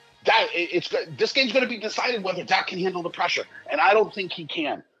of it. This game's going to be decided whether Dak can handle the pressure, and I don't think he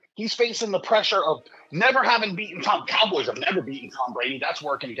can. He's facing the pressure of never having beaten Cowboys have never beaten Tom Brady. That's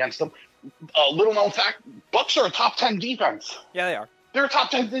working against them. Little known fact, Bucs are a top 10 defense. Yeah, they are. They're a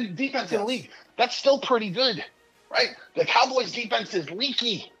top 10 defense in the league. That's still pretty good, right? The Cowboys defense is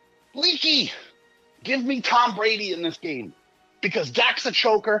leaky. Give me Tom Brady in this game. because Dak's a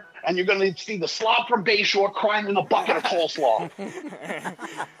choker, and you're going to see the slob from Bayshore crying in a bucket of coleslaw.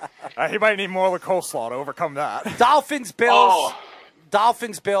 He might need more of the coleslaw to overcome that. Dolphins, Bills.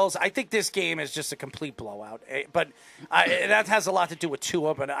 Dolphins, Bills. I think this game is just a complete blowout. But that has a lot to do with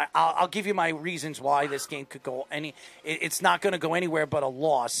Tua. But I'll give you my reasons why this game could go it's not going to go anywhere but a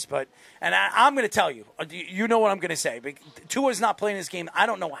loss. And I'm going to tell you. You know what I'm going to say. Tua's not playing this game. I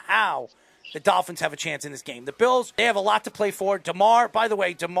don't know how the Dolphins have a chance in this game. The Bills, they have a lot to play for. By the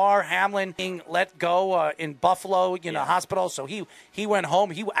way, Damar Hamlin being let go in Buffalo, hospital. So he went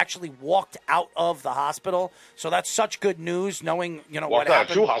home. He actually walked out of the hospital. So that's such good news, knowing what happened. Walked out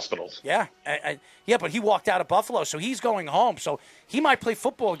of 2 hospitals. Yeah, but he walked out of Buffalo, so he's going home. So he might play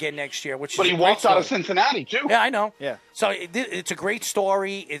football again next year. But he walked out of Cincinnati too. Yeah, I know. Yeah. So it's a great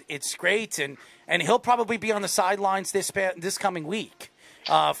story. It's great, and he'll probably be on the sidelines this coming week.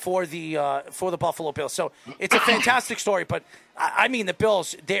 For the Buffalo Bills. So it's a fantastic story, but I mean the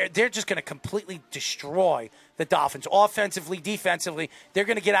Bills, they're just going to completely destroy the Dolphins. Offensively, defensively, they're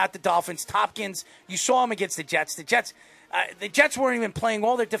going to get out the Dolphins. Tompkins, you saw him against the Jets. The Jets weren't even playing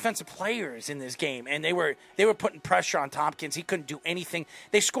all their defensive players in this game, and they were putting pressure on Tompkins. He couldn't do anything.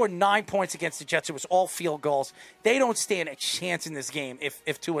 They scored 9 points against the Jets. It was all field goals. They don't stand a chance in this game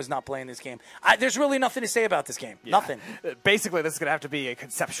if Tua's not playing this game. There's really nothing to say about this game. Yeah. Nothing. Basically, this is going to have to be a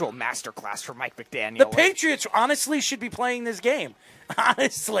conceptual masterclass for Mike McDaniel. The Patriots honestly should be playing this game.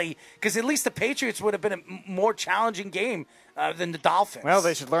 Honestly, because at least the Patriots would have been a more challenging game than the Dolphins. Well,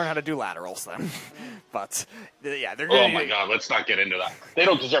 they should learn how to do laterals then. But, yeah, they're going to... Oh, my God, let's not get into that. They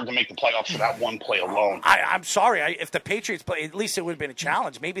don't deserve to make the playoffs for that one play alone. I'm sorry. If the Patriots play, at least it would have been a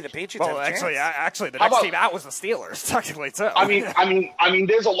challenge. Maybe the Patriots have a chance. Actually, the next team out was the Steelers, technically, too. I mean,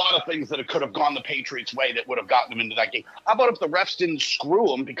 there's a lot of things that could have gone the Patriots' way that would have gotten them into that game. How about if the refs didn't screw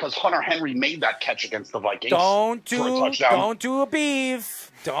them because Hunter Henry made that catch against the Vikings? Don't do a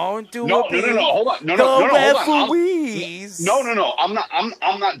beef. Don't do no, a beef. No, hold on. No, hold on. No.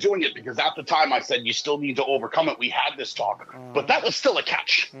 I'm not doing it because at the time I said you still need to overcome it. We had this talk, but that was still a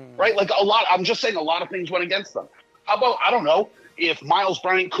catch, right? Like I'm just saying a lot of things went against them. How about, I don't know, if Miles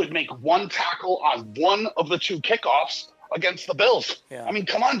Bryant could make one tackle on one of the 2 kickoffs against the Bills. Yeah. I mean,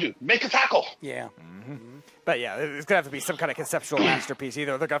 come on, dude, make a tackle. Yeah. But yeah, it's going to have to be some kind of conceptual masterpiece.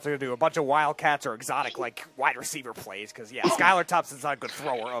 Either they're going to have to do a bunch of wildcats or exotic, wide receiver plays. Because, Skylar Thompson's not a good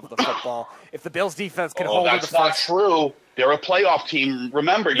thrower of the football. If the Bills' defense can hold that's not true. They're a playoff team.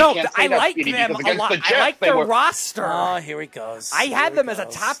 Remember, you can't say I like them a lot. I like their roster. Oh, here he goes. I had them as a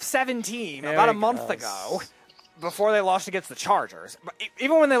top 7 team about a month ago. Before they lost against the Chargers. But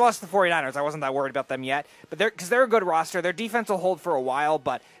even when they lost to the 49ers, I wasn't that worried about them yet. But because they're a good roster. Their defense will hold for a while,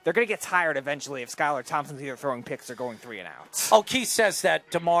 but they're going to get tired eventually if Skylar Thompson's either throwing picks or going 3 and out. Oh, Keith says that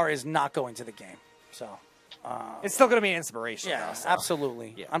DeMar is not going to the game. So it's still going to be an inspiration. Yeah, though, so.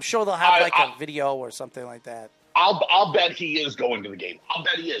 Absolutely. Yeah. I'm sure they'll have a video or something like that. I'll bet he is going to the game. I'll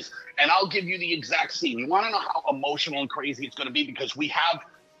bet he is. And I'll give you the exact scene. You want to know how emotional and crazy it's going to be? Because we have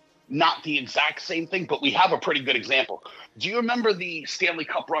not the exact same thing, but we have a pretty good example. Do you remember the Stanley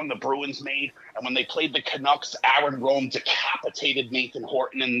Cup run the Bruins made? And when they played the Canucks, Aaron Rome decapitated Nathan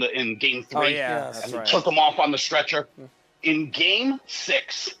Horton in Game 3. Oh, yeah, and they took him off on the stretcher. In Game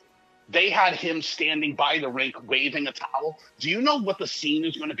 6, they had him standing by the rink waving a towel. Do you know what the scene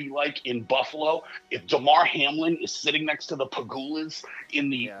is going to be like in Buffalo if Damar Hamlin is sitting next to the Pagulas in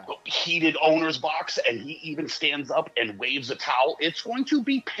the heated owner's box and he even stands up and waves a towel? It's going to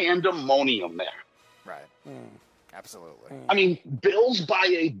be pandemonium there. Right. Absolutely. I mean, Bills by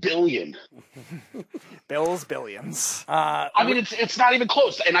 $1 billion. Bills billions. I mean, it's not even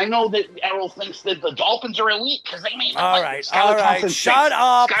close. And I know that Errol thinks that the Dolphins are elite because they made all right. Shut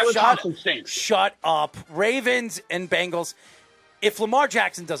up. Ravens and Bengals. If Lamar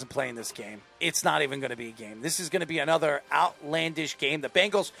Jackson doesn't play in this game, it's not even going to be a game. This is going to be another outlandish game. The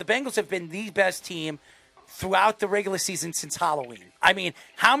Bengals have been the best team throughout the regular season since Halloween. I mean,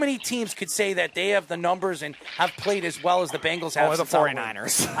 how many teams could say that they have the numbers and have played as well as the Bengals have? The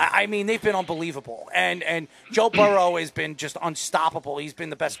 49ers. I mean, they've been unbelievable. And Joe Burrow has been just unstoppable. He's been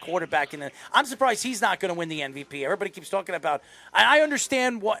the best quarterback in the. I'm surprised he's not going to win the MVP. Everybody keeps talking about. I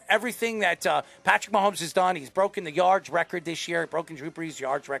understand everything that Patrick Mahomes has done. He's broken the yards record this year. Broken Drew Brees'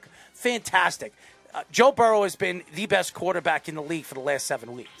 yards record. Fantastic. Joe Burrow has been the best quarterback in the league for the last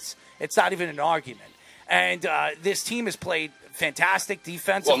 7 weeks. It's not even an argument. And this team has played fantastic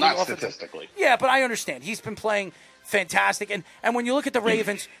defensively. Well, not statistically. Yeah, but I understand. He's been playing fantastic. And when you look at the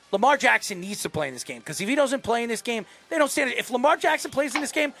Ravens, Lamar Jackson needs to play in this game. Because if he doesn't play in this game, they don't stand it. If Lamar Jackson plays in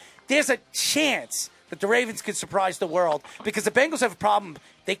this game, there's a chance that the Ravens could surprise the world because the Bengals have a problem.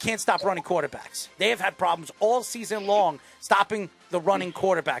 They can't stop running quarterbacks. They have had problems all season long stopping the running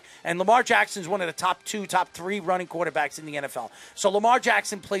quarterback. And Lamar Jackson is one of the top 3 running quarterbacks in the NFL. So Lamar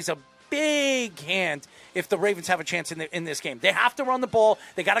Jackson plays a big hand if the Ravens have a chance in this game. They have to run the ball.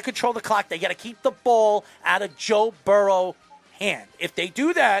 They got to control the clock. They got to keep the ball out of Joe Burrow's hand. If they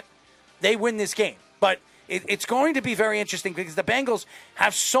do that, they win this game. But it's going to be very interesting because the Bengals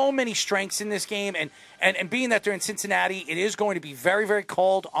have so many strengths in this game. And being that they're in Cincinnati, it is going to be very, very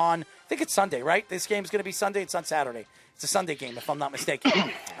cold on, I think it's Sunday, right? This game's going to be Sunday. It's on Saturday. It's a Sunday game, if I'm not mistaken.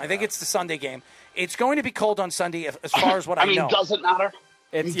 I think it's the Sunday game. It's going to be cold on Sunday as far as what I know. I mean, does it matter?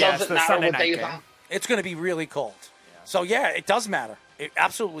 It's the Sunday night game. It's going to be really cold. Yeah. So, yeah, it does matter. It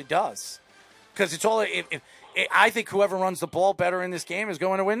absolutely does. Because it's all I think whoever runs the ball better in this game is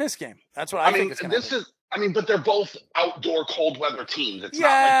going to win this game. That's what I think it's going to be. But they're both outdoor cold weather teams. It's not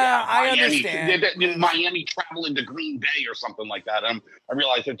like I understand. Miami traveling to Green Bay or something like that. I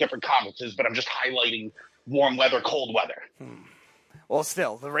realize they're different conferences, but I'm just highlighting warm weather, cold weather. Well,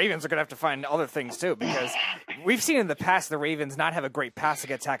 still, the Ravens are going to have to find other things, too, because we've seen in the past the Ravens not have a great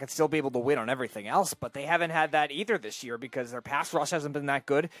passing attack and still be able to win on everything else, but they haven't had that either this year because their pass rush hasn't been that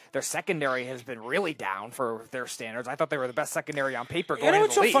good. Their secondary has been really down for their standards. I thought they were the best secondary on paper going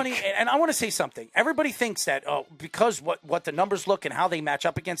into the league. Funny, and I want to say something. Everybody thinks that because what the numbers look and how they match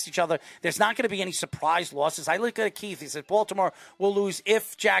up against each other, there's not going to be any surprise losses. I look at Keith. He said Baltimore will lose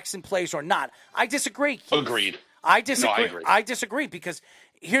if Jackson plays or not. I disagree, Keith. Agreed. I disagree. No, I agree. I disagree because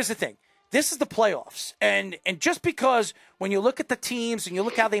here's the thing. This is the playoffs. And just because when you look at the teams and you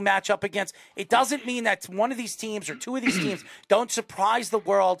look how they match up against, it doesn't mean that one of these teams or two of these teams don't surprise the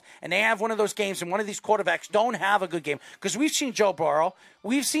world and they have one of those games and one of these quarterbacks don't have a good game. Because we've seen Joe Burrow.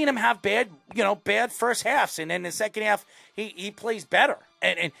 We've seen him have bad first halves. And then in the second half, he plays better.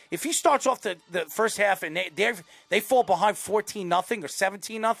 And if he starts off the first half and they fall behind 14-0 or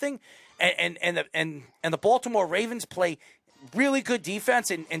 17-0, and the Baltimore Ravens play really good defense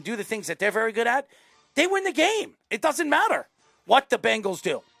and do the things that they're very good at, they win the game. It doesn't matter what the Bengals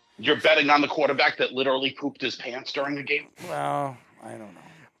do. You're betting on the quarterback that literally pooped his pants during the game? Well, I don't know.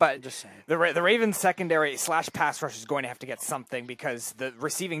 But just saying. The Ravens secondary / pass rush is going to have to get something because the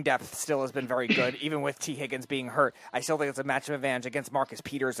receiving depth still has been very good, even with T. Higgins being hurt. I still think it's a matchup advantage against Marcus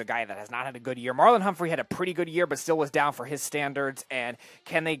Peters, a guy that has not had a good year. Marlon Humphrey had a pretty good year, but still was down for his standards. And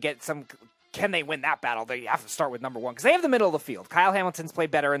can they win that battle? They have to start with number one because they have the middle of the field. Kyle Hamilton's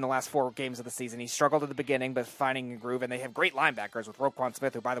played better in the last 4 games of the season. He struggled at the beginning, but finding a groove. And they have great linebackers with Roquan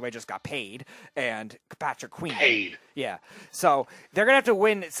Smith, who, by the way, just got paid, and Patrick Queen. Paid. Yeah. So they're going to have to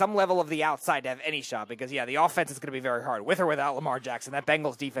win some level of the outside to have any shot because, the offense is going to be very hard. With or without Lamar Jackson, that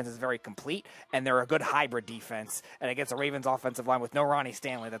Bengals defense is very complete, and they're a good hybrid defense. And against the Ravens offensive line with no Ronnie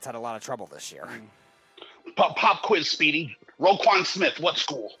Stanley, that's had a lot of trouble this year. Pop quiz, Speedy. Roquan Smith, what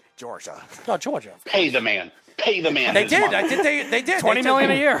school? Georgia. Oh, Georgia. Pay the man. They did. They did. $20 million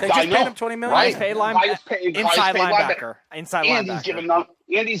a year. They just paid him $20 million. Right. Inside linebacker.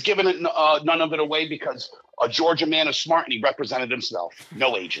 Andy's giving none of it away because a Georgia man is smart and he represented himself.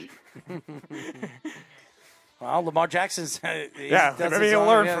 No agent. Well, Lamar Jackson's. Maybe he'll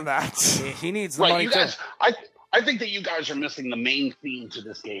learn from that. He needs the money too. I think that you guys are missing the main theme to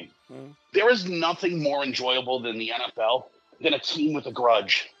this game. There is nothing more enjoyable than the NFL than a team with a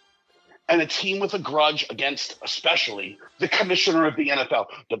grudge. And a team with a grudge against, especially, the commissioner of the NFL.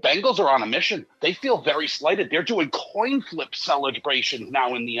 The Bengals are on a mission. They feel very slighted. They're doing coin flip celebrations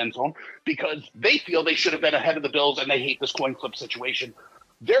now in the end zone because they feel they should have been ahead of the Bills and they hate this coin flip situation.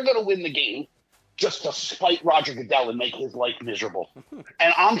 They're going to win the game just to spite Roger Goodell and make his life miserable.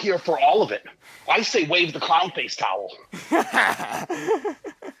 And I'm here for all of it. I say wave the clown face towel.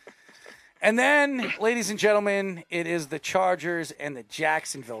 And then, ladies and gentlemen, it is the Chargers and the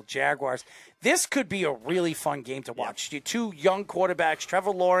Jacksonville Jaguars. This could be a really fun game to watch. Yep. 2 young quarterbacks, Trevor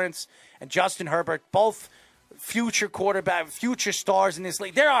Lawrence and Justin Herbert, both future stars in this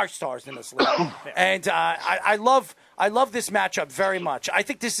league. There are stars in this league. And I love this matchup very much. I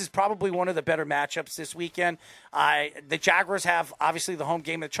think this is probably one of the better matchups this weekend. The Jaguars have, obviously, the home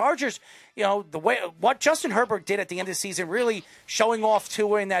game. The Chargers, what Justin Herbert did at the end of the season, really showing off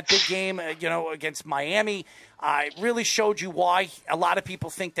Tua in that big game, against Miami. I really showed you why a lot of people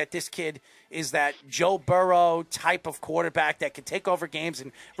think that this kid is that Joe Burrow type of quarterback that can take over games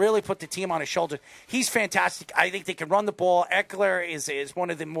and really put the team on his shoulders. He's fantastic. I think they can run the ball. Eckler is one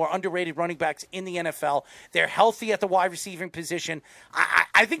of the more underrated running backs in the NFL. They're healthy at the wide receiving position.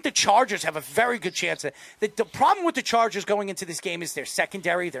 I think the Chargers have a very good chance. The problem with the Chargers going into this game is their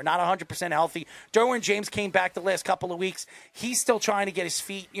secondary. They're not 100% healthy. Derwin James came back the last couple of weeks. He's still trying to get his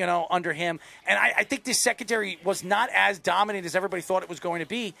feet, under him. And I think this secondary was not as dominant as everybody thought it was going to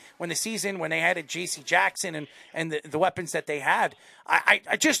be when they had a J.C. Jackson and the weapons that they had.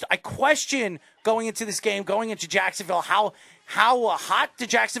 I question going into this game, going into Jacksonville, how hot the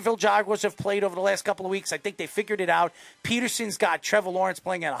Jacksonville Jaguars have played over the last couple of weeks. I think they figured it out. Peterson's got Trevor Lawrence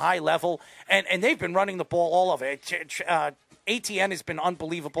playing at a high level, and they've been running the ball all over it. ATN has been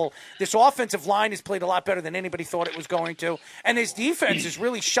unbelievable. This offensive line has played a lot better than anybody thought it was going to. And his defense has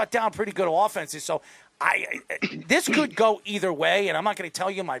really shut down pretty good offenses. So this could go either way, and I'm not going to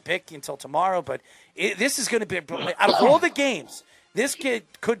tell you my pick until tomorrow, but this is going to be, out of all the games, this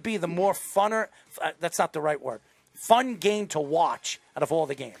could be the more funner, that's not the right word, fun game to watch out of all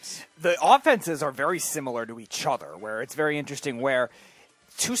the games. The offenses are very similar to each other, where it's very interesting where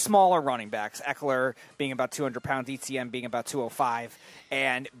two smaller running backs, Eckler being about 200 pounds, ETN being about 205,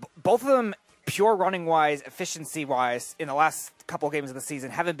 and both of them, pure running-wise, efficiency-wise, in the last couple of games of the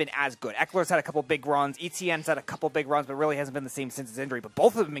season, haven't been as good. Eckler's had a couple big runs. ETN's had a couple big runs, but really hasn't been the same since his injury. But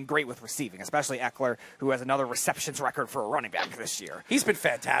both of them have been great with receiving, especially Eckler, who has another receptions record for a running back this year. He's been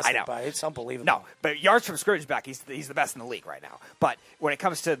fantastic. I know. It's unbelievable. No, but yards from scrimmage back, he's the best in the league right now. But when it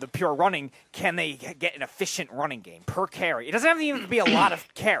comes to the pure running, can they get an efficient running game per carry? It doesn't have to even be a lot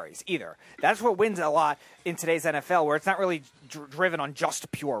of carries either. That's what wins a lot in today's NFL, where it's not really driven on just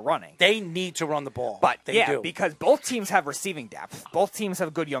pure running. They need to run the ball. But they do. Because both teams have receiving depth. Both teams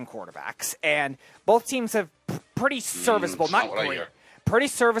have good young quarterbacks. And both teams have pretty serviceable, not great, pretty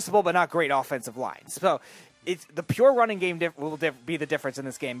serviceable but not great offensive lines. So it's the pure running game will be the difference in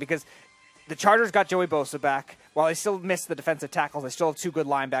this game, because the Chargers got Joey Bosa back. While they still missed the defensive tackles, they still have two good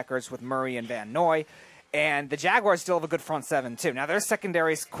linebackers with Murray and Van Noy. And the Jaguars still have a good front seven, too. Now, their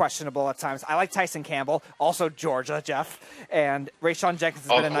secondary is questionable at times. I like Tyson Campbell, also Georgia, Jeff. And Rayshon Jenkins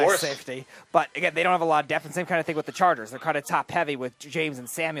has been a nice safety. But, again, they don't have a lot of depth. And same kind of thing with the Chargers. They're kind of top-heavy with James and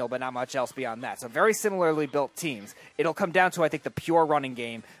Samuel, but not much else beyond that. So very similarly built teams. It'll come down to, I think, the pure running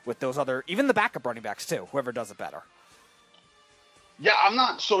game with those other, even the backup running backs, too, whoever does it better. Yeah, I'm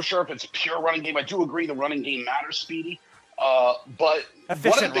not so sure if it's pure running game. I do agree the running game matters, Speedy. But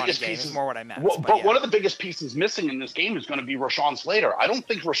efficient one of the biggest pieces is more what I meant. But one of the biggest pieces missing in this game is going to be Rashawn Slater. I don't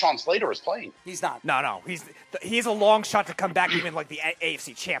think Rashawn Slater is playing. He's not. No. He's a long shot to come back, even like the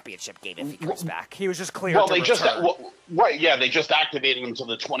AFC Championship game if he comes back. He was just cleared. Well, they just they just activated him to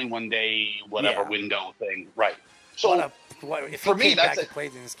the 21-day window thing, right? So if for me, that's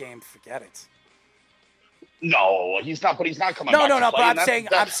played in this game. Forget it. No, he's not. But he's not coming. No. But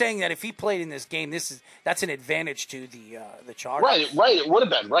I'm saying that if he played in this game, that's an advantage to the Chargers. Right. It would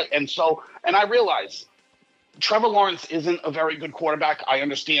have been right. And I realize Trevor Lawrence isn't a very good quarterback. I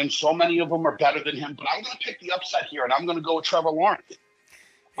understand so many of them are better than him, but I'm going to pick the upset here, and I'm going to go with Trevor Lawrence.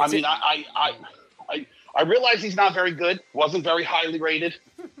 I realize he's not very good. Wasn't very highly rated.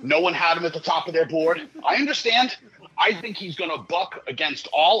 No one had him at the top of their board. I understand. I think he's going to buck against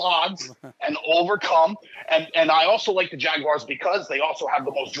all odds and overcome. And I also like the Jaguars because they also have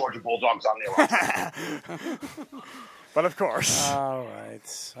the most Georgia Bulldogs on their roster. But of course. All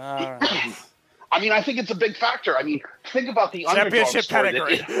right. I mean, I think it's a big factor. I mean, think about the underdog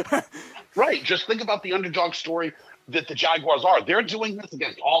story. Right. Just think about the underdog story that the Jaguars are. They're doing this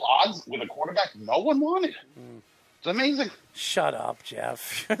against all odds with a quarterback no one wanted. It's amazing. Shut up,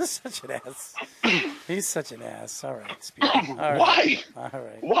 Jeff. You're such an ass. He's such an ass. All right, Speedy. Why? All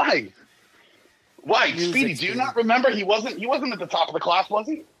right. Why? Speedy, do you not remember he wasn't at the top of the class, was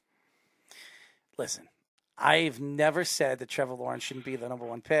he? Listen, I've never said that Trevor Lawrence shouldn't be the number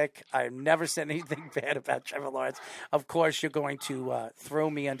one pick. I've never said anything bad about Trevor Lawrence. Of course, you're going to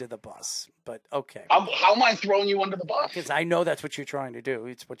throw me under the bus, but okay. How am I throwing you under the bus? Because I know that's what you're trying to do.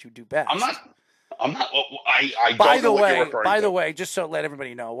 It's what you do best. I'm not. I by the way, just to let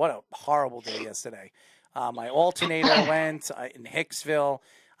everybody know, what a horrible day yesterday. My alternator went in Hicksville.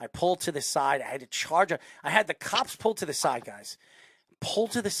 I pulled to the side. I had to charge. I had the cops pull to the side, guys. Pull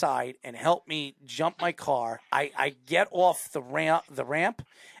to the side and help me jump my car. I get off the ramp,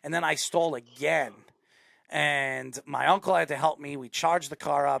 and then I stall again. And my uncle had to help me. We charged the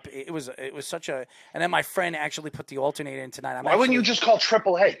car up. It was such a. And then my friend actually put the alternator in tonight. Why wouldn't you just call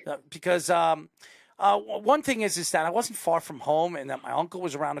AAA? Because one thing is that I wasn't far from home, and that my uncle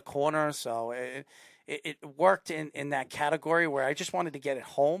was around the corner. So it worked in that category where I just wanted to get it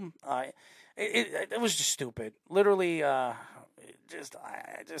home. It was just stupid. Literally, I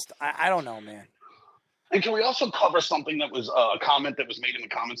don't know, man. And can we also cover something that was a comment that was made in the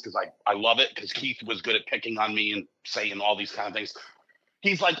comments? Because I love it, because Keith was good at picking on me and saying all these kind of things.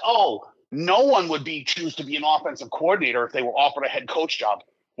 He's like, oh, no one would choose to be an offensive coordinator if they were offered a head coach job.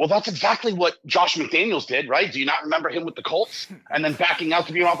 Well, that's exactly what Josh McDaniels did, right? Do you not remember him with the Colts and then backing out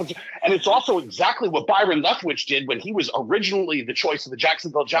to be an offensive? And it's also exactly what Byron Leftwich did when he was originally the choice of the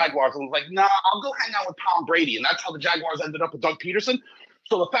Jacksonville Jaguars and was like, nah, I'll go hang out with Tom Brady. And that's how the Jaguars ended up with Doug Peterson.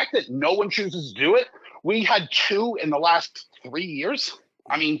 So the fact that no one chooses to do it, we had 2 in the last 3 years.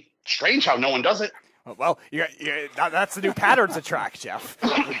 I mean, strange how no one does it. Well, that's the new pattern to track, Jeff.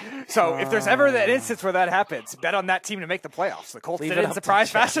 So if there's ever that instance where that happens, bet on that team to make the playoffs. The Colts did it in surprise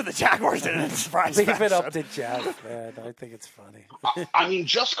fashion. The Jaguars did it in surprise fashion. Leave it up to Jeff, man. I think it's funny. I mean,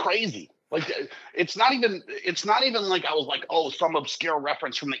 just crazy. Like, it's not even like I was like, oh, some obscure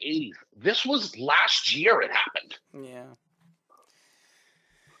reference from the 80s. This was last year it happened. Yeah.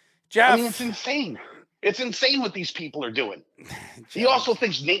 Jeff. I mean, it's insane. It's insane what these people are doing. He also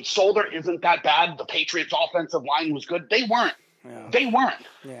thinks Nate Solder isn't that bad. The Patriots' offensive line was good. They weren't. Yeah. They weren't.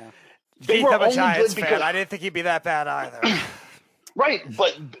 Yeah. They were only only Giants good fan. because I didn't think he'd be that bad either. Right,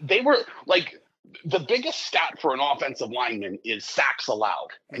 but they were like the biggest stat for an offensive lineman is sacks allowed,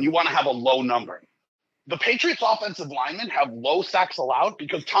 and you want to have a low number. The Patriots' offensive linemen have low sacks allowed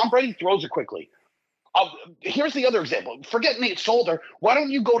because Tom Brady throws it quickly. Here's the other example. Forget Nate Solder. Why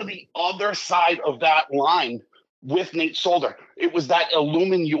don't you go to the other side of that line with Nate Solder? It was that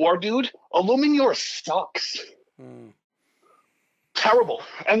Illuminor dude. Illuminor sucks. Terrible.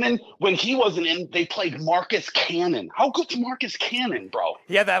 And then when he wasn't in, they played Marcus Cannon. How good's Marcus Cannon, bro?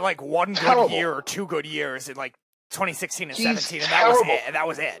 He had that like one good year or 2 good years in like 2016 and 17, and that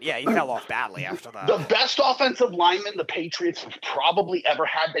was it. Yeah, he fell off badly after that. The best offensive lineman the Patriots have probably ever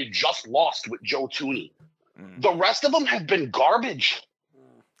had, they just lost with Joe Thuney. The rest of them have been garbage.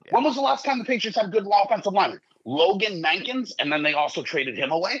 Yeah. When was the last time the Patriots had good offensive linemen? Logan Mankins, and then they also traded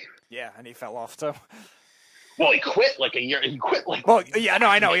him away? Yeah, and he fell off too. Well, he quit like a year. He quit like. Well, yeah, no,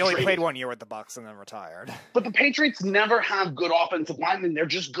 I know. He only played 1 year with the Bucs and then retired. But the Patriots never have good offensive linemen. They're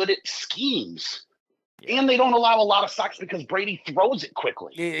just good at schemes. Yeah. And they don't allow a lot of sacks because Brady throws it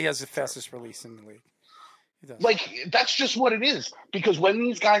quickly. He has the fastest release in the league. Like, that's just what it is. Because when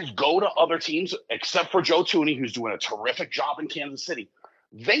these guys go to other teams, except for Joe Thuney, who's doing a terrific job in Kansas City,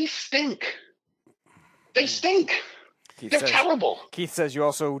 they stink. They stink. They're terrible. Keith says you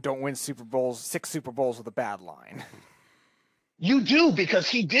also don't win 6 Super Bowls with a bad line. You do, because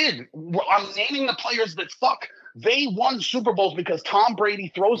he did. I'm naming the players that suck. They won Super Bowls because Tom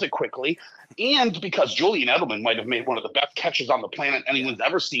Brady throws it quickly, and because Julian Edelman might have made one of the best catches on the planet anyone's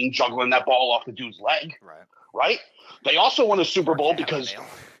ever seen, juggling that ball off the dude's leg. Right? They also won a Super Bowl because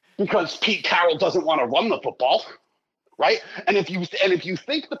Pete Carroll doesn't want to run the football. Right? And if you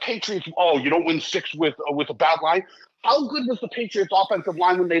think the Patriots, you don't win 6 with a bad line. How good was the Patriots' offensive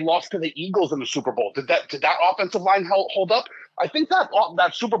line when they lost to the Eagles in the Super Bowl? Did that offensive line hold up? I think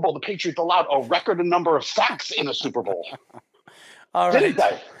that Super Bowl, the Patriots allowed a record number of sacks in a Super Bowl. All right.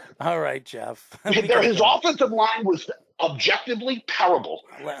 All right, Jeff. His offensive line was objectively terrible.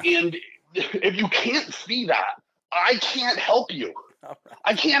 And if you can't see that, I can't help you. Right.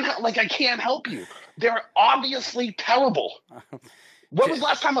 I can't help you. They're obviously terrible. When was the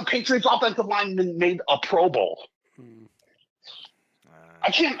last time a Patriots offensive lineman made a Pro Bowl? I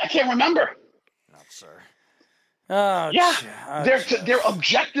can't remember. Not sir. They're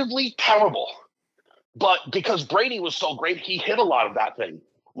objectively terrible. But because Brady was so great, he hit a lot of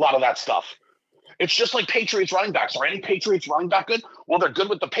that stuff. It's just like Patriots running backs. Are any Patriots running back good? Well, they're good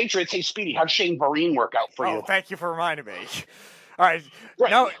with the Patriots. Hey, Speedy, how'd Shane Vereen work out for you? Oh, thank you for reminding me. All right.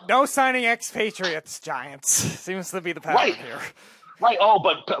 No signing ex-Patriots, Giants. Seems to be the pattern here. Right. Oh,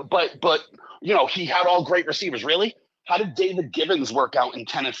 but he had all great receivers. Really? How did David Gibbons work out in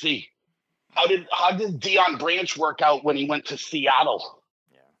Tennessee? How did Deion Branch work out when he went to Seattle?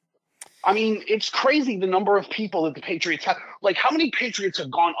 Yeah. I mean, it's crazy the number of people that the Patriots have. Like, how many Patriots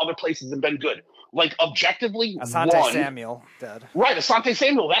have gone other places and been good? Like, objectively, Asante Samuel dead. Right, Asante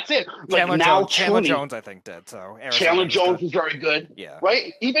Samuel, that's it. Like, Chandler Jones, I think, dead. So Chandler Jones is very good. Yeah.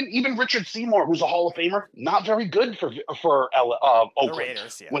 Right? Even Richard Seymour, who's a Hall of Famer, not very good for Oakland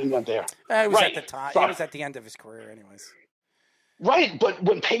Raiders, when he went there. He was at the time. He was at the end of his career anyways. Right, but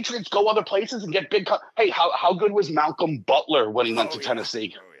when Patriots go other places and get big hey, how good was Malcolm Butler when he went to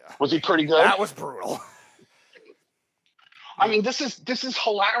Tennessee? Was he pretty good? That was brutal. I mean, this is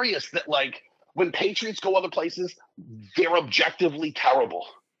hilarious that, like, when Patriots go other places, they're objectively terrible.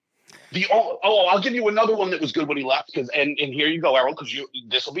 I'll give you another one that was good when he left. And here you go, Errol, because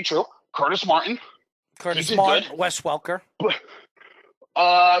this will be true. Curtis Martin. Wes Welker.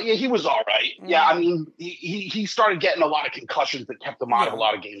 Yeah, he was all right. Yeah, I mean, he started getting a lot of concussions that kept him out of a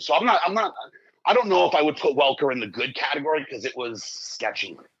lot of games. So I don't know if I would put Welker in the good category because it was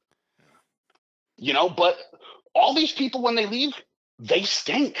sketchy. But all these people, when they leave, they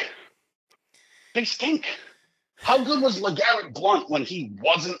stink. They stink. How good was LeGarrette Blount when he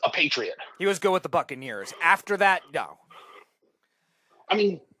wasn't a Patriot? He was good with the Buccaneers. After that, no. I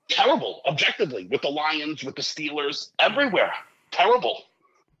mean, terrible, objectively, with the Lions, with the Steelers, everywhere. Terrible.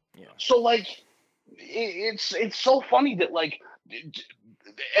 Yeah. So, it's so funny that,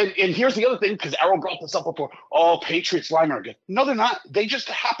 and here's the other thing, because Errol brought this up before. Oh, Patriots linemen are good. No, they're not. They just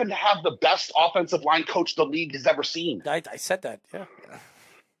happen to have the best offensive line coach the league has ever seen. I said that, yeah.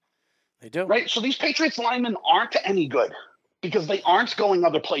 They do. Right? So these Patriots linemen aren't any good because they aren't going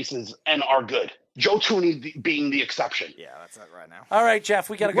other places and are good. Joe Thuney being the exception. Yeah, that's it right now. All right,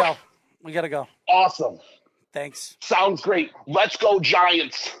 Jeff, we got to go. We got to go. Awesome. Thanks. Sounds great. Let's go,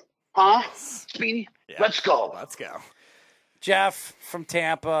 Giants. Huh? Speedy? Yeah. Let's go. Let's go. Jeff from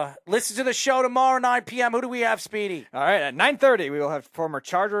Tampa. Listen to the show tomorrow, 9 p.m. Who do we have, Speedy? All right, at 9:30, we will have former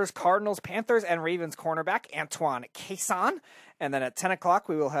Chargers, Cardinals, Panthers, and Ravens cornerback Antoine Cason. And then at 10 o'clock,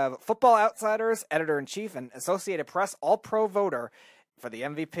 we will have Football Outsiders, editor-in-chief, and Associated Press all-pro voter for the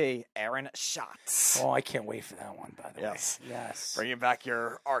MVP, Aaron Schatz. Oh, I can't wait for that one, by the way. Yes. Bringing back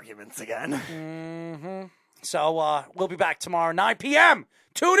your arguments again. Mm-hmm. So we'll be back tomorrow, 9 p.m.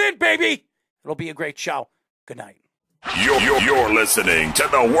 Tune in, baby. It'll be a great show. Good night. You're listening to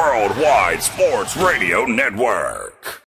the Worldwide Sports Radio Network.